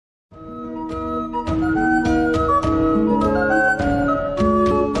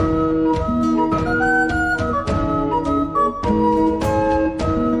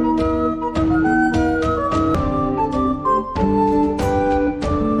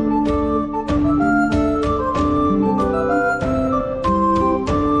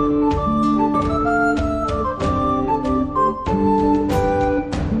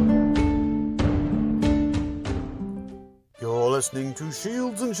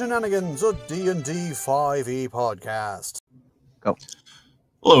Shenanigans, a D&D 5e podcast. Go.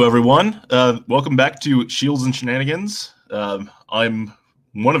 Hello, everyone. Welcome back to Shields and Shenanigans. I'm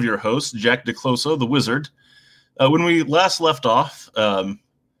one of your hosts, Jack DeCloso, the Wizard. When we last left off, the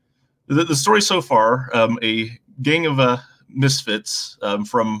story so far, a gang of misfits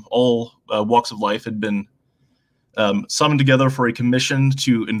from all walks of life had been summoned together for a commission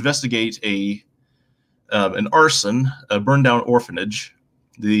to investigate an arson, a burned-down orphanage.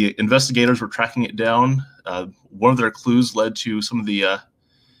 The investigators were tracking it down. One of their clues led to some of the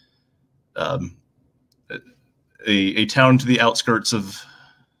a town to the outskirts of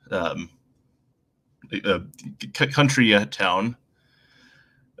a country town.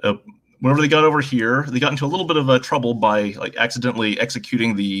 Whenever they got over here, they got into a little bit of trouble by accidentally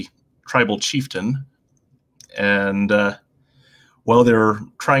executing the tribal chieftain. And while they're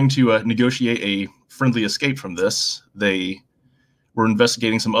trying to negotiate a friendly escape from this, they were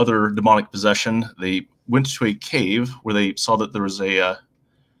investigating some other demonic possession. They went to a cave where they saw that there was a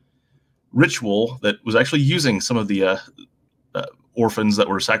ritual that was actually using some of the orphans that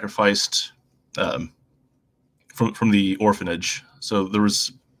were sacrificed from the orphanage. So there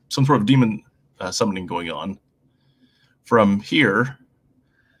was some sort of demon summoning going on. From here,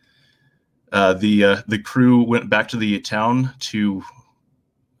 the crew went back to the town to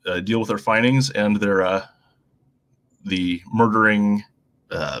deal with their findings and their the murdering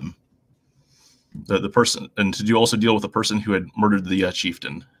the person, and to also deal with the person who had murdered the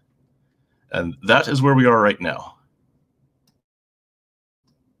chieftain. And that is where we are right now,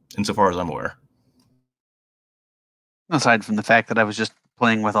 insofar as I'm aware. Aside from the fact that I was just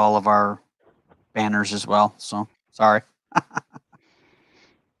playing with all of our banners as well, so sorry.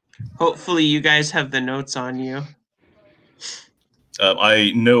 Hopefully you guys have the notes on you.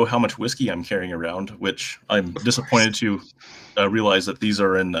 I know how much whiskey I'm carrying around, which I'm disappointed to realize that these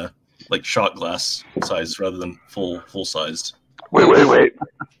are in shot glass size rather than full sized. Wait.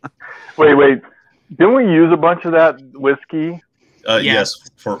 Didn't we use a bunch of that whiskey?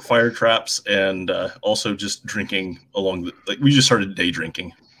 Yes, for fire traps and also just drinking along the, we just started day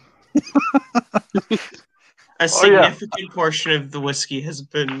drinking. A significant portion of the whiskey has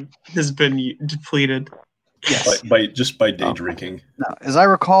been depleted. Yes, by day drinking. Now, as I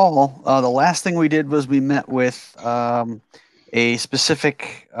recall, the last thing we did was we met with a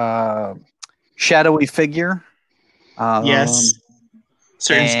specific shadowy figure. Yes,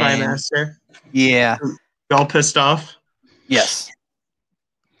 certain spy master. Yeah, all pissed off. Yes.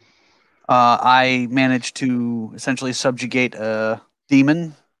 I managed to essentially subjugate a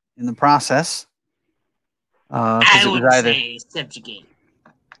demon in the process. I would say subjugate.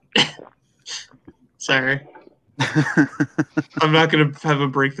 Sorry. I'm not going to have a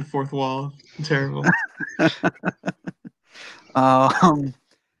break the fourth wall. Terrible.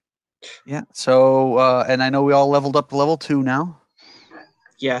 Yeah, so, and I know we all leveled up to level 2 now.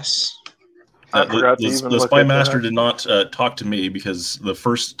 Yes. The spy master did not talk to me because the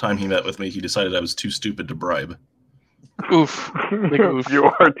first time he met with me, he decided I was too stupid to bribe. Oof. Oof. You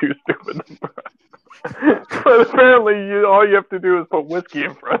are too stupid to bribe. But apparently, all you have to do is put whiskey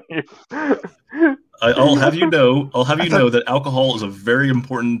in front of you. I'll have you know that alcohol is a very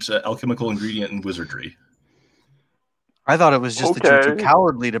important alchemical ingredient in wizardry. I thought it was just that you're too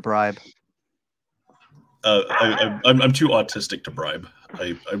cowardly to bribe. I'm too autistic to bribe.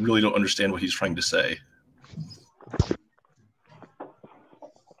 I really don't understand what he's trying to say.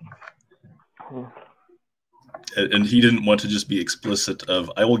 And he didn't want to just be explicit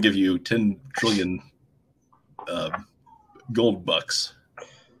of, I will give you 10 trillion gold bucks.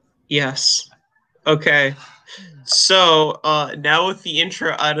 Yes. Okay. So now with the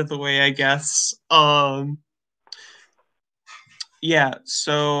intro out of the way, I guess. Yeah.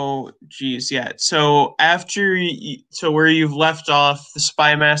 So, geez. Yeah. So after where you've left off, the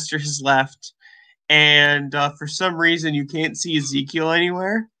spy master has left, and for some reason you can't see Ezekiel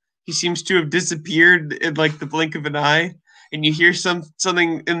anywhere. He seems to have disappeared in the blink of an eye, and you hear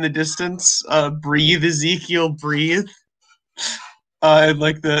something in the distance. Breathe, Ezekiel, breathe. In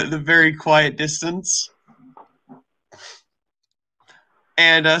the very quiet distance.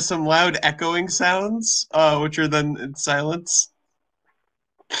 And some loud echoing sounds, which are then in silence.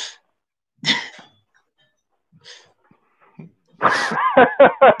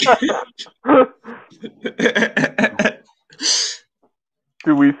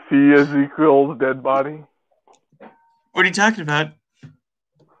 Do we see Ezekiel's dead body? What are you talking about?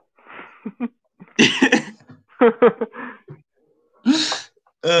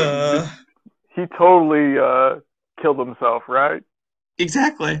 He totally killed himself, right?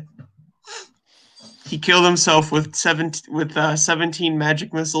 Exactly. He killed himself with 17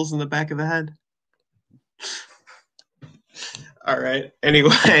 magic missiles in the back of the head. All right.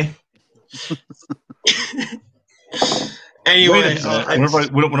 Anyway. Anyway,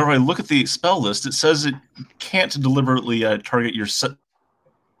 whenever I look at the spell list, it says it can't deliberately target your set.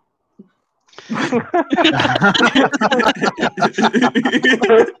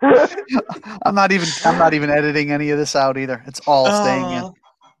 I'm not even editing any of this out either. It's all staying in.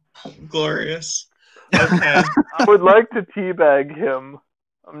 Glorious. Okay. I would like to teabag him.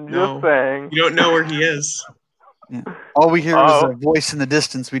 I'm just saying. You don't know where he is. Yeah. All we hear is a voice in the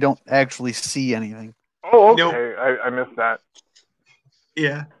distance. We don't actually see anything. Oh, okay. Nope. I missed that.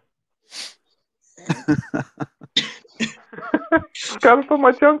 Yeah. Gotta put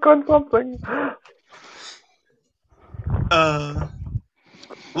my junk on something.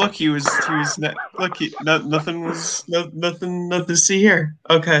 Look, nothing to see here.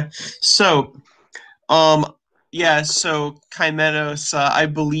 Okay, so, so Kaimenos, I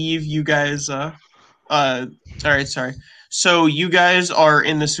believe you guys, sorry. So you guys are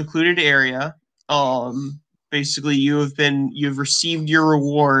in the secluded area. Basically, you've received your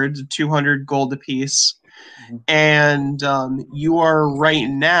reward, 200 gold apiece, and you are right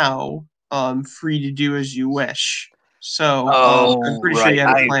now free to do as you wish. So I'm pretty sure you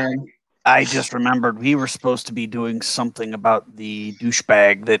had a plan. I just remembered we were supposed to be doing something about the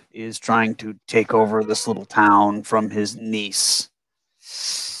douchebag that is trying to take over this little town from his niece.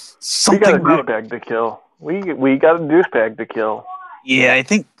 We got a douchebag to kill. We got a douchebag to kill. Yeah, I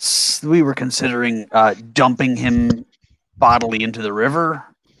think we were considering dumping him bodily into the river,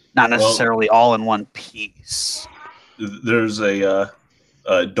 not necessarily all in one piece. There's a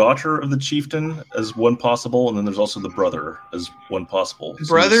daughter of the chieftain as one possible, and then there's also the brother as one possible.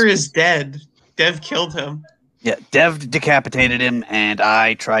 Brother is dead. Dev killed him. Yeah, Dev decapitated him, and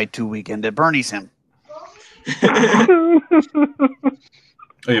I tried to weekend at Bernie's him.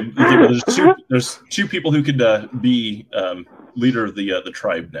 There's two people who could be leader of the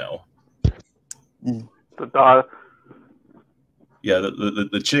tribe now. The daughter. Yeah,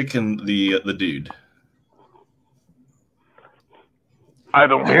 the chick and the dude. I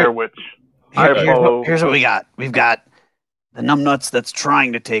don't care which. I follow. Here's what we got. We've got the numbnuts that's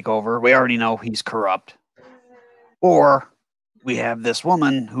trying to take over. We already know he's corrupt. Or we have this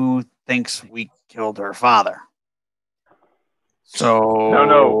woman who thinks we killed her father. So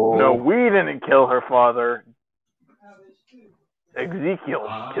No, we didn't kill her father. Ezekiel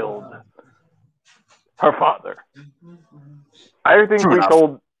killed her father. I think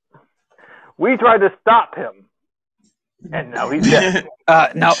we tried to stop him, and now he's dead.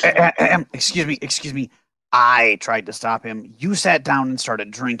 No, excuse me. I tried to stop him. You sat down and started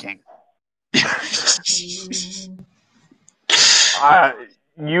drinking.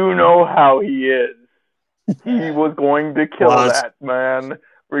 You know how he is. He was going to kill that man,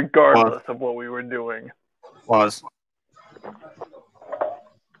 regardless of what we were doing.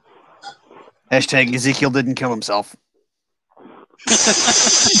 Hashtag Ezekiel didn't kill himself.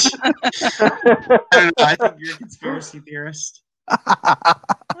 I don't know. I think you're a conspiracy theorist.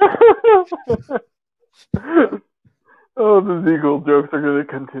 Oh, the Ezekiel jokes are going to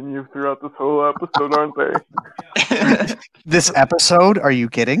continue throughout this whole episode, aren't they? This episode? Are you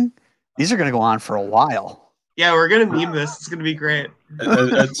kidding? These are going to go on for a while. Yeah, we're going to meme this. It's going to be great.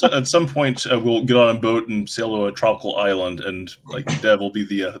 At some point, we'll get on a boat and sail to a tropical island, and Dev will be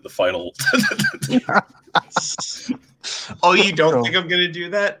the final. Oh, you don't think I'm going to do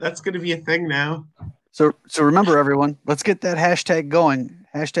that? That's going to be a thing now. So remember, everyone, let's get that hashtag going.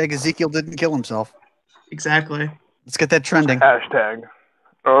 Hashtag Ezekiel didn't kill himself. Exactly. Let's get that trending. Hashtag.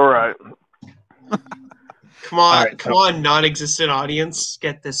 All right. Come on, non-existent audience,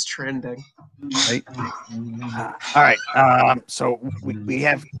 get this trending. Right. All right. So we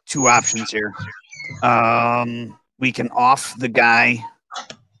have two options here. We can off the guy,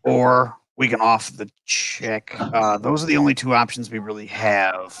 or we can off the chick. Those are the only two options we really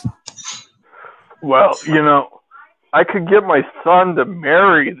have. Well, I could get my son to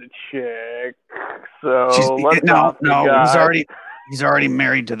marry the chick. So let's off the guy. He's already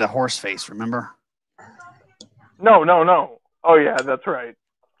married to the horse face. Remember? No. Oh yeah, that's right.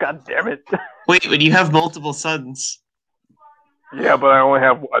 God damn it. Wait, but you have multiple sons. Yeah, but I only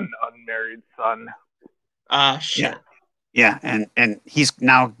have one unmarried son. Shit. Yeah, and he's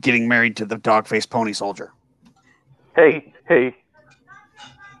now getting married to the dog-faced pony soldier. Hey.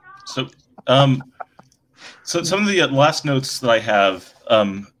 So some of the last notes that I have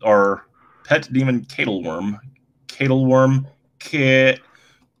are pet demon Cattleworm.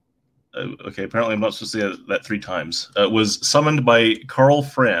 Okay, apparently I'm not supposed to say that 3 times. Was summoned by Carl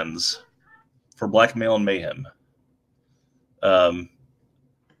Franz for blackmail and mayhem.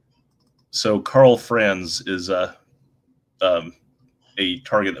 So Carl Franz is a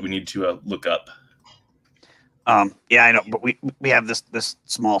target that we need to look up. Yeah, I know, but we have this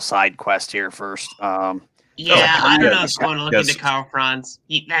small side quest here first. I don't know if I want to look into Carl Franz.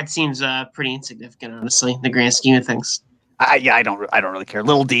 That seems pretty insignificant, honestly, in the grand scheme of things. I don't really care.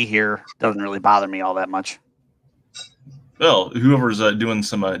 Little D here doesn't really bother me all that much. Well, whoever's doing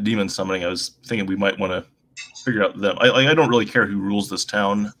some demon summoning, I was thinking we might want to figure out them. I don't really care who rules this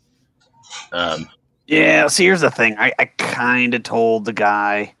town. Yeah, see, here's the thing. I kind of told the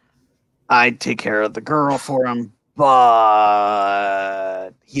guy I'd take care of the girl for him,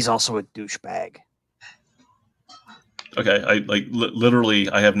 but he's also a douchebag. Okay, literally,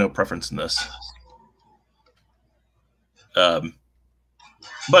 I have no preference in this. But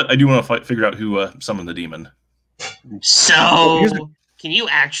I do want to figure out who summoned the demon. So, can you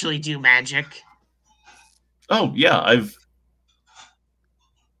actually do magic? Oh, yeah, I've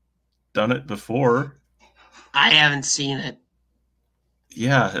done it before. I haven't seen it.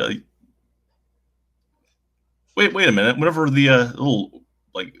 Yeah. Wait a minute. Whenever the little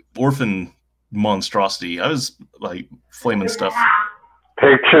orphan monstrosity, I was flaming stuff.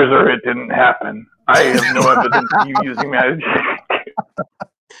 Pictures or it didn't happen. I have no evidence of you using magic.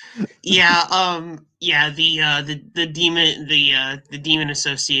 The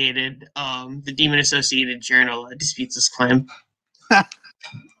demon associated journal disputes this claim.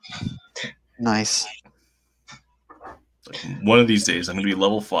 Nice. One of these days, I'm going to be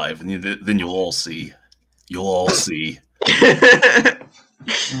level 5, and then you'll all see. You'll all see.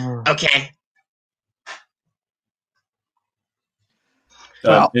 Okay.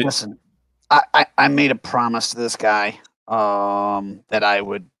 Well, listen, I made a promise to this guy that I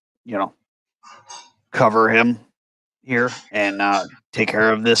would, cover him here and take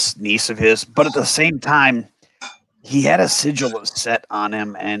care of this niece of his. But at the same time, he had a sigil set on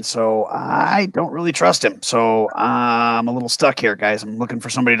him, and so I don't really trust him. So I'm a little stuck here, guys. I'm looking for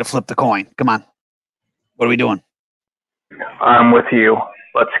somebody to flip the coin. Come on. What are we doing? I'm with you.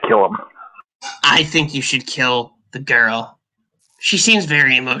 Let's kill him. I think you should kill the girl. She seems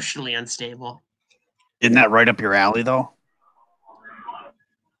very emotionally unstable. Isn't that right up your alley, though?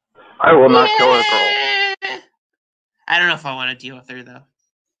 I will not kill a girl. I don't know if I want to deal with her, though.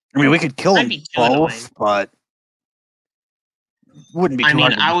 I mean, we could kill them both, but wouldn't be too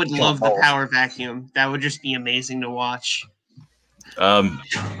hard to I would kill love the both. power vacuum. That would just be amazing to watch.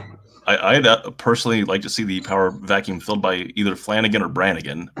 I'd personally like to see the power vacuum filled by either Flanagan or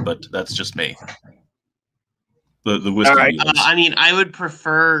Brannigan, but that's just me. The whiskey. Right. I would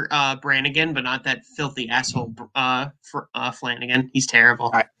prefer Brannigan, but not that filthy asshole Flanagan. He's terrible.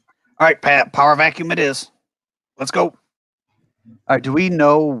 All right, Pat, power vacuum it is. Let's go. All right, do we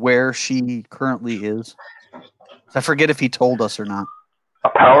know where she currently is? I forget if he told us or not. A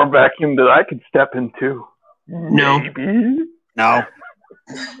power vacuum that I could step into. No. Maybe? No.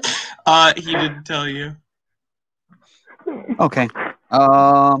 He didn't tell you. Okay.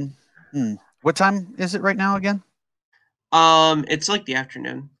 What time is it right now again? It's like the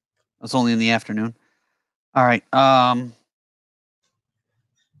afternoon. It's only in the afternoon. All right.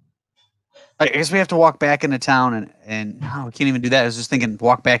 I guess we have to walk back into town and we can't even do that. I was just thinking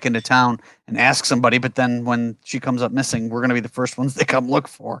walk back into town and ask somebody, but then when she comes up missing, we're gonna be the first ones they come look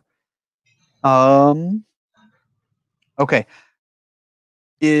for. Okay.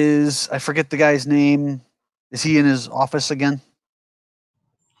 I forget the guy's name. Is he in his office again?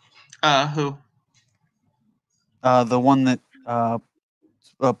 Who? The one that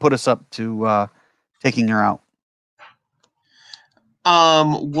put us up to taking her out.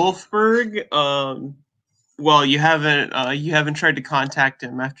 Wolfberg. Well, you haven't tried to contact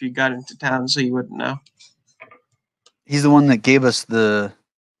him after you got into town, so you wouldn't know. He's the one that gave us the.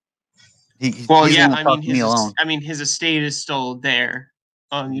 His estate is still there.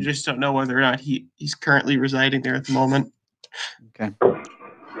 You just don't know whether or not he's currently residing there at the moment. Okay.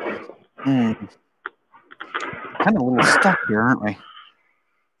 Kind of a little stuck here, aren't we?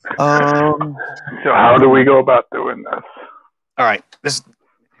 So how do we go about doing this? All right.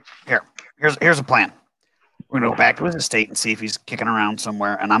 Here's a plan. We're gonna go back to his estate and see if he's kicking around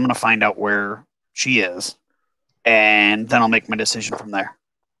somewhere, and I'm gonna find out where she is, and then I'll make my decision from there.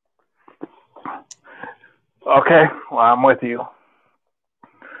 Okay. Well, I'm with you.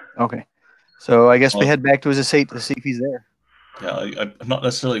 Okay. So I guess we head back to his estate to see if he's there. Yeah, I'm not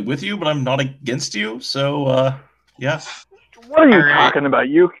necessarily with you, but I'm not against you. So, yeah. What are you talking about?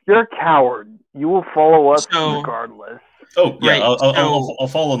 You're a coward. You will follow us regardless. Oh, yeah. Right, I'll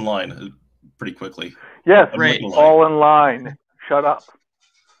fall in line pretty quickly. Yes, right. fall in line. Shut up.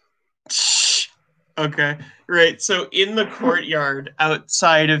 Okay, right. So in the courtyard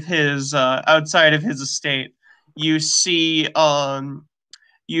outside of his estate, you see Wolf,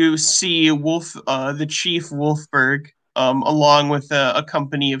 the chief Wolfberg, along with a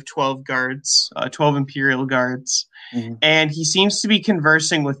company of 12 guards, 12 Imperial guards, and he seems to be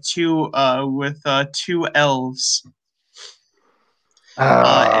conversing with two elves.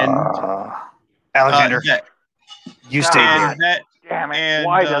 Alexander, you stay here. Damn it! And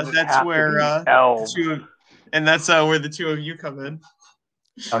Why does it that's have where to be elves? that's where the two of you come in.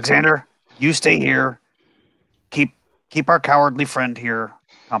 Alexander, you stay here. Keep our cowardly friend here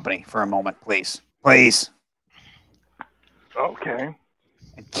company for a moment, please. Please. Okay.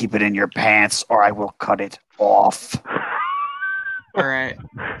 And keep it in your pants, or I will cut it off. All right.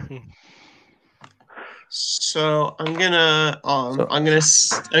 So I'm gonna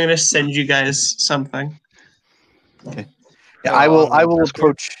send you guys something. Okay. Yeah, I will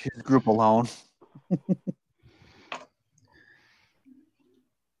approach his group alone.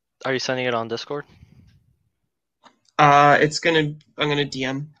 Are you sending it on Discord? I'm gonna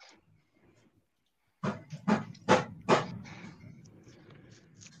DM.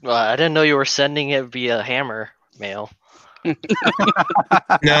 Well, I didn't know you were sending it via hammer mail. No.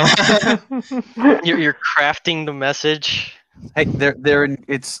 You're crafting the message. Hey,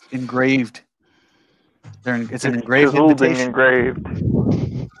 it's engraved. It's an engraved chiseled and invitation.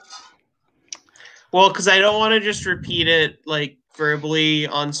 engraved. Well, because I don't want to just repeat it like verbally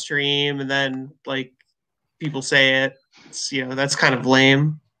on stream and then like people say it. It's, that's kind of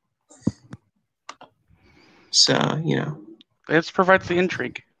lame. So, It provides the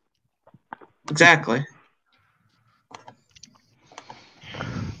intrigue. Exactly.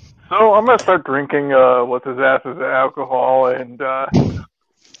 So I'm gonna start drinking what's his ass's alcohol and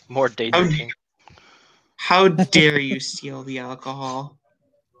More day drinking. How dare you steal the alcohol?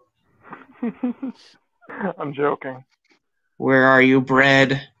 I'm joking. Where are you,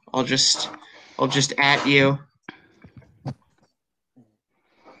 bread? I'll just at you.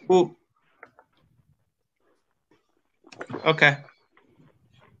 Ooh. Okay.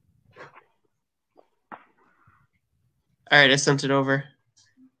 All right, I sent it over.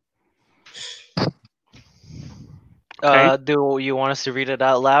 Do you want us to read it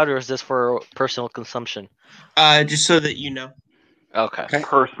out loud, or is this for personal consumption? Just so that you know. Okay.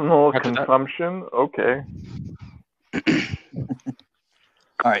 Personal consumption. Okay.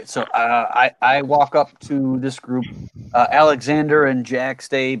 All right, so I walk up to this group. Alexander and Jack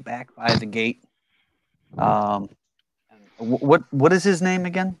stay back by the gate. What is his name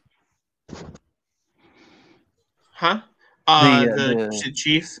again? Huh? The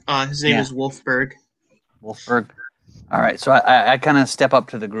chief. His name is Wolfberg. Wolfberg. All right, so I kind of step up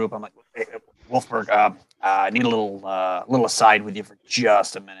to the group. I'm like, hey, Wolfberg, I need a little aside with you for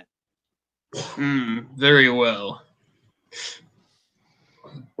just a minute. Very well.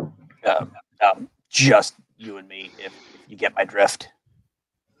 Just you and me, if you get my drift.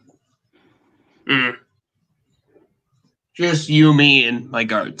 Just you, me, and my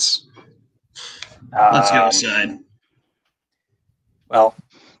guards. Let's go aside. Well,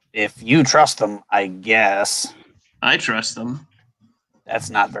 if you trust them, I guess. I trust them.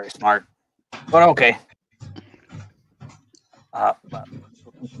 That's not very smart, but okay.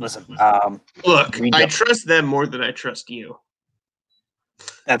 Listen. Look, I trust them more than I trust you.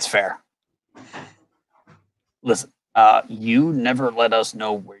 That's fair. Listen, you never let us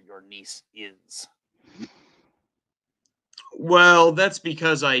know where your niece is. Well, that's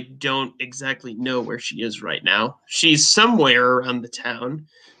because I don't exactly know where she is right now. She's somewhere around the town.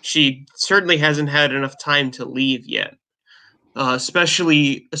 She certainly hasn't had enough time to leave yet.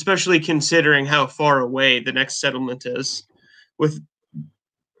 Especially considering how far away the next settlement is within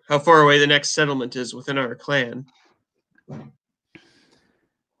our clan.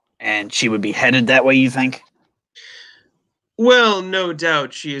 And she would be headed that way, you think? Well, no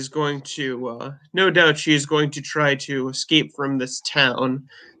doubt she is going to try to escape from this town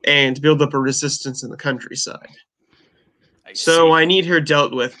and build up a resistance in the countryside. So I need her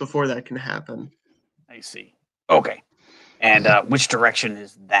dealt with before that can happen. I see. Okay. And which direction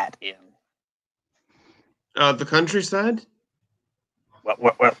is that in? The countryside?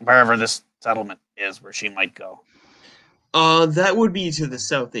 Wherever this settlement is, where she might go. That would be to the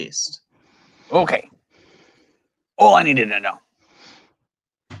southeast. Okay. All I needed to know.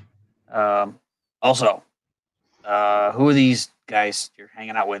 Also, who are these guys you're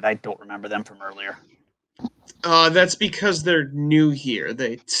hanging out with? I don't remember them from earlier. That's because they're new here.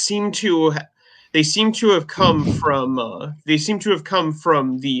 They seem to have come from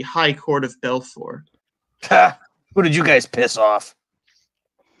the High Court of Belfort. Who did you guys piss off?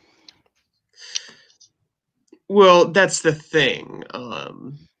 Well, that's the thing.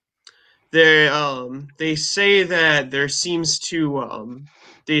 They say that there seems to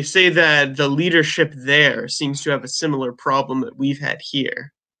they say that the leadership there seems to have a similar problem that we've had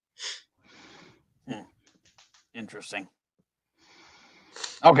here. Interesting.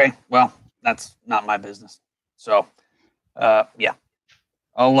 Okay, well, that's not my business. So, yeah,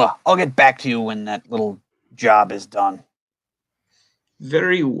 I'll get back to you when that little job is done.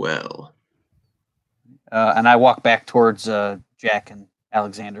 Very well. And I walk back towards Jack and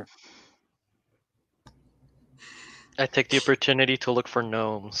Alexander. I take the opportunity to look for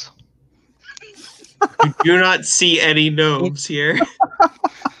gnomes. You do not see any gnomes here.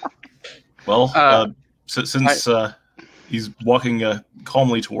 Well, since he's walking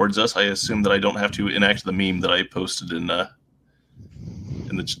calmly towards us, I assume that I don't have to enact the meme that I posted in the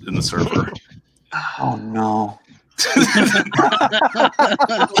server. Oh no.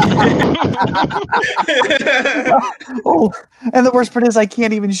 Oh, and the worst part is I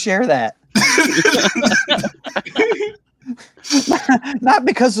can't even share that. Not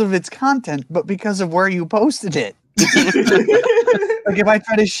because of its content, but because of where you posted it. Like if I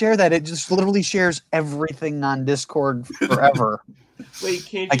try to share that, it just literally shares everything on Discord forever. Wait,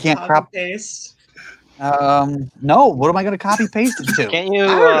 I can't copy paste? No. What am I going to copy paste it to? Can't you I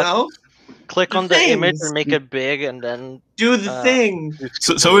don't know. click The on the image things. and make it big and then Do the thing.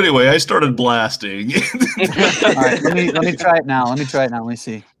 So anyway, I started blasting. All right, let me try it now. Let me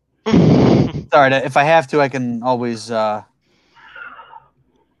see. Sorry, if I have to, I can always. What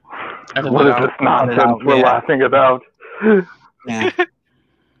is this nonsense we're laughing about? Yeah.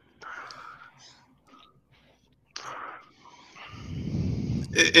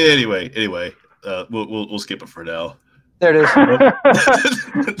 Anyway, we'll skip it for now. There it is.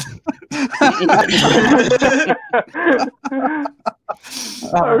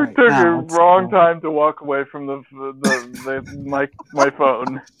 I took a wrong time to walk away from my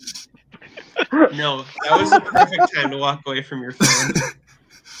phone. No, that was the perfect time to walk away from your phone.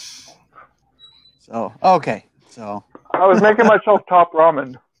 So okay, so I was making myself top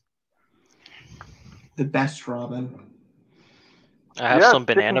ramen. The best ramen. I have some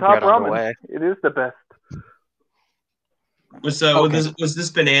banana bread on the way. It is the best. Was this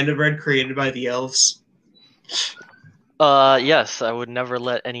banana bread created by the elves? Yes, I would never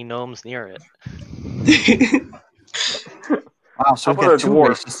let any gnomes near it. wow, so we've got two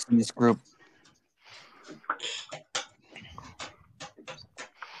racists in this group.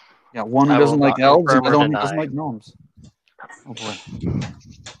 Yeah, one who doesn't like elves and the other one who doesn't like gnomes. Oh boy.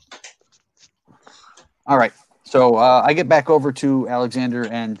 All right. So I get back over to Alexander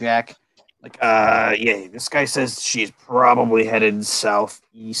and Jack. Like, yeah, this guy says she's probably headed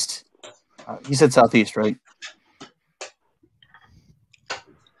southeast. He said southeast, right?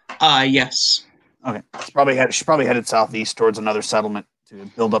 Yes. Okay. She's probably headed southeast towards another settlement to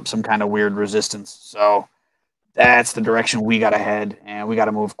build up some kind of weird resistance. So that's the direction we gotta head, and we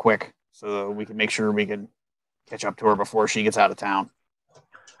gotta move quick so that we can make sure we can catch up to her before she gets out of town,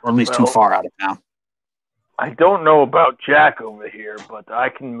 or at least too far out of town. I don't know about Jack over here, but I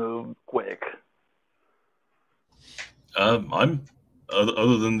can move quick. I'm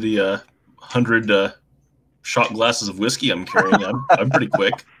other than the 100 shot glasses of whiskey I'm carrying, I'm pretty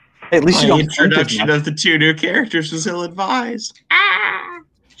quick. Hey, at least you don't. Introduction of the two new characters was ill-advised.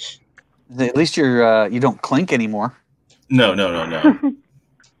 At least you don't clink anymore. No.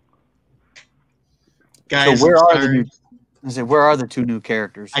 Guys, so where are the two new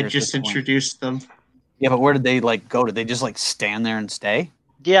characters? I just introduced them. Yeah, but where did they go? Did they just stand there and stay?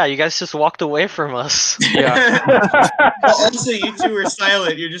 Yeah, you guys just walked away from us. Yeah. Also, you two were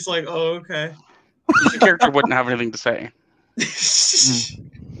silent. You're just like, oh, okay. The character wouldn't have anything to say.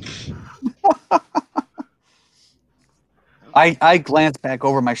 I glance back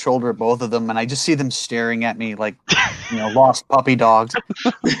over my shoulder at both of them, and I just see them staring at me like, lost puppy dogs.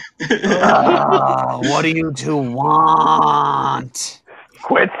 What do you two want?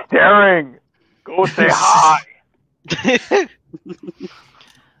 Quit staring. Go say hi.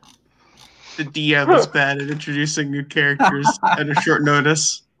 The DM is bad at introducing new characters at a short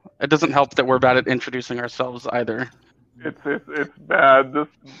notice. It doesn't help that we're bad at introducing ourselves either. It's bad.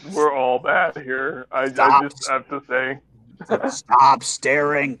 We're all bad here. I just have to say. Stop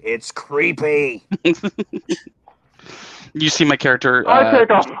staring. It's creepy. You see my character. I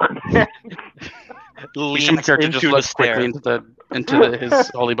take off my pants. You see my character just look quickly into his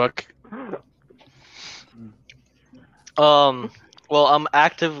holy book. Well, I'm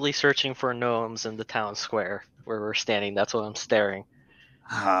actively searching for gnomes in the town square where we're standing. That's what I'm staring.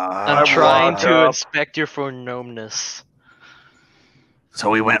 I'm trying to inspect you for gnomeness. So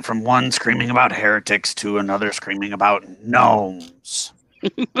we went from one screaming about heretics to another screaming about gnomes.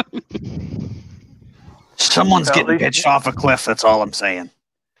 Someone's getting pitched off a cliff, that's all I'm saying.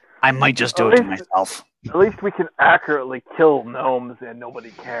 I might just do it to myself. At least we can accurately kill gnomes and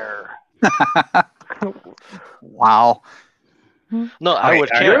nobody care. Wow. No, I would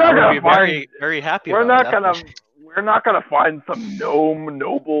care. I would be very, very happy. We're not gonna find some gnome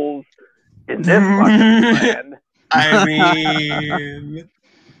nobles in this fucking land. I mean,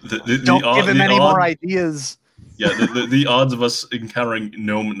 don't give him any more ideas. Yeah, the odds of us encountering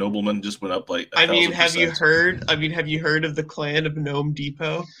gnome noblemen just went up like. I mean, have you heard? I mean, have you heard of the clan of Gnome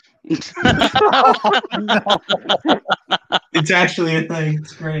Depot? No. It's actually a thing.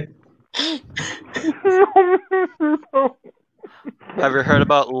 It's great. Have you heard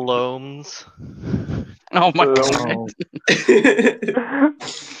about loams? Oh my god.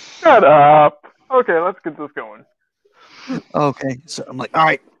 Shut up. Okay, let's get this going. Okay, so I'm like, all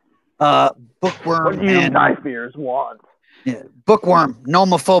right, bookworm. What do you knife ears want? Yeah, bookworm,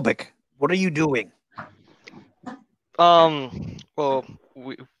 nomophobic. What are you doing? Well,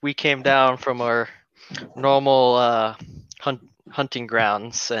 we came down from our normal hunting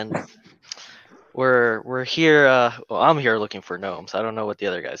grounds, and we're here. Well, I'm here looking for gnomes. I don't know what the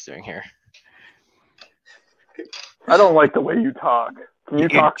other guy's doing here. I don't like the way you talk. Can you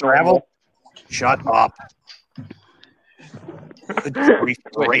talk travel? Shut up.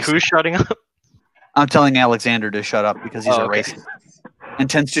 Wait, who's shutting up? I'm telling Alexander to shut up because he's a racist and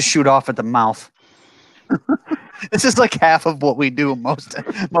tends to shoot off at the mouth. This is like half of what we do most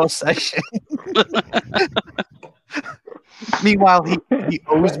sessions. Meanwhile, he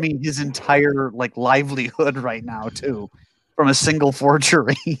owes me his entire livelihood right now too, from a single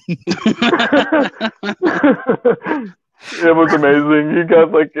forgery. It was amazing. He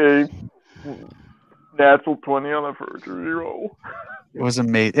got a natural 20 on a forgery roll. It was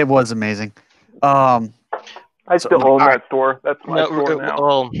amazing. It was amazing. I still own that store. That's my store now.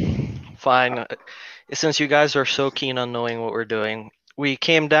 Well, fine. Since you guys are so keen on knowing what we're doing, we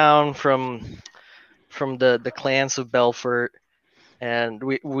came down from the clans of Belfort, and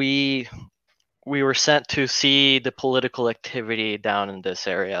we were sent to see the political activity down in this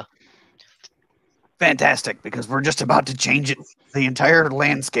area. Fantastic, because we're just about to change the entire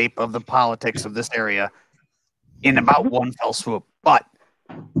landscape of the politics of this area in about one fell swoop. But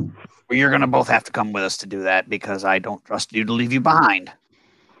you're going to both have to come with us to do that because I don't trust you to leave you behind.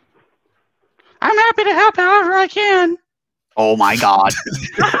 I'm happy to help however I can. Oh my god.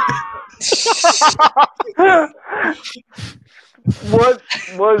 What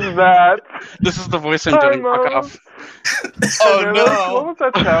was that? This is the voice I'm doing. Fuck off. Oh no! What was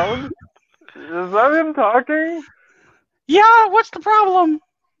that sound? Is that him talking? Yeah, what's the problem?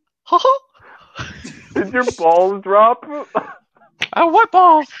 Did your balls drop? What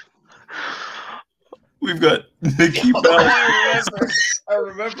balls? We've got Mickey Mouse. I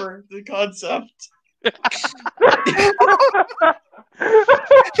remember the concept.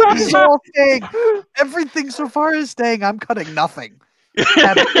 It's all staying. Everything so far is staying. I'm cutting nothing.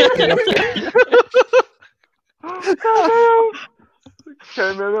 10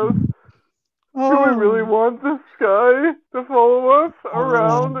 minutes. Do we really want this guy to follow us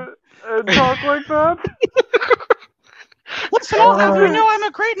around and talk like that? Listen, I'll have you know I'm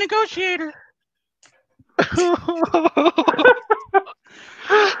a great negotiator.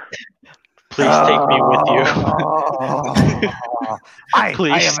 Please take me with you. I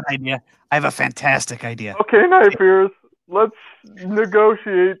have an idea. I have a fantastic idea. Okay, Night Fears. Let's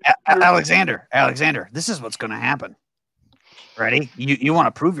negotiate. Alexander, this is what's going to happen. Ready? You want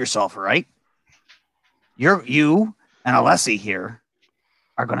to prove yourself, right? You and Alessi here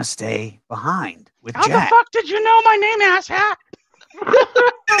are going to stay behind with How Jack. the fuck did you know my name, asshat?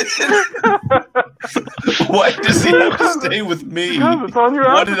 Why does he have to stay with me? Because it's on your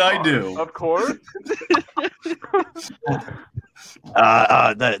What did avatar, I do? Of course.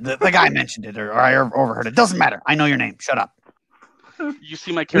 The guy mentioned it, or I overheard it. Doesn't matter. I know your name. Shut up. You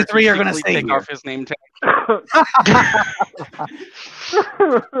see my character. three are going to stay take here. off his name tag.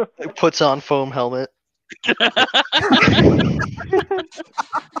 Puts on foam helmet. You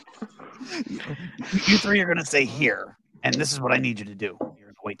three are going to stay here, and this is what I need you to do. You're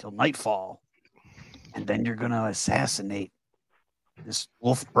going to wait till nightfall, and then you're going to assassinate this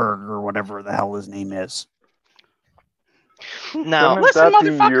Wolfberg or whatever the hell his name is. Now, Listen,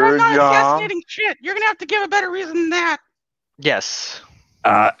 motherfucker, I'm not assassinating shit. You're going to have to give a better reason than that. yes,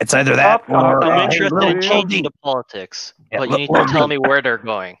 It's either that or I'm interested in Lil changing D. the politics, Yeah, but you need to Lil tell D. me where they're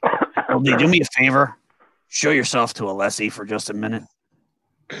going. Lil D, do me a favor. Show yourself to Alessi for just a minute.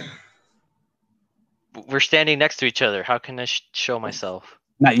 We're standing next to each other. How can I show myself?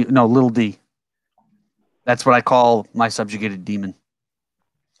 Not you, no, little D. That's what I call my subjugated demon.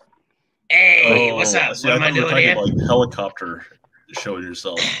 Hey, what's up? See, What I am I thought you were doing talking here? like helicopter showing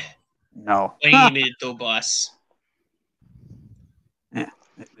yourself. No. What do you need me to do, boss? Yeah.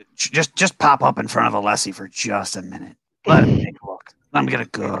 Just pop up in front of Alessi for just a minute. Let him take a look. Let him get a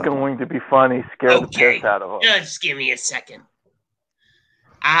good. It's going to be funny. Scare the piss out of him. Just give me a second.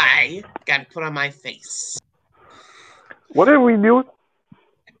 I gotta put on my face. What are we doing?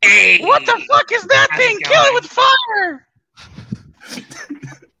 Hey, What the fuck is that how's thing? it Kill it going? with fire!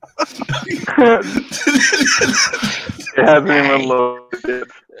 It hasn't even loaded.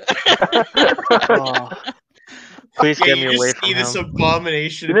 Oh, please Yeah, get you me away just from see this him.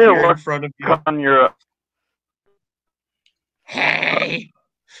 abomination You need to appear in work front of you. on your. Hey,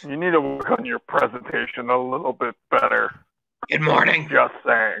 You need to work on your presentation a little bit better. good morning. Just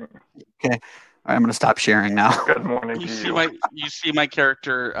saying. All right, I'm going to stop sharing now. Good morning You to see you. my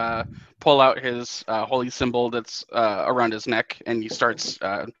character pull out his holy symbol that's around his neck, and he starts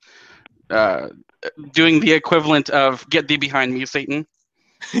doing the equivalent of "Get thee behind me, Satan."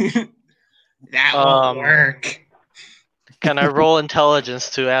 That won't work. Can I roll intelligence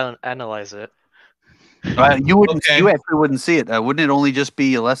to analyze it? You wouldn't. Okay. You actually wouldn't see it. Wouldn't it only just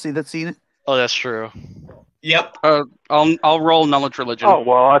be Alessi that's seen it? Oh, that's true. Yep. I'll roll knowledge religion. Oh,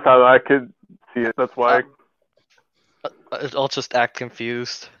 well, I thought I could see it. That's why. I'll just act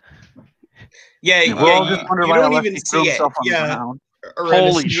confused. Yeah, Yeah, we're all just you wondering why don't Alessi even threw see it. himself on the Yeah. ground.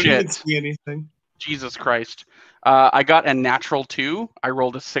 Holy You shit. don't even see anything. Jesus Christ! I got a natural 2. I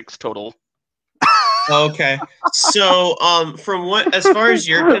rolled a 6 total. Okay. So, from what, as far as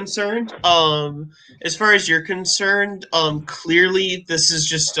you're concerned, clearly this is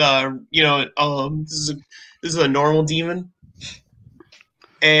just, this is a normal demon,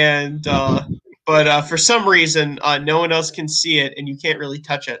 and but for some reason, no one else can see it, and you can't really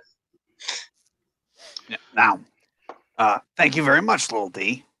touch it. Yeah. Now, thank you very much, little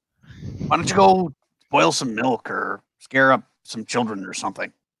D. Why don't you go boil some milk or scare up some children or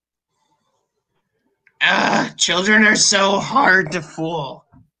something? Children are so hard to fool.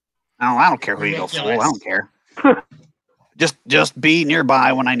 No, I don't care who you go fool. I Ridiculous. don't care. Just be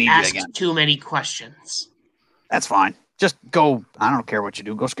nearby when I need you Ask again. too many questions. That's fine. Just go. I don't care what you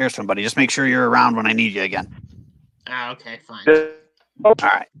do. Go scare somebody. Just make sure you're around when I need you again. Okay, fine. All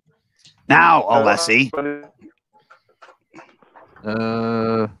right. Now, Alessi.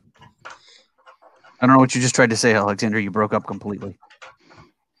 I don't know what you just tried to say, Alexander. You broke up completely.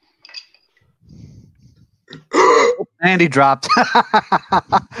 And he dropped.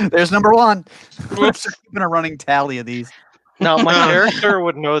 There's number 1. Oops, keeping a running tally of these. Now, my character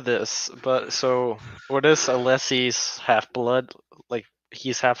would know this, but so what is Alessi's half blood? Like,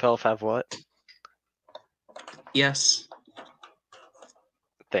 he's half elf, half what? Yes.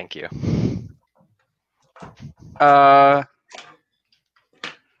 Thank you.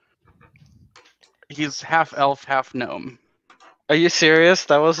 He's half elf, half gnome. Are you serious?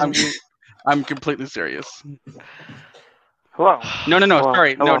 That wasn't. I'm completely serious. Hello. No. Hello.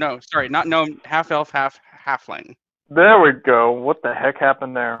 Sorry, Hello. no. Sorry, not gnome. Half elf, half halfling. There we go. What the heck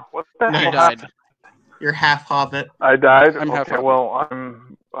happened there? What the I hell died. happened? You're half hobbit. I died? I'm half Okay, hobbit. well,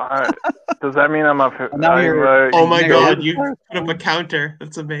 does that mean I'm up? Now you're- Oh my Yeah. god, you put up a counter.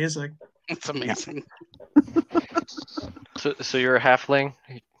 That's amazing. It's amazing. So you're a halfling?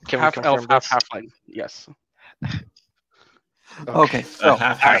 Can Half we elf, confirm half this? halfling. Yes. Okay. So,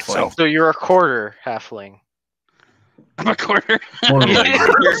 half all right, halfling. So you're a quarter halfling. I'm a quarter. Totally.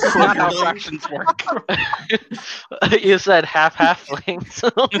 That's not how fractions work. You said half halfling. So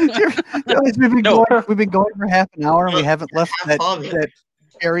Guys, we've been going for half an hour and we haven't left Half that hobbit.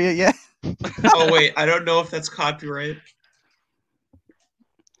 area yet. Oh wait, I don't know if that's copyright.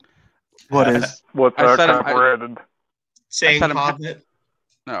 What is? What's I said it- copyrighted? Saying said I'm hobbit.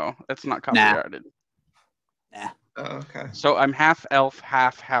 No, it's not copyrighted. Oh, okay. So I'm half elf,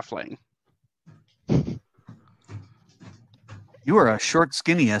 half halfling. You are a short,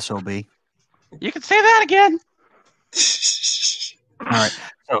 skinny SOB. You can say that again. All right.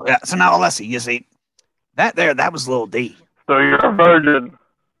 So now, Alessi, you see, that was little D. So you're a virgin.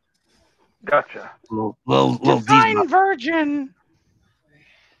 Gotcha. Little D's Divine not- virgin.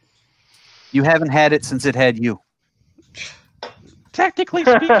 You haven't had it since it had you. Technically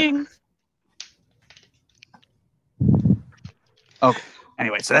speaking. Okay.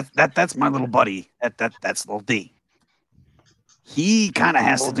 Anyway, so that's my little buddy. That's little D. He kind of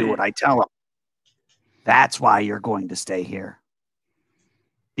has to do what I tell him. That's why you're going to stay here.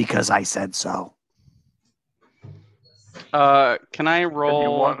 Because I said so. Can I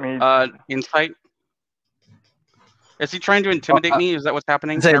roll want me- insight? Is he trying to intimidate me? Is that what's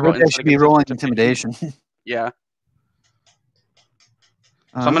happening? Say, Can I roll Ricochet should be against rolling intimidation. Yeah.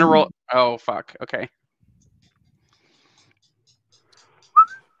 So I'm gonna roll. Oh fuck. Okay.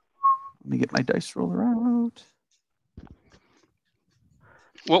 Let me get my dice roller out.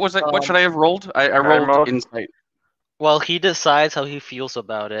 What was it? What should I have rolled? I rolled insight. While he decides how he feels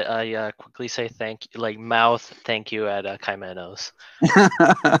about it, I quickly say thank you, like mouth thank you at Kaimenos.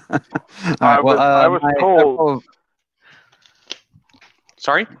 I was told.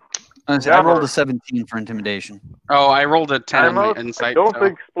 Sorry? I rolled a 17 for intimidation. Oh, I rolled a 10 on my insight. I don't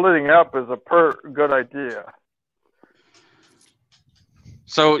think splitting up is a good idea.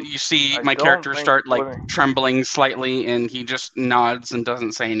 So you see my character start like trembling slightly, and he just nods and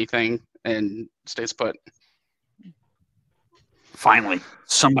doesn't say anything and stays put. Finally,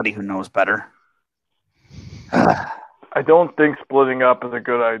 somebody who knows better. I don't think splitting up is a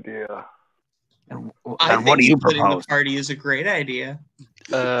good idea. I what think do you splitting propose? the party is a great idea.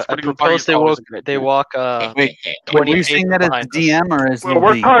 I propose they walk. Wait, were you saying that as the DM or as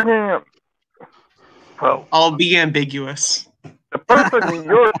we're talking? Well, I'll be ambiguous. The person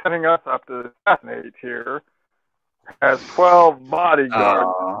you're setting us up to assassinate here has 12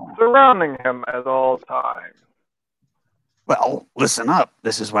 bodyguards surrounding him at all times. Well, listen up.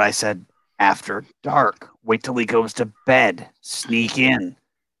 This is what I said. After dark, wait till he goes to bed. Sneak in,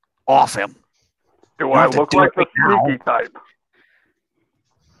 off him. Do I look like the sneaky type?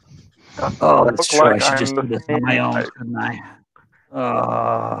 Oh, that's true. I should just do this on my own, shouldn't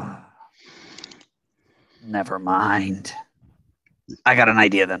I? Never mind. I got an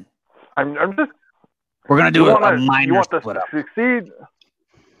idea then. I'm just. We're gonna do a minor split up. Succeed?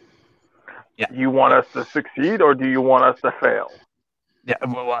 Yeah. You want us to succeed, or do you want us to fail? Yeah.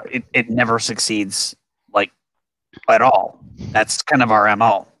 Well, it never succeeds, like at all. That's kind of our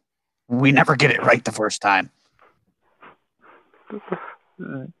MO. We never get it right the first time.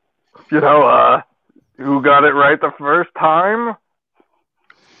 You know, who got it right the first time?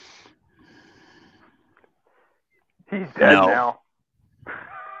 He's dead now.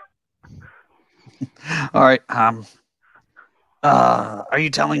 All right. Are you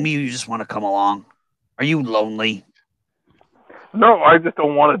telling me you just want to come along? Are you lonely? No, I just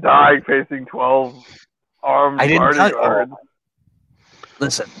don't want to die facing 12 armed bodyguards.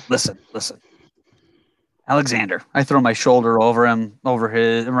 Listen. Alexander, I throw my shoulder over him,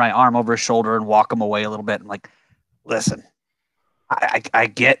 my arm over his shoulder, and walk him away a little bit. I'm like, listen, I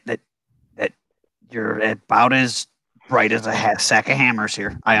get that you're about as bright as a sack of hammers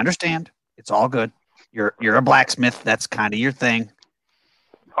here. I understand. It's all good. You're a blacksmith. That's kind of your thing.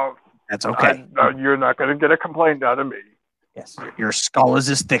 Oh, that's okay. You're not going to get a complaint out of me. Yes, your skull is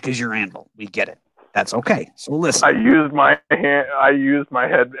as thick as your anvil. We get it. That's okay. So listen. I used my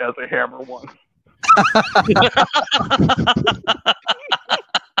head as a hammer once.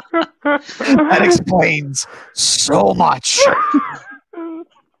 That explains so much.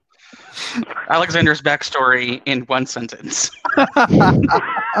 Alexander's backstory in one sentence.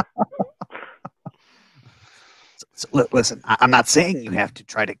 Listen, I'm not saying you have to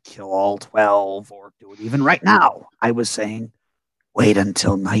try to kill all 12 or do it even right now. I was saying wait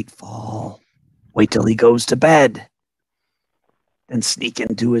until nightfall. Wait till he goes to bed. Then sneak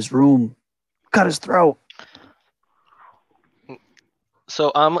into his room. Cut his throat.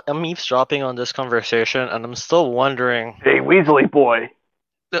 So I'm eavesdropping on this conversation, and I'm still wondering. Hey, Weasley boy.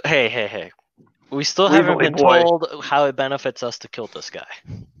 Hey. We still haven't been told how it benefits us to kill this guy.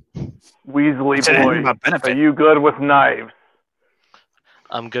 Weasley boy, are you good with knives?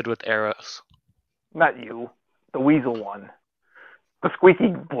 I'm good with arrows. Not you. The weasel one. The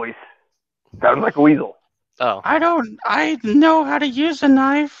squeaky voice. Sounds like a weasel. Oh. I know how to use a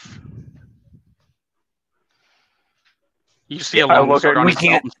knife. You see a long sword on his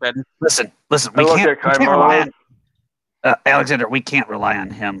belt instead. Listen, we can't rely on Alexander, we can't rely on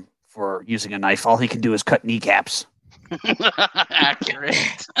him for using a knife. All he can do is cut kneecaps.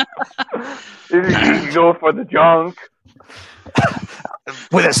 Accurate. You go for the junk.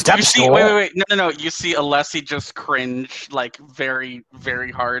 With a step stool. Wait. No. You see Alessi just cringe, like, very,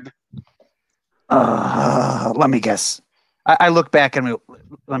 very hard. Let me guess. I look back and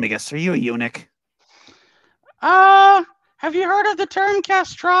let me guess. Are you a eunuch? Have you heard of the term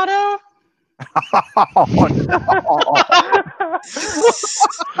castrato? Oh, no.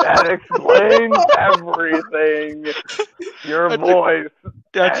 That explains everything. Your voice.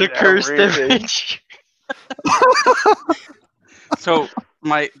 That's a cursed image. So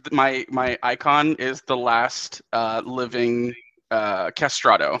my icon is the last living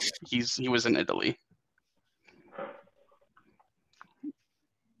castrato. He was in Italy.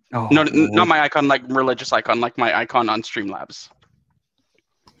 Oh, No, not my icon, like religious icon, like my icon on Streamlabs.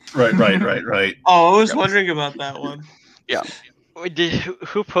 Right. Oh, I was wondering about that one. Yeah. Wait,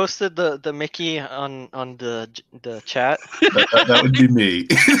 who posted the Mickey on the chat? That would be me.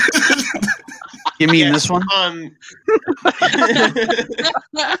 You mean this one?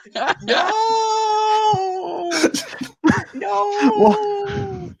 No.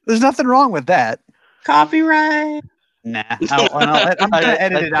 Well, there's nothing wrong with that. Copyright. Nah, I'm gonna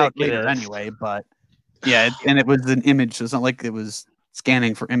edit it out later anyway. But yeah, and it was an image, so it's not like it was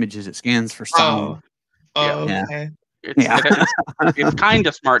scanning for images. It scans for sound. Oh, Yeah. okay. It's kind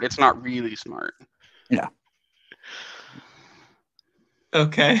of smart. It's not really smart. Yeah.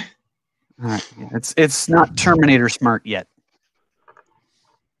 Okay. All right. It's not Terminator smart yet.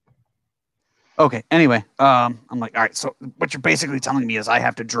 Okay. Anyway, I'm like, all right. So what you're basically telling me is I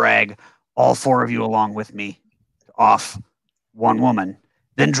have to drag all 4 of you along with me off one woman,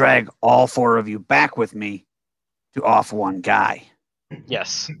 then drag all 4 of you back with me to off one guy.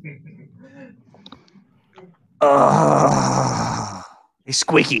 Yes. Hey,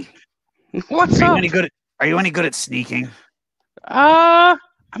 Squeaky. What's Are up? you any good at sneaking? I'm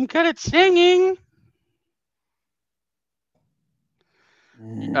good at singing.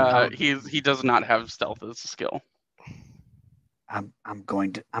 He does not have stealth as a skill. I'm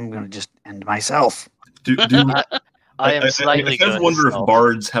gonna just end myself. I am slightly good. I wonder if stealth.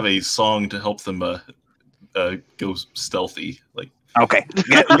 bards have a song to help them go stealthy. Like, okay,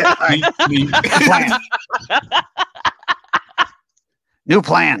 plan. New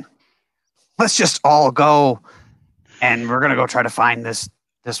plan. Let's just all go, and we're gonna go try to find this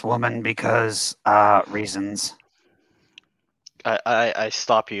woman because reasons. I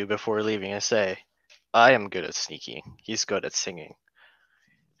stop you before leaving. I say, I am good at sneaking. He's good at singing.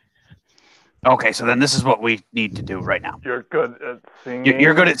 Okay, so then this is what we need to do right now. You're good at singing.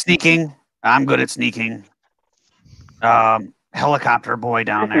 You're good at sneaking. I'm good at sneaking. Helicopter boy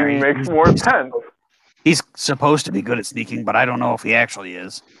down there. He makes more sense. He's supposed to be good at sneaking, but I don't know if he actually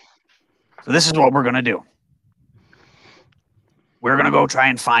is. So this is what we're gonna do. We're gonna go try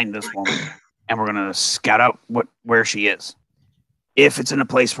and find this woman, and we're gonna scout out where she is. If it's in a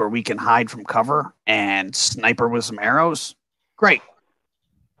place where we can hide from cover and snipe her with some arrows, great.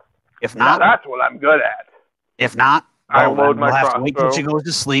 If not, that's what I'm good at. If not, I load my we'll have to wait till crossbow. she goes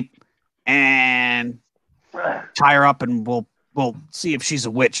to sleep and tie her up, and we'll see if she's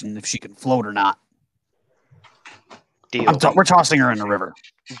a witch and if she can float or not. Deal. We're tossing her in the river.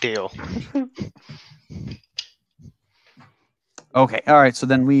 Deal. Okay, all right. So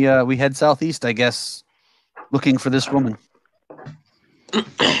then we head southeast, I guess, looking for this woman.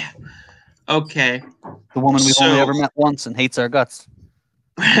 Okay. The woman we've only ever met once and hates our guts.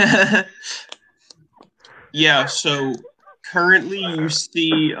 Yeah. So currently, you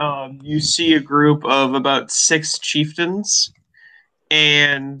see a group of about 6 chieftains,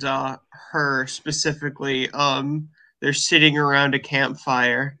 and her specifically. They're sitting around a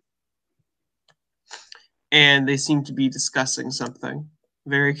campfire, and they seem to be discussing something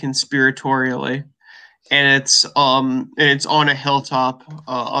very conspiratorially. And it's on a hilltop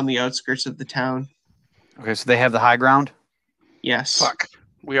on the outskirts of the town. Okay, so they have the high ground? Yes. Fuck.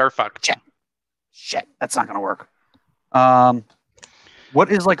 We are fucked. Shit, that's not gonna work.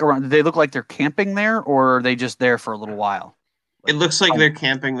 What is like around? Do they look like they're camping there, or are they just there for a little while? It looks like they're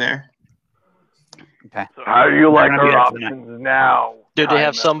camping there. Okay. So how do you like gonna be our there for the options now? Do they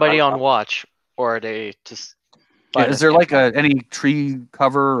have somebody on watch, or are they just? Yeah, is there like any tree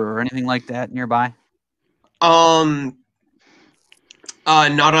cover or anything like that nearby? Not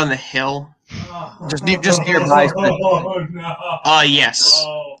on the hill. Just nearby. Yes.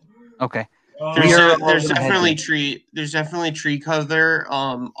 Okay. There's definitely tree cover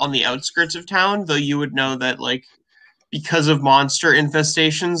on the outskirts of town, though you would know that because of monster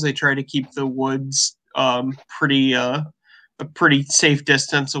infestations, they try to keep the woods a pretty safe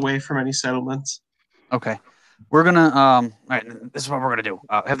distance away from any settlements. Okay. We're gonna all right, this is what we're gonna do.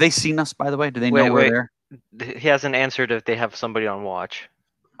 Have they seen us, by the way? Do they know we're there? He hasn't answered if they have somebody on watch.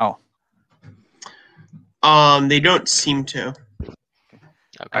 Oh. They don't seem to.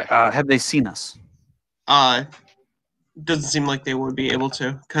 Okay. Have they seen us? Doesn't seem like they would be able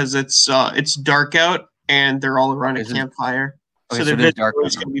to, because it's dark out and they're all around a campfire. Okay, so their it is dark visibility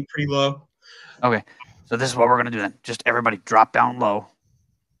is going to be pretty low. Okay. So this is what we're gonna do then. Just everybody drop down low.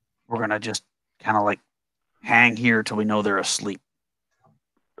 We're gonna just kind of hang here till we know they're asleep.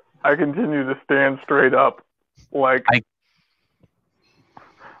 I continue to stand straight up,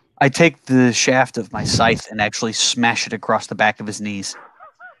 I take the shaft of my scythe and actually smash it across the back of his knees.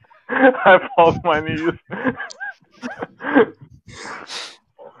 I fall to my knees.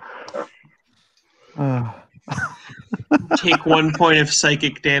 Take 1 point of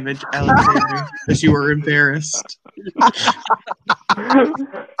psychic damage, Alexander, as you are embarrassed.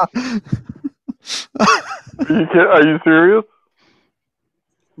 Are you serious?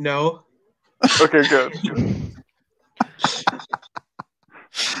 No. Okay, good.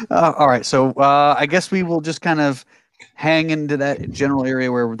 All right, so I guess we will just kind of hang into that general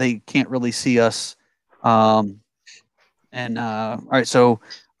area where they can't really see us. All right, so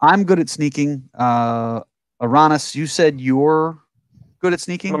I'm good at sneaking. Aranis, you said you're good at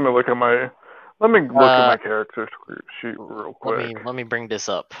sneaking. Let me look at my character sheet real quick. Let me bring this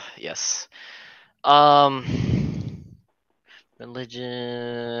up. Yes.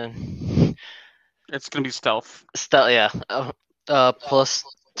 Religion. It's gonna be stealth. Yeah.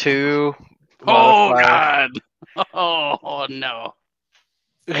 +2. Oh modifier. God! Oh no!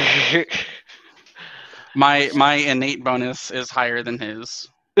 My innate bonus is higher than his.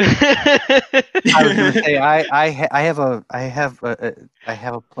 I was going to say I have a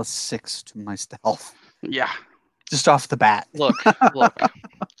 +6 to my stealth. Yeah. Just off the bat. Look.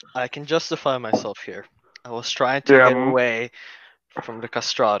 I can justify myself here. I was trying to get away from the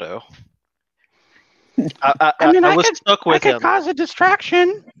castrato. I was stuck with him. I could cause a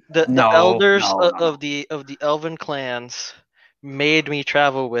distraction. The elders of the elven clans made me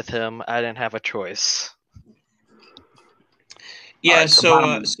travel with him. I didn't have a choice. Yeah, so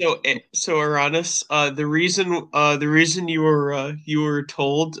Aranis, the reason you were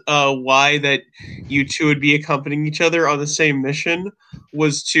told why that you two would be accompanying each other on the same mission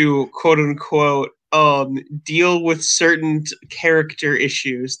was to quote unquote deal with certain character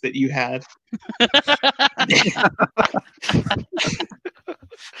issues that you had.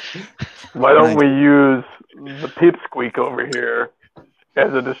 Why don't we use the pipsqueak over here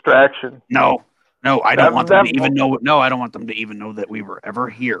as a distraction? No, I don't want them to even know. No, I don't want them to even know that we were ever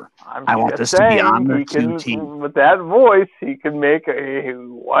here. I want this to be on the team. With that voice, he can make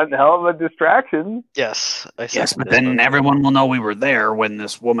one hell of a distraction. Yes, but then everyone will know we were there when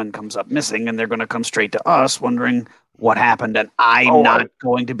this woman comes up missing, and they're going to come straight to us, wondering what happened. And I'm not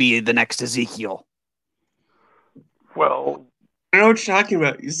going to be the next Ezekiel. Well, I don't know what you're talking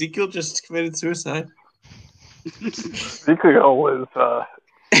about. Ezekiel just committed suicide. Ezekiel was.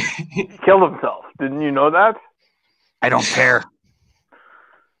 He killed himself. Didn't you know that? I don't care.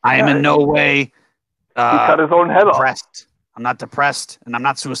 I am in no way he cut his own head depressed. I'm not depressed, and I'm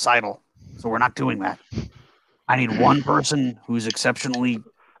not suicidal. So we're not doing that. I need one person who's exceptionally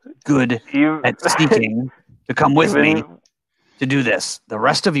good at sneaking to come with me to do this. The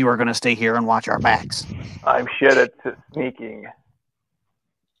rest of you are going to stay here and watch our backs. I'm shit at sneaking.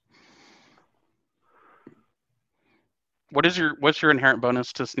 What's your inherent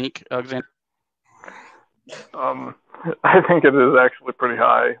bonus to sneak, Alexander? I think it is actually pretty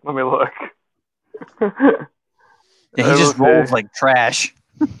high. Let me look. Yeah, he just rolls like trash.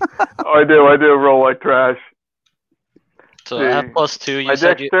 I do roll like trash. So I have +2. My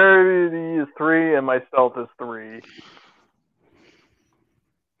dexterity is 3 and my stealth is 3.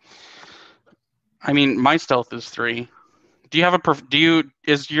 I mean, my stealth is 3. Do you have on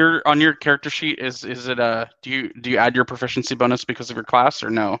your character sheet is it do you add your proficiency bonus because of your class or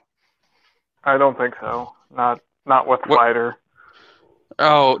no? I don't think so. Not with fighter.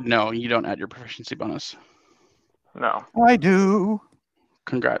 Oh no, you don't add your proficiency bonus. No. I do.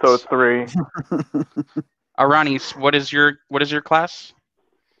 Congrats. So it's 3. Aranis, what is your class?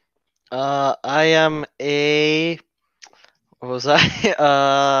 I am a. What was I?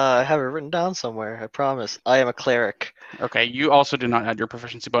 I have it written down somewhere. I promise. I am a cleric. Okay, you also do not add your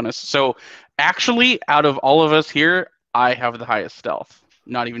proficiency bonus. So, actually, out of all of us here, I have the highest stealth.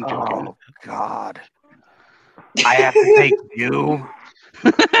 Not even joking. Oh God! I have to take you.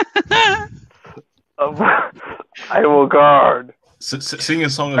 I will guard. Sing a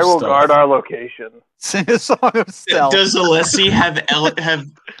song of stealth. I will stealth. Guard our location. Sing a song of stealth. Does Alessi have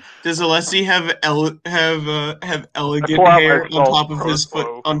elegant hair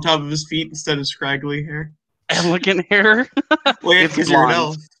on top of his feet instead of scraggly hair? Elegant hair? Well, yeah, because you're an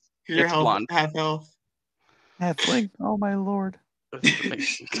elf. You're half elf. Halfling. Oh my lord. He's gonna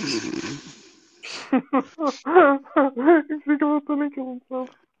kill himself.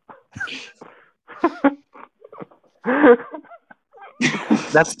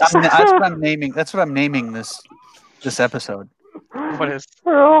 That's what I'm naming. That's what I'm naming this episode. What is?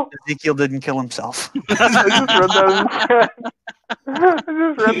 Ezekiel didn't kill himself. I just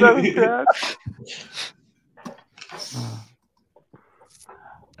read that in chat.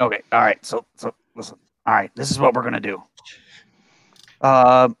 Okay. All right. So listen. All right. This is what we're gonna do.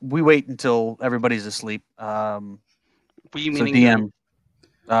 We wait until everybody's asleep. We so meaning DM.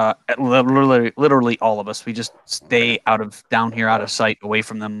 Literally all of us. We just stay down here, out of sight, away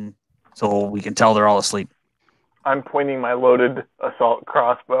from them, so we can tell they're all asleep. I'm pointing my loaded assault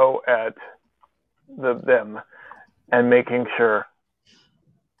crossbow at them and making sure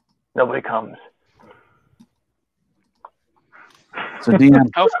nobody comes. So DM,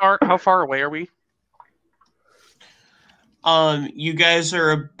 how far away are we? You guys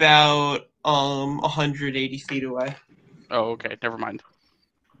are about 180 feet away. Oh, okay. Never mind.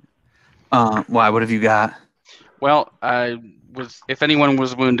 why? What have you got? Well, if anyone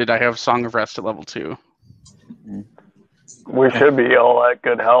was wounded, I have Song of Rest at level 2. We should be all at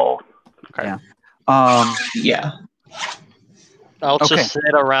good health. Okay. Yeah. Yeah. I'll Okay. just sit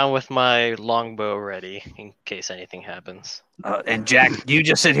around with my longbow ready in case anything happens. And Jack, you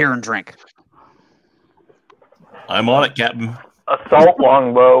just sit here and drink. I'm on it, Captain. Assault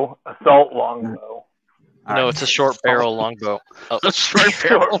longbow. Assault longbow. All No, right. it's a short barrel longbow. Oh, A short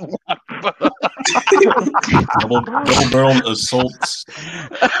barrel. Double barrel assaults.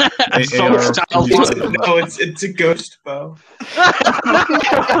 Assault AR. style. No, it's a ghost bow.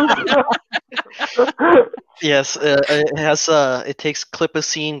 yes, it takes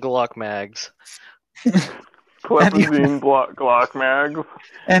clipacine Glock mags. Clepazine Glock mags.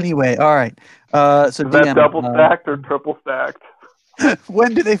 Anyway, all right. So Is DM, that double stacked or triple stacked?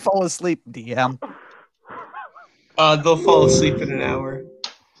 when do they fall asleep, DM? They'll fall asleep in an hour.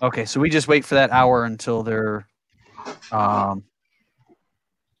 Okay, so we just wait for that hour until they're all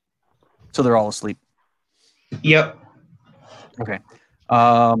asleep. Yep. Okay.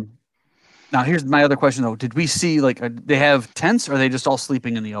 Now here's my other question though. Did we see they have tents, or are they just all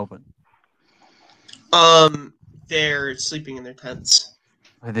sleeping in the open? They're sleeping in their tents.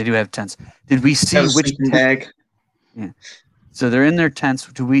 They do have tents. Did we see Have a which sleep tag? Yeah. So they're in their tents.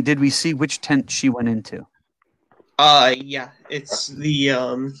 Did we see which tent she went into? Yeah, it's the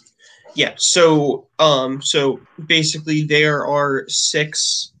so basically there are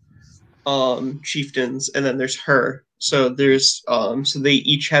 6 chieftains, and then there's her. So there's so they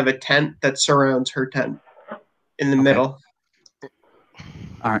each have a tent that surrounds her tent in the middle.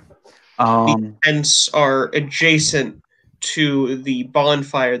 All right. The tents are adjacent to the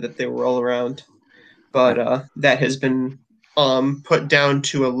bonfire that they were all around, but that has been put down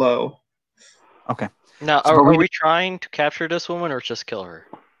to a low. Okay. Now, So are we trying to capture this woman or just kill her?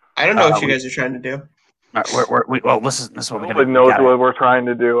 I don't know what you guys are trying to do. All right, well, this is what we got. Nobody knows what we're trying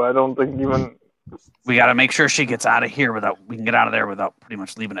to do. I don't think even. We got to make sure she gets out of here we can get out of there without pretty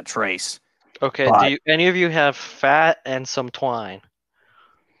much leaving a trace. Okay, But- do any of you have fat and some twine?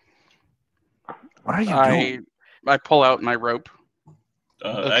 What are you doing? I pull out my rope.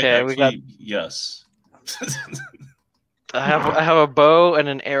 Okay, we got- Yes. I have a bow and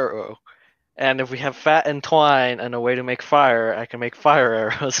an arrow. And if we have fat and twine and a way to make fire, I can make fire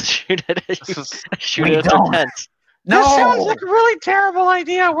arrows and shoot it at you. Shoot We it at the don't. tents. This sounds No. like a really terrible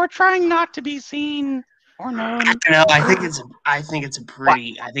idea. We're trying not to be seen or known. No, I think it's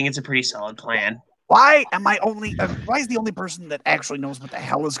a pretty solid plan. Why am I only? Why is the only person that actually knows what the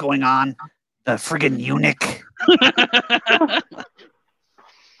hell is going on the friggin' eunuch?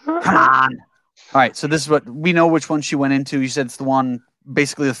 Come on. All right, so this is what we know. Which one she went into? You said it's the one,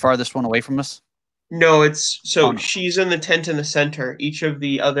 basically the farthest one away from us. No, it's so Oh, no. she's in the tent in the center. Each of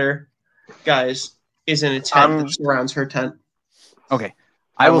the other guys is in a tent that surrounds her tent. Okay,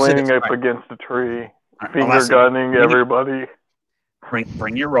 I'm say leaning this. up against a tree, All right, finger Alessia, gunning everybody.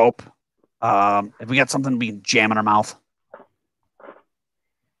 Bring your rope. If we got something we can jam in our mouth.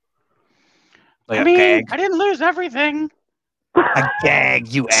 Like I a mean, gag. I didn't lose everything. A gag,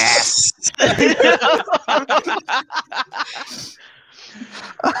 you ass.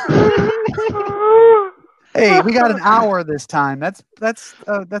 Hey, we got an hour this time. That's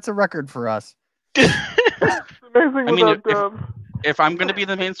a record for us. It's amazing I mean, without if- dubs. If I'm going to be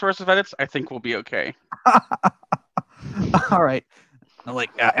the main source of edits, I think we'll be okay. All right.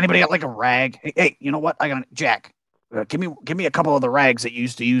 Anybody got like a rag? Hey, you know what? I got Jack. Give me a couple of the rags that you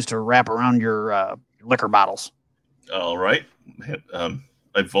used to use to wrap around your liquor bottles. All right.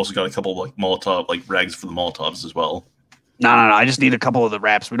 I've also got a couple like Molotov, like rags for the Molotovs as well. No. I just need a couple of the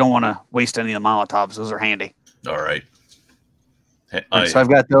wraps. We don't want to waste any of the Molotovs. Those are handy. All right. So I've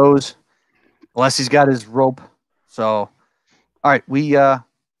got those. Alessi's got his rope. So, all right, we're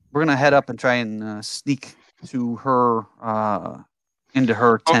gonna head up and try and sneak to her into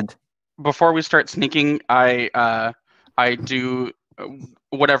her tent. Before we start sneaking, I do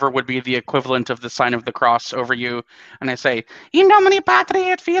whatever would be the equivalent of the sign of the cross over you, and I say, "In nomine Patri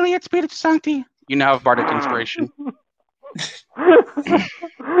et Filii et Spiritus Sancti." You now have bardic inspiration.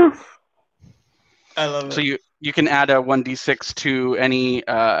 I love it. You can add a 1d6 to any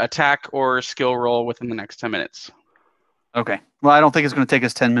attack or skill roll within the next 10 minutes. Okay. Well, I don't think it's going to take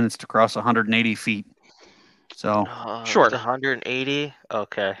us 10 minutes to cross 180 feet. So Sure. 180.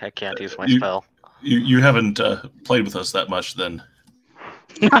 Okay, I can't use my You- spell. You haven't played with us that much then.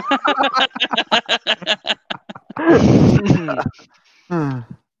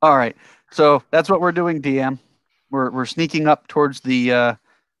 all right. So that's what we're doing, DM. We're sneaking up towards the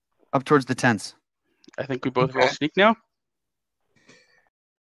tents. I think we both roll sneak now.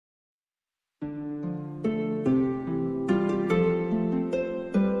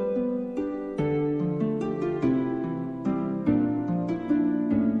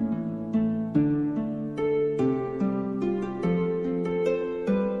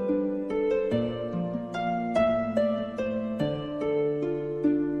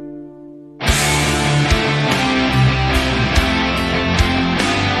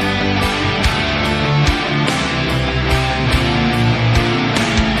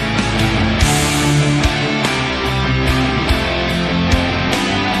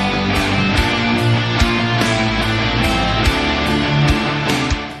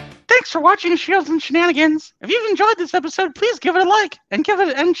 Thanks for watching Shields and Shenanigans. If you've enjoyed this episode, please give it a like and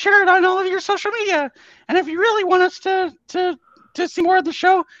share it on all of your social media. And if you really want us to see more of the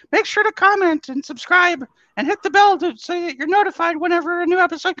show, make sure to comment and subscribe and hit the bell so that you're notified whenever a new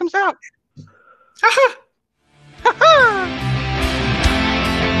episode comes out. Ha ha!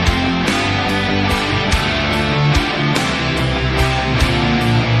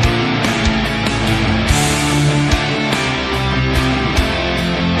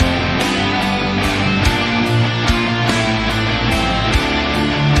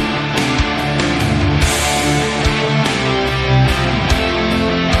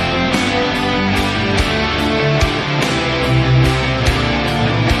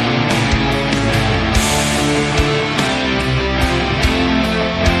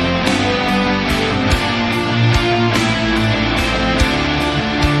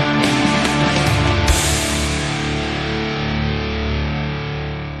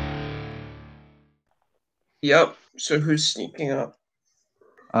 Yep. So who's sneaking up?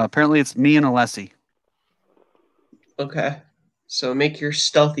 Apparently, it's me and Alessi. Okay. So make your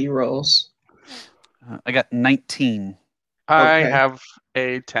stealthy rolls. I got 19. I Okay. have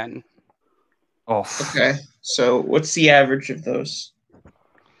a 10. Oh. Okay. So what's the average of those?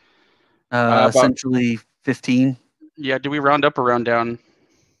 Essentially 15. Yeah, do we round up or round down?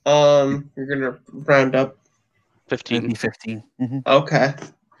 You're gonna round up. 15. Maybe 15. Okay.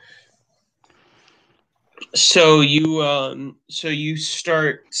 So you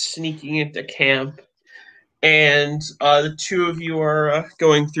start sneaking into camp, and the two of you are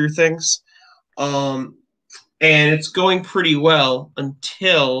going through things, and it's going pretty well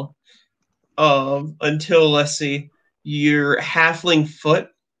until let's see, your halfling foot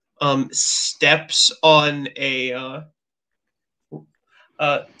steps on a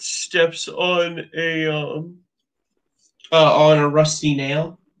rusty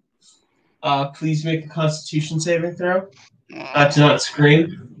nail. Please make a Constitution saving throw to not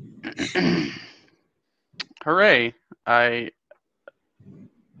scream. Hooray! I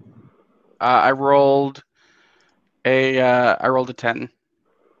rolled a 10.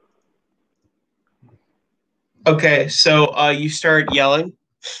 Okay, so you start yelling.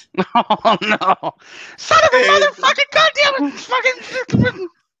 Oh no! Son of a motherfucking goddamn fucking!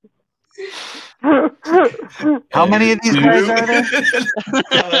 How many of these guys are there?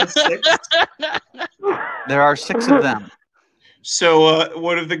 6. There are 6 of them. So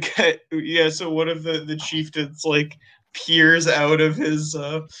one of the chieftains like peers out of his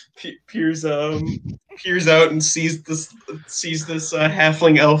peers out and sees this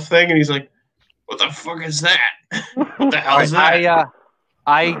halfling elf thing, and he's like, "What the fuck is that? What the hell is that?"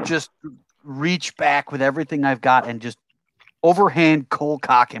 I just reach back with everything I've got and just overhand cold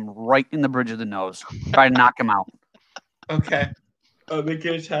cock him right in the bridge of the nose. Try to knock him out. Okay. Make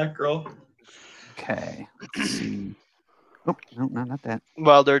an attack roll. Okay. Let's see. Oh, no, not that.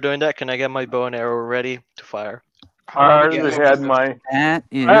 While they're doing that, can I get my bow and arrow ready to fire? I already had my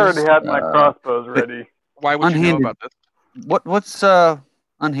crossbows ready. Why would you know about this? What's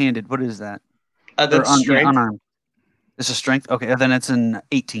unhanded? What is that? That's strength. Unarmed. This is strength? Okay, then it's an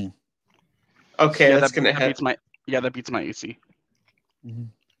 18. Okay, Yeah, that's gonna hit. That beats my AC. Mm-hmm.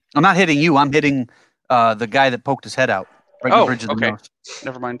 I'm not hitting you. I'm hitting the guy that poked his head out. Right in the bridge of the nose.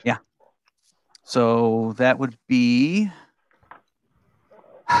 Never mind. Yeah. So that would be...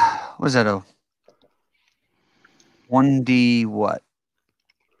 What is that? 1D what?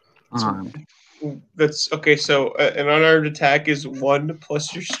 Unarmed. That's okay. So an unarmed attack is 1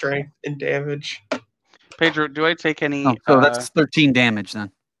 plus your strength and damage. Pedro, do I take any? Oh, so that's 13 damage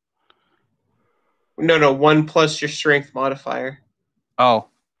then. No, 1 plus your strength modifier. Oh,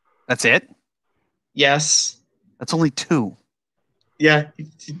 that's it? Yes. That's only 2. Yeah, you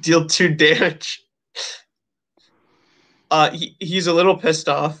deal 2 damage. He's a little pissed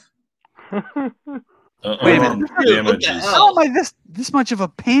off. Wait a minute. Damage is... How am I this much of a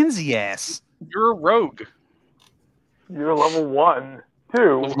pansy ass? You're a rogue. You're level 1.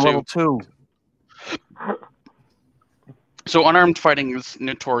 2. Level 2. So unarmed fighting is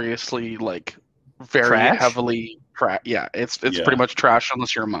notoriously like very Trash? heavily yeah, it's Yeah. pretty much trash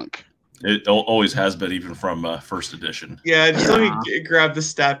unless you're a monk. It always has been, even from first edition. Yeah, just let me grab the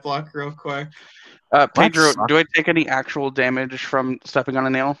stat block real quick. Pedro, sucks. do I take any actual damage from stepping on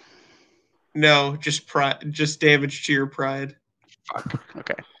a nail? No, just damage to your pride. Fuck.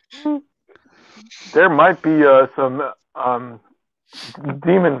 Okay. There might be some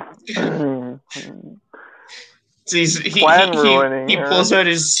demon So plan ruining. he pulls out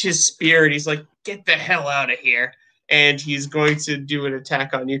his spear and he's like, "Get the hell out of here!" And he's going to do an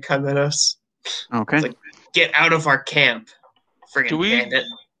attack on you, Kamenos. Okay. It's like, get out of our camp, friggin' bandit.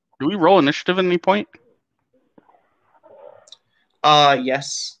 Do we roll initiative at any point?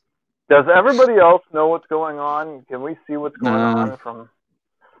 Yes. Does everybody else know what's going on? Can we see what's going on from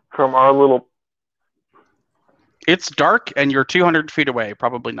our little... It's dark and you're 200 feet away.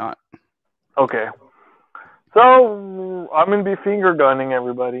 Probably not. Okay. So, I'm going to be finger gunning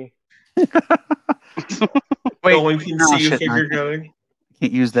everybody. Wait, No one can see you finger gunning.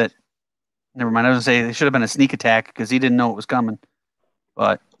 Can't use that. Never mind. I was going to say it should have been a sneak attack because he didn't know it was coming.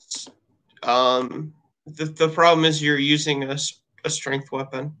 But the problem is you're using a strength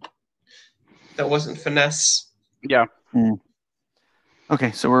weapon. That wasn't finesse. Yeah.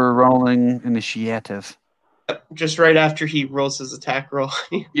 okay, so we're rolling initiative. Just right after he rolls his attack roll.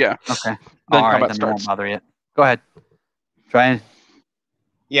 Yeah. Okay. Then All right, combat then I won't starts. bother yet. Go ahead. Try and...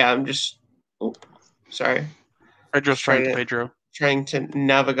 Yeah, I'm just... Oh, sorry. Pedro's trying to Pedro. Trying to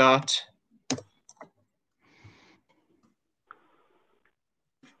navigate.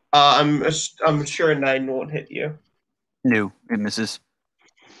 I'm sure a 9 won't hit you. No, it misses.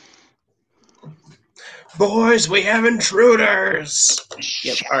 Boys, we have intruders!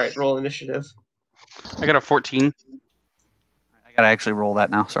 Yep, alright, roll initiative. I got a 14. I gotta actually roll that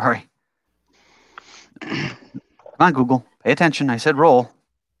now. Sorry. Come on, Google. Pay attention. I said roll.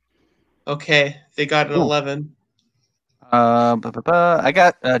 Okay, they got an 11. I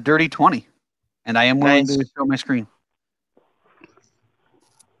got a dirty 20, and I am willing Nice. to show my screen.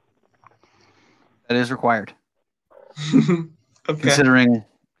 That is required, Okay.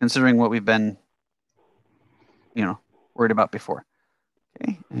 considering what we've been, worried about before.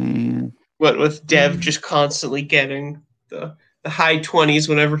 Okay, and What with Dev just constantly getting the high 20s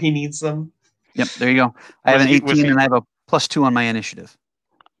whenever he needs them. yep, there you go. I have an Was 18, he- and I have a +2 on my initiative.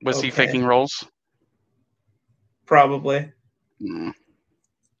 Was he Okay. faking rolls? Probably.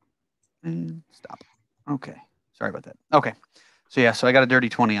 And stop. Okay, sorry about that. Okay, so I got a dirty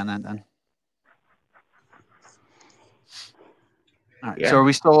 20 on that then. All right, Yeah. so are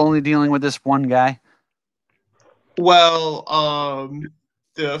we still only dealing with this one guy? Well,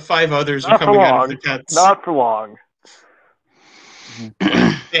 the 5 others are Not for coming out of long. the cuts. Not for long.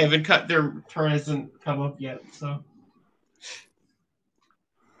 They haven't cut their turn hasn't come up yet, so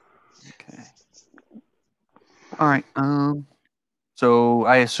Okay. All right. So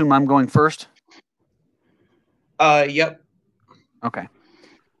I assume I'm going first. yep. Okay.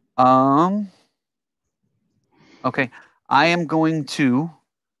 Okay. I am going to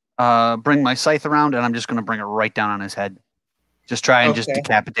bring my scythe around, and I'm just going to bring it right down on his head. Just try and just Okay.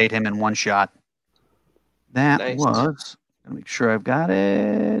 decapitate him in one shot. That Nice. was. Gotta make sure I've got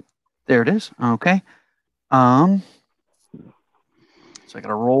it. There it is. Okay. So I got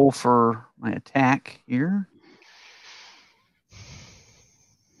to roll for my attack here.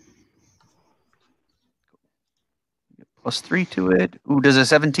 +3 to it. Ooh, does a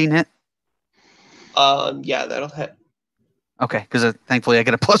 17 hit? Yeah, that'll hit. Okay, because thankfully I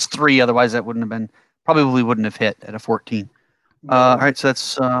get a +3. Otherwise, that probably wouldn't have hit at a 14. All right, so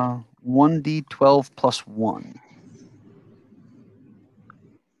that's 1d12 plus 1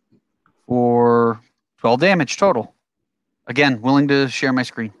 for 12 damage total. Again, willing to share my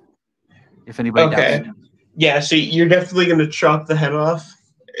screen if anybody Okay. doubts. Yeah, so you're definitely gonna chop the head off.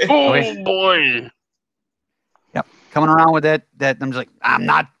 Oh Okay. boy! Coming around with that I'm just like, I'm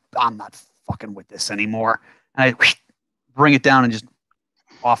not fucking with this anymore. And I bring it down and just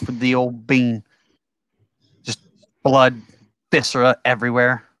off with the old bean. Just blood, viscera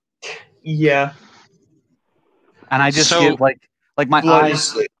everywhere. Yeah. And I just So- give like Like my blood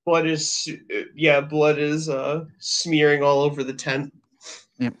eyes. blood is smearing all over the tent.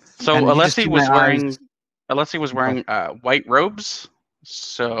 Yep. So And you just see my eyes. Alessi was wearing white robes.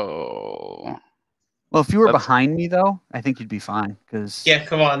 So Well, if you were That's- behind me though, I think you'd be fine because Yeah,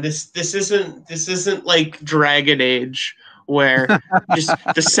 come on. This isn't like Dragon Age where just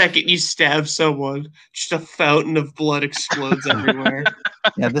the second you stab someone, just a fountain of blood explodes everywhere.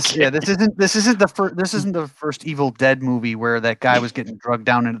 this isn't the first Evil Dead movie where that guy was getting drugged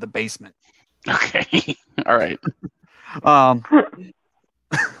down into the basement. okay. All right. Um,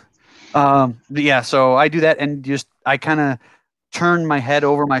 yeah, so I do that and just I kind of turn my head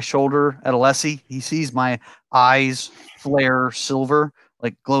over my shoulder at Alessi. He sees my eyes flare silver,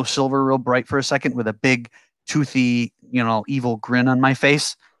 like glow silver real bright for a second with a big toothy, evil grin on my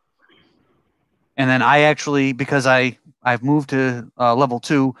face. And then I actually, because I've moved to level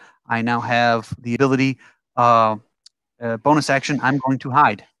 2, I now have the ability, bonus action, I'm going to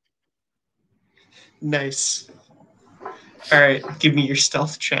hide. Nice. All right, give me your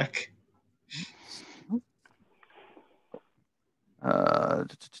stealth check.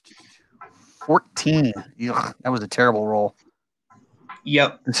 14. Ugh, that was a terrible roll,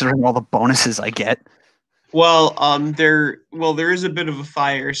 Yep. considering all the bonuses I get. Well, there is a bit of a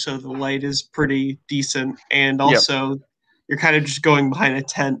fire, so the light is pretty decent, and also you're kind of just going behind a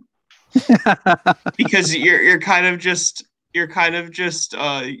tent because your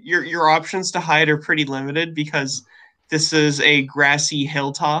options to hide are pretty limited because this is a grassy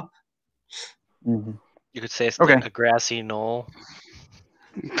hilltop. Mm-hmm. You could say it's Okay. a grassy knoll.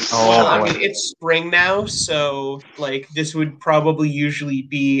 Well, I boy. mean, it's spring now, so like this would probably usually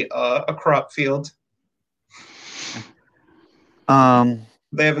be a crop field.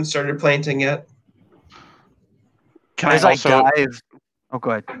 They haven't started planting yet. Can I As also dive. Oh,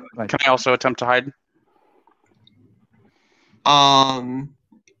 go ahead. can I also attempt to hide?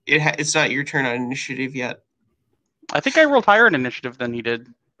 It's not your turn on initiative yet. I think I rolled higher in initiative than he did.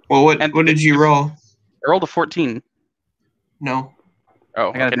 Well, what did you roll? I rolled a 14. No. Oh,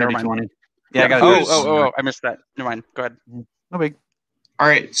 I got okay, a never dirty mind. 20. Yeah, I got a Oh, dirty oh, 20. oh, I missed that. Never mind. Go ahead. No big. All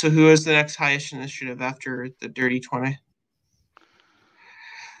right. So who has the next highest initiative after the dirty 20?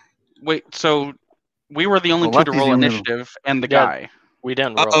 Wait, so we were the only Well, two to Lucky's roll the only- initiative, and the Yeah. guy. We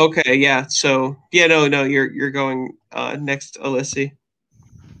didn't roll. Okay. Yeah. So yeah. No. You're going next, Alyssa.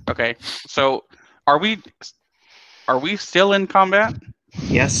 Okay, so are we still in combat?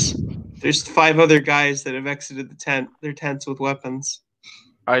 Yes. There's 5 other guys that have exited the tent. Their tents with weapons.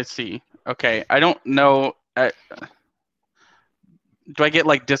 I see. Okay, I don't know. Do I get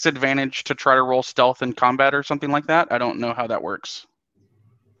like disadvantage to try to roll stealth in combat or something like that? I don't know how that works.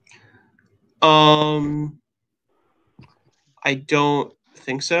 I don't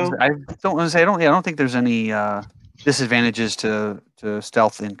think so. I don't think there's any disadvantages to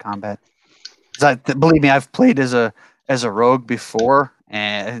stealth in combat. Believe me, I've played as a rogue before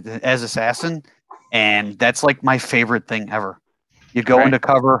and as assassin, and that's like my favorite thing ever. You go into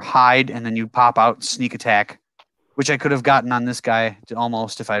cover, hide, and then you pop out, sneak attack, which I could have gotten on this guy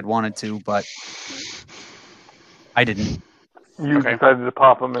almost if I'd wanted to, but I didn't. You decided to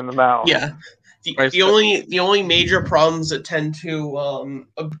pop him in the mouth. Yeah. The only major problems that tend to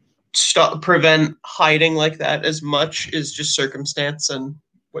prevent hiding like that as much is just circumstance and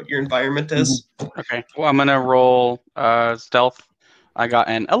what your environment is. Okay. Well, I'm gonna roll stealth. I got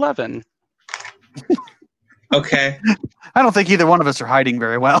an 11. Okay. I don't think either one of us are hiding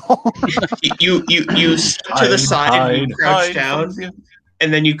very well. You step to the side and you crouch down,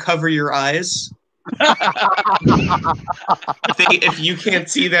 and then you cover your eyes. If you can't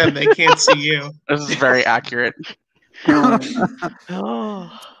see them, they can't see you. This is very accurate.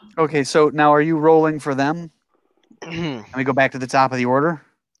 Okay, so now are you rolling for them? Let me go back to the top of the order.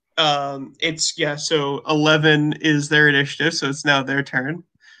 So 11 is their initiative, so it's now their turn.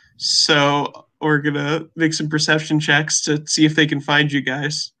 So we're gonna make some perception checks to see if they can find you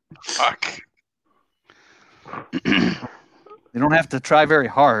guys. Fuck. You don't have to try very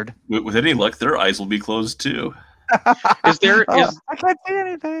hard. With any luck, their eyes will be closed too. Is there I can't see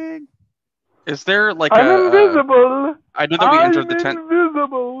anything. Is there like I'm a? invisible. I know that we entered the I'm tent.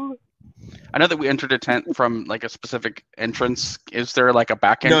 invisible. I know that we entered a tent from like a specific entrance. Is there like a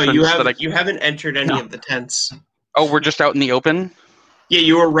back No, entrance? you haven't entered any of the tents. Oh, we're just out in the open. Yeah,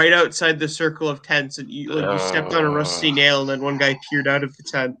 you were right outside the circle of tents, and you stepped on a rusty nail, and then one guy peered out of the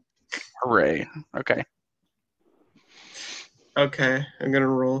tent. Hooray! Okay. Okay, I'm gonna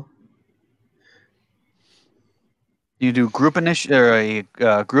roll. You do group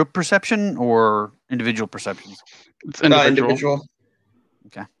group perception or individual perceptions? It's individual. Individual.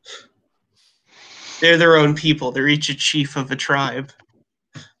 Okay. They're their own people. They're each a chief of a tribe.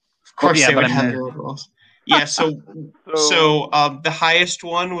 Of course, yeah, they but would I have mean- their own rules. Yeah. So the highest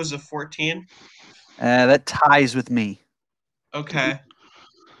one was a 14. That ties with me. Okay.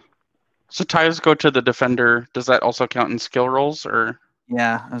 So ties go to the defender. Does that also count in skill rolls, or?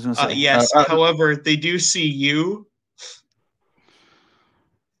 Yeah, I was gonna say. Yes. However, they do see you.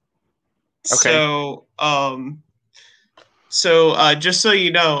 Okay. So, just so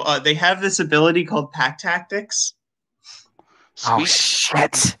you know, they have this ability called pack tactics. Oh Sweet.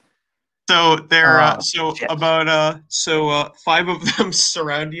 shit! So they're shit. about 5 of them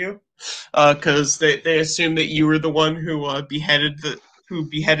surround you, because they assume that you were the one who beheaded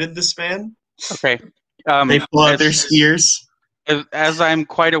this man. Okay. They pull out their as- spears. As I'm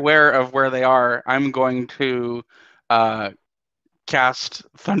quite aware of where they are, I'm going to cast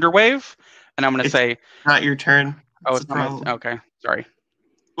Thunderwave, and I'm going to It's say, Not your turn. "Oh, It's it's a not problem. my, okay. Sorry,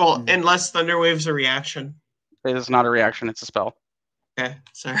 Well, unless Thunderwave's a reaction. it is not a reaction; it's a spell." Okay,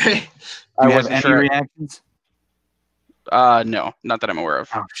 sorry. Do I you have wasn't any sure. reactions? No, not that I'm aware of.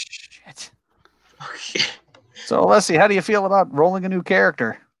 Oh shit! Okay. So, Leslie, how do you feel about rolling a new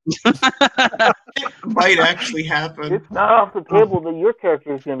character? Might actually happen. It's not off the table that your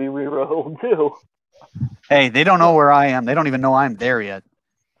character is going to be rerolled too. Hey, they don't know where I am. They don't even know I'm there yet.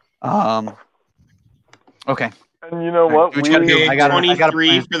 Okay. And you know All right, what? do what you gotta do. Okay, I got a 23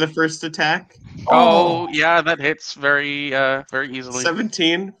 plan. for the first attack. Oh, yeah, that hits very easily.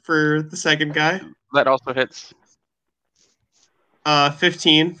 17 for the second guy. That also hits.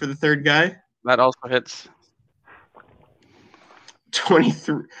 15 for the third guy. That also hits.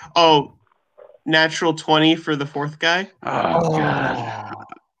 23. Oh, natural 20 for the fourth guy. Oh, God.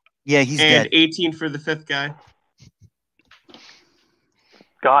 Yeah, he's And dead. 18 for the fifth guy.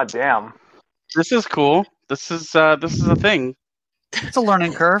 God damn. This is cool. This is a thing. It's a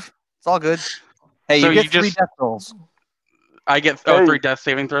learning curve. It's all good. Hey, So you get you 3 just- death rolls. I get Hey. 3 death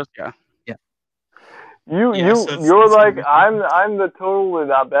saving throws. Yeah. Yeah, so it's- You're it's like good. I'm the totally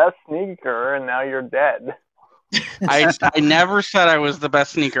the best sneaker, and now you're dead. I never said I was the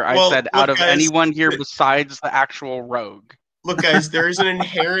best sneaker. I Well, said look, out of guys, anyone here besides the actual rogue. Look, guys, there's an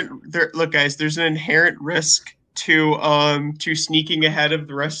inherent risk to sneaking ahead of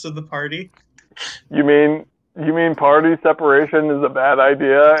the rest of the party. You mean party separation is a bad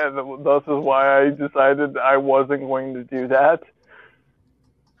idea, and thus is why I decided I wasn't going to do that.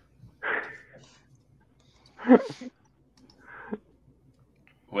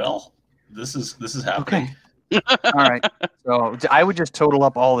 Well, this is happening. All right. So I would just total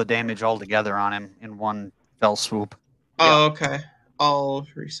up all the damage altogether on him in one fell swoop. Oh, okay. I'll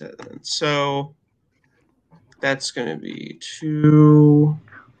reset then. So that's going to be 2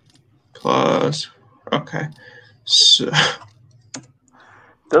 plus. Okay. So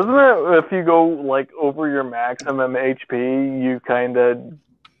Doesn't it, if you go like over your maximum HP, you kind of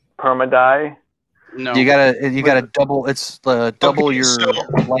perma-die? No. You gotta double. It's double Okay, your so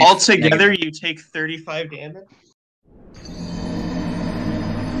life altogether, negative. you take 35 damage.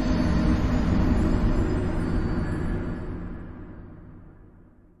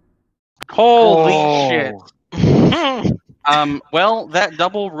 Holy Oh. shit. Well, that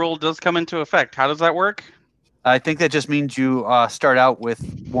double roll does come into effect. How does that work? I think that just means you start out with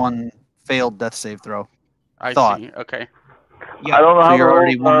 1 failed death save throw. I Thought. see. Okay. Yeah. I don't know So how you're the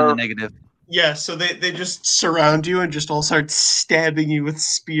already rolls 1 in are. the negative. Yeah, so they just surround you and just all start stabbing you with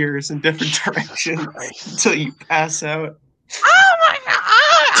spears in different directions until you pass out. Oh my god!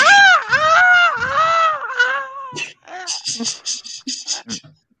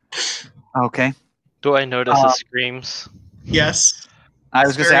 Okay. Do I notice the screams? Yes. I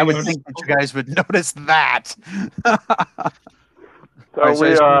was gonna say I would Very think that you guys would notice that. So Alright, so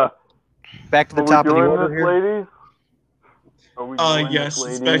we it's back to the are top we of the doing order this, here. ladies? Are we doing Yes, this,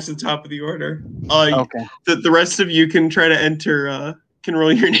 it's ladies? back to the top of the order. Okay. The rest of you can try to enter, can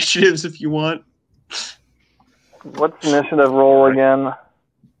roll your initiatives if you want. What's initiative roll again?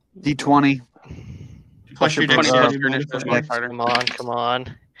 D20. Plus your 20 plus dexterity your initiative modifier. modifier. Come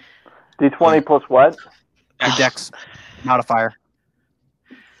on. D20 plus what? Your dex modifier.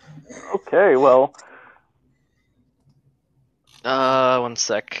 Okay, well, 1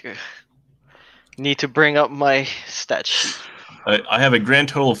 sec. Need to bring up my stat sheet. I have a grand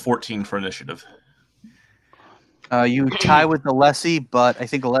total of 14 for initiative. You tie with Alessi, but I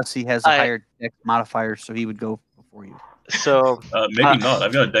think Alessi has a I- higher dex modifier, so he would go before you. So Maybe not.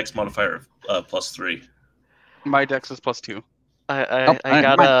 I've got a dex modifier of +3. My dex is +2. I got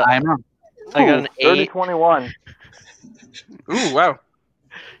I'm wrong. I got an 8. 30-21. Ooh, wow.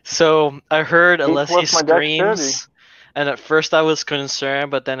 So I heard Eight Alessi plus my dexterity. screams. And at first I was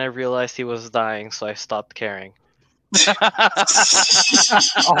concerned, but then I realized he was dying, so I stopped caring.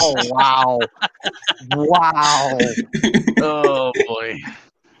 Oh wow! Wow! Oh boy.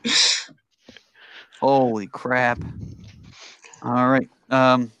 Holy crap! All right.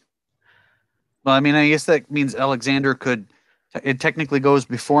 Well, I mean, I guess that means Alexander could. It technically goes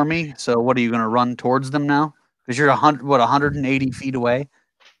before me. So, what are you going to run towards them now? Because you're 180 feet away.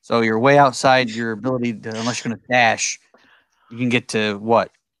 So you're way outside your ability to, unless you're going to dash. You can get to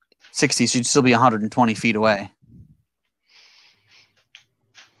what 60. So you'd still be 120 feet away.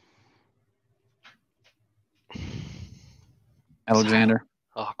 Alexander.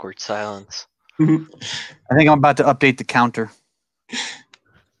 Awkward silence. I think I'm about to update the counter.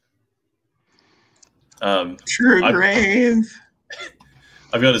 True grave.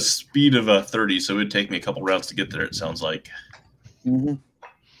 I've got a speed of 30, so it would take me a couple rounds to get there. It sounds like. Mm-hmm.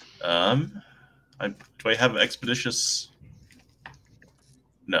 Do I have expeditious?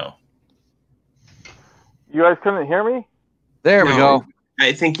 No. You guys couldn't hear me? There we go.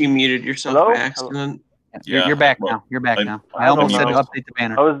 I think you muted yourself Hello? by accident. Yeah, you're back well, now. You're back now. I I almost don't said to know. update the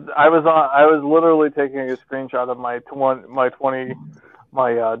banner. I was literally taking a screenshot of my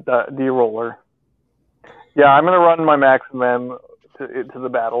D roller. Yeah, I'm gonna run my maximum to the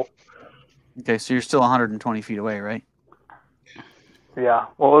battle. Okay, so you're still 120 feet away, right? Yeah.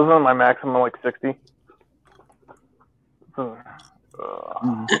 Well, isn't my maximum like 60?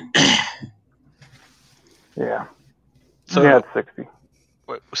 Yeah. So, yeah, it's 60.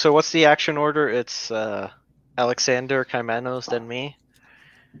 So what's the action order? It's Alexander, Kaimanos, then me.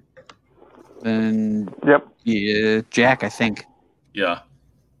 Then Yep. yeah, Jack, I think. Yeah.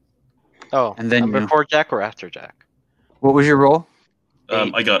 Oh, And then you. before Jack or after Jack? What was your roll?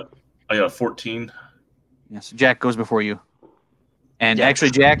 I got 14. Yeah, so Jack goes before you. And Yeah.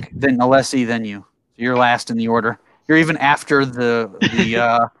 actually, Jack, then Alessi, then you. So you're last in the order. You're even after the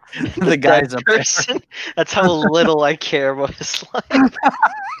the guys up there. Person. That's how little I care about his life.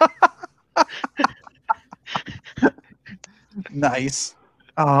 Nice.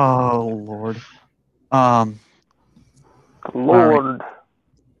 Oh Lord. Lord.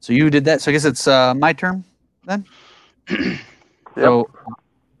 So you did that. So I guess it's my turn then. So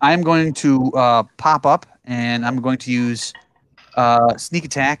I'm going to pop up, and I'm going to use sneak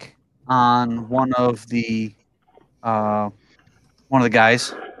attack on one of the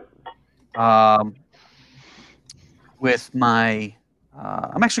guys. With my,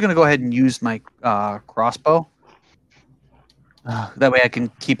 I'm actually going to go ahead and use my crossbow. That way I can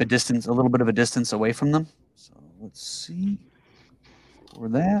keep a little bit of a distance away from them. So let's see. For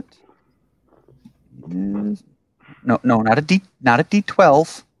that is no, not a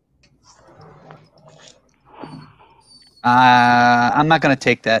D12. I'm not going to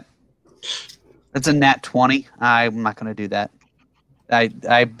take that. That's a nat 20. I'm not going to do that.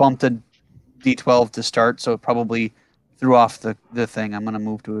 I bumped a D12 to start, so it probably threw off the thing. I'm going to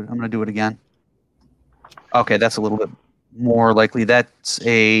move to it. I'm going to do it again. Okay, that's a little bit more likely. That's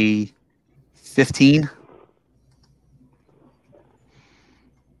a 15.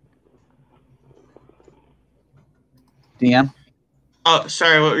 DM? Oh,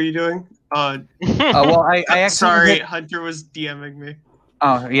 sorry. What were you doing? Well, I accidentally sorry, hit- Hunter was DMing me.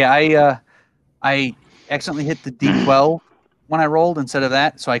 Oh yeah, I accidentally hit the D12 when I rolled instead of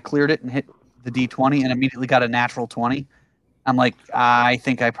that, so I cleared it and hit the D20 and immediately got a natural 20. I'm like, I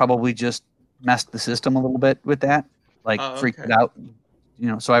think I probably just messed the system a little bit with that, freaked it out,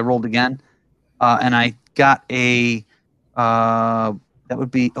 So I rolled again, and I got a that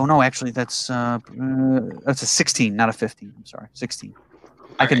would be actually that's a 16, not a 15. I'm sorry, 16.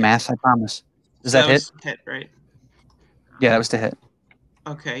 I can math, I promise. Does that hit? Was hit, right? Yeah, that was to hit.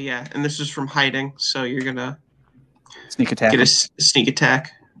 Okay, yeah, and this is from hiding, so you're gonna Sneak attack. get a sneak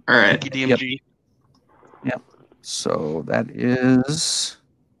attack. All right. DMG. Yep. So that is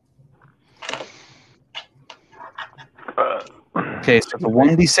okay. So the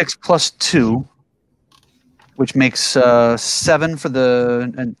 1d6 plus 2, which makes 7 for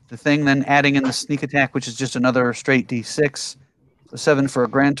the thing. Then adding in the sneak attack, which is just another straight d6. So 7 for a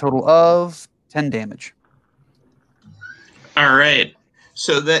grand total of 10 damage. All right.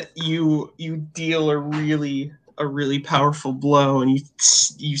 So that you deal a really powerful blow, and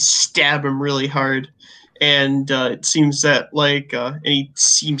you stab him really hard, and it seems that and he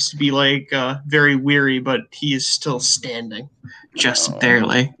seems to be very weary, but he is still standing, just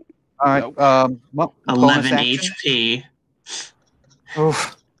barely. All right. Well, 11 action. HP.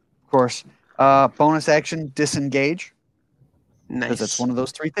 Oof, of course. Bonus action, disengage. Nice. Because that's one of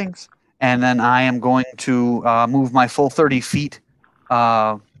those 3 things. And then I am going to move my full 30 feet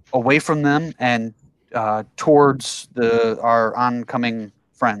away from them and towards our oncoming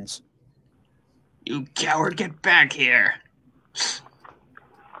friends. You coward, get back here.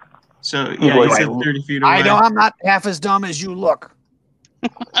 So, He's yeah, like, you said 30 feet away. I know I'm not half as dumb as you look.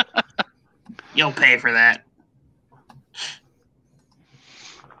 You'll pay for that.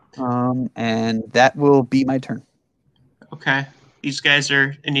 And that will be my turn. Okay. These guys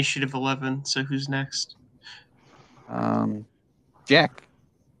are initiative 11, so who's next? Jack.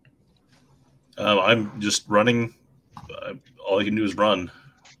 I'm just running. All I can do is run.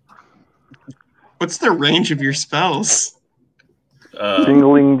 What's the range of your spells?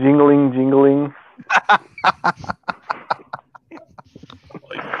 Jingling, jingling, jingling.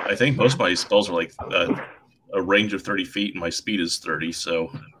 I think most of my spells are like a range of 30 feet, and my speed is 30,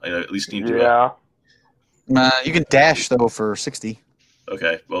 so I at least need to. Yeah. You can dash though for 60.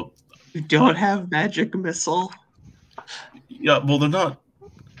 Okay, well. You don't have magic missile. Yeah, well, they're not.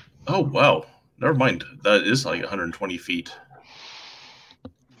 Oh, wow. Never mind. That is like 120 feet.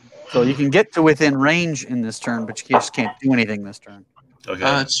 So you can get to within range in this turn, but you just can't do anything this turn. Okay.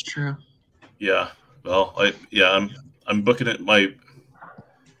 That's true. Yeah. Well, I'm booking it.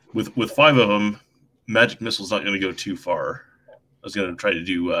 With 5 of them, magic missile's not going to go too far. I was going to try to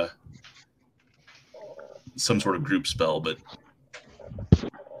do some sort of group spell, but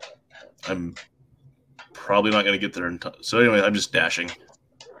I'm probably not going to get there in time. So anyway, I'm just dashing.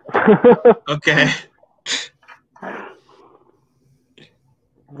 Okay.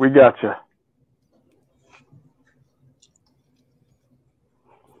 We gotcha.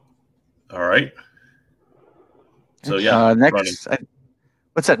 All right. So yeah, next,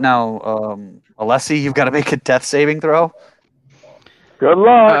 what's that now? Alessi, you've got to make a death saving throw. Good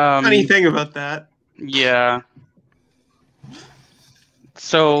luck. Funny thing about that. Yeah.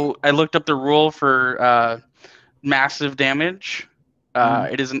 So I looked up the rule for massive damage.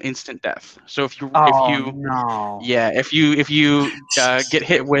 It is an instant death. So if you get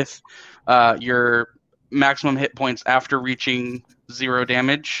hit with your maximum hit points after reaching 0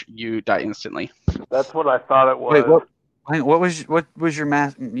 damage, you die instantly. That's what I thought it was. Wait, what was your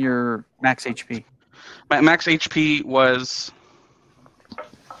max HP? My max HP was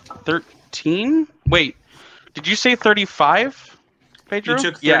 13. Wait, did you say 35, Pedro? You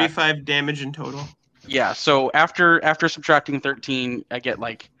took 35 damage in total. Yeah, so after subtracting 13, I get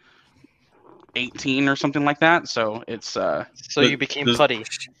like 18 or something like that. So it's So you became putty.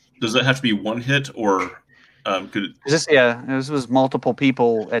 Does that have to be one hit, or could it? This was multiple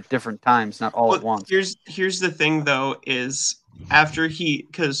people at different times, not all at once. Here's the thing though, is after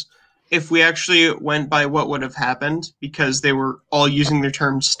because if we actually went by what would have happened, because they were all using their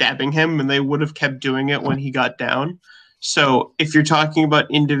term stabbing him, and they would have kept doing it when he got down. So if you're talking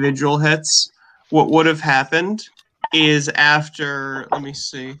about individual hits, what would have happened is after, let me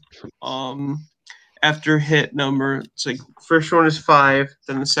see, after hit number, it's like first one is 5,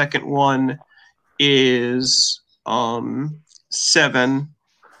 then the second one is 7.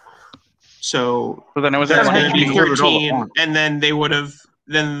 So then it was that's at going to be 13, 13, and then they would have,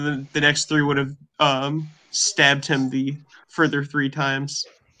 then the next 3 would have stabbed him the further 3 times.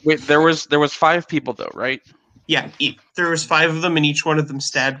 Wait, there was 5 people though, right? Yeah, there was 5 of them, and each one of them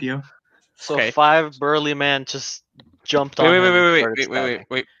stabbed you. So 5 burly men just jumped on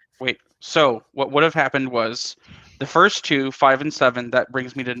Wait. So what would have happened was the first 2, 5 and 7, that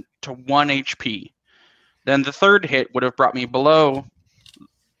brings me to 1 HP. Then the third hit would have brought me below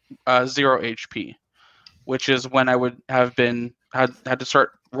 0 HP, which is when I would have had to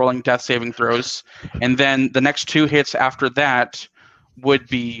start rolling death saving throws. And then the next 2 hits after that would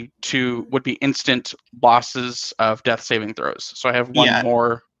be instant losses of death saving throws. So I have one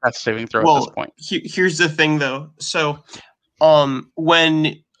more death saving throw at this point. Here's the thing though. So here's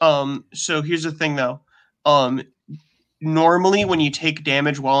the thing though. Normally when you take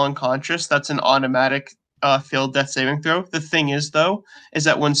damage while unconscious, that's an automatic failed death saving throw. The thing is though, is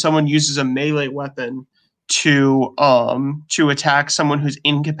that when someone uses a melee weapon to attack someone who's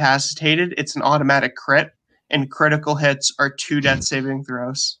incapacitated, it's an automatic crit, and critical hits are 2 death saving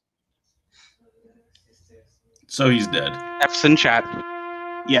throws. So he's dead. F's in chat.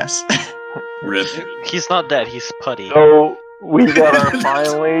 Yes. Rip. He's not dead. He's putty. So we got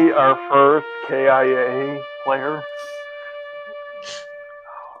finally our first KIA player.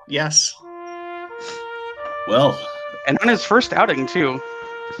 Yes. Well. And on his first outing too.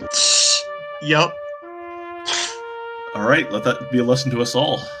 Yep. All right, let that be a lesson to us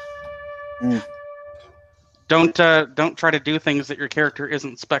all. Don't try to do things that your character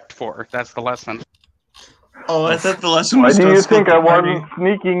isn't spec'd for. That's the lesson. Oh, I thought the lesson Why was. do you think I wasn't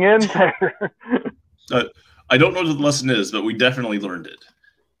sneaking in there? I don't know what the lesson is, but we definitely learned it.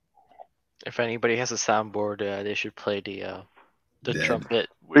 If anybody has a soundboard, they should play the Dead. trumpet.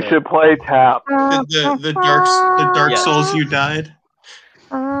 We should play tap. The Dark Yes. Souls you died.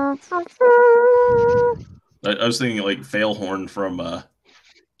 I was thinking like Failhorn from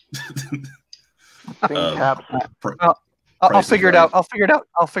Sing taps. I'll figure it out. I'll figure it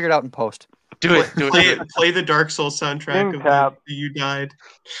out in post. Do it. Play the Dark Souls soundtrack Sing of tap. the You Died.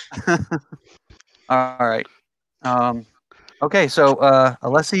 All right. Okay, so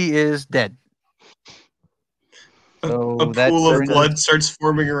Alessi is dead. So A that pool of brings blood us- starts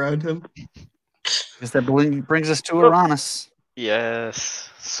forming around him. Guess that brings us to Uranus. Yes.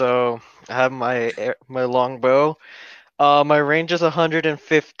 So I have my longbow. My range is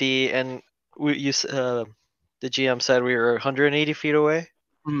 150, and the GM said we were 180 feet away.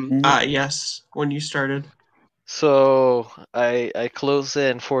 Yes, when you started. So I close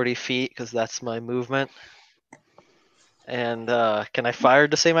in 40 feet because that's my movement. And can I fire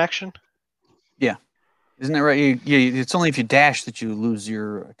the same action? Yeah. Isn't that right? It's only if you dash that you lose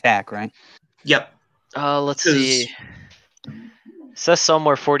your attack, right? Yep. Let's see. It says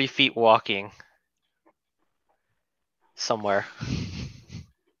somewhere 40 feet walking. Somewhere.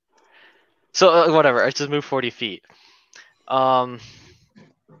 So whatever. I just move 40 feet. And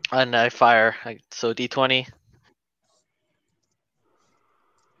I fire. So D20.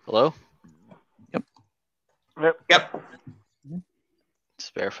 Hello? Yep.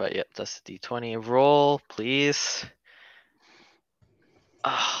 Just verify. Yep, that's the D20. Roll, please.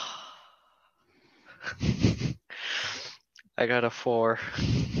 I got a 4.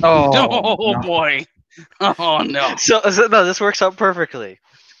 Oh boy. Oh no. So no, this works out perfectly.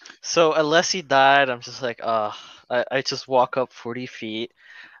 So unless he died, I'm just like, I just walk up 40 feet.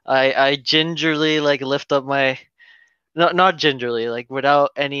 I gingerly like lift up my, not gingerly, like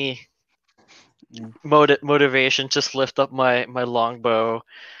without any motivation, just lift up my longbow,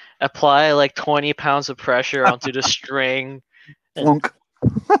 apply like 20 pounds of pressure onto the string. Flunk.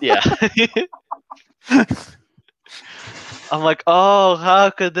 Yeah. I'm like, oh, how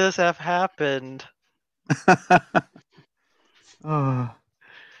could this have happened? All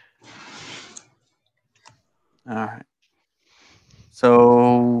right.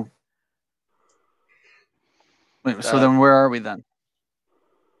 So, wait. So then, where are we then?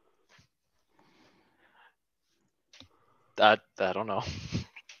 I don't know.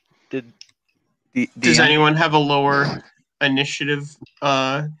 Does anyone have a lower initiative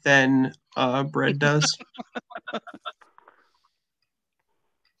than Bread does?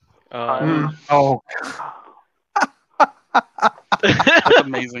 Oh, That's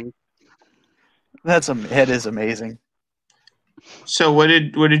amazing. It is amazing. So what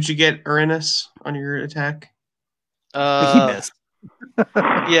did you get, Uranus, on your attack? He missed.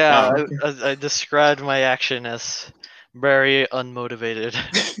 Yeah, Oh, okay. I described my action as very unmotivated.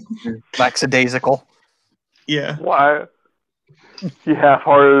 Lackadaisical. Yeah. Why? He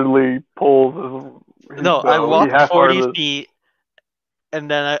half-heartedly pulls his No, I bow. He walked 40 half-heartedly- feet, and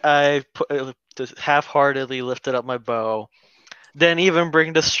then I just half-heartedly lifted up my bow. Then even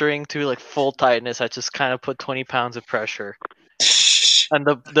bring the string to like full tightness, I just kind of put 20 pounds of pressure. And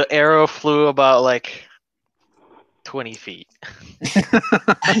the arrow flew about like 20 feet.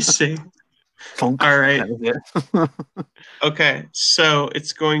 I see. Funk. All right. That was it. Okay. So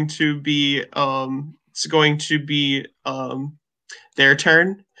it's going to be their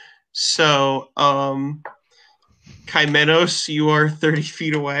turn. So Kaimenos, you are 30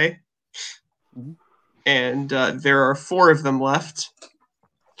 feet away. Mhm. And there are 4 of them left.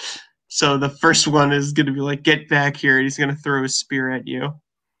 So the first one is going to be like, get back here, and he's going to throw his spear at you.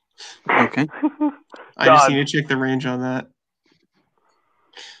 Okay. I just God. need to check the range on that.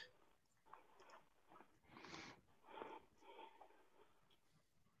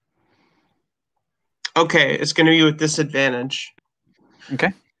 Okay, it's going to be with disadvantage.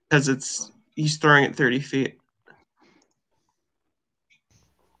 Okay. Because he's throwing it 30 feet.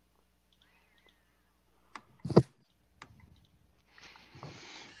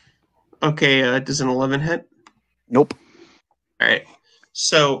 Okay, does an 11 hit? Nope. All right.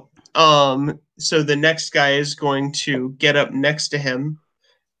 So the next guy is going to get up next to him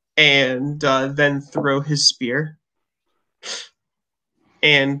and then throw his spear.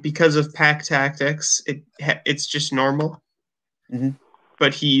 And because of pack tactics, it's just normal. Mhm.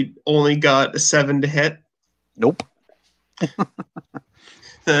 But he only got a 7 to hit. Nope.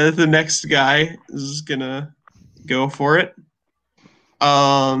 The next guy is gonna go for it.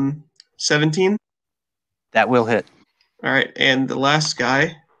 17. That will hit. All right, and the last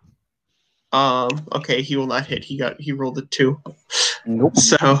guy. Okay, he will not hit. He rolled a 2. Nope.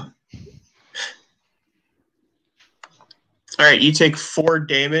 So, All right, you take 4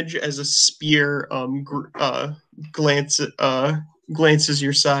 damage as a spear glances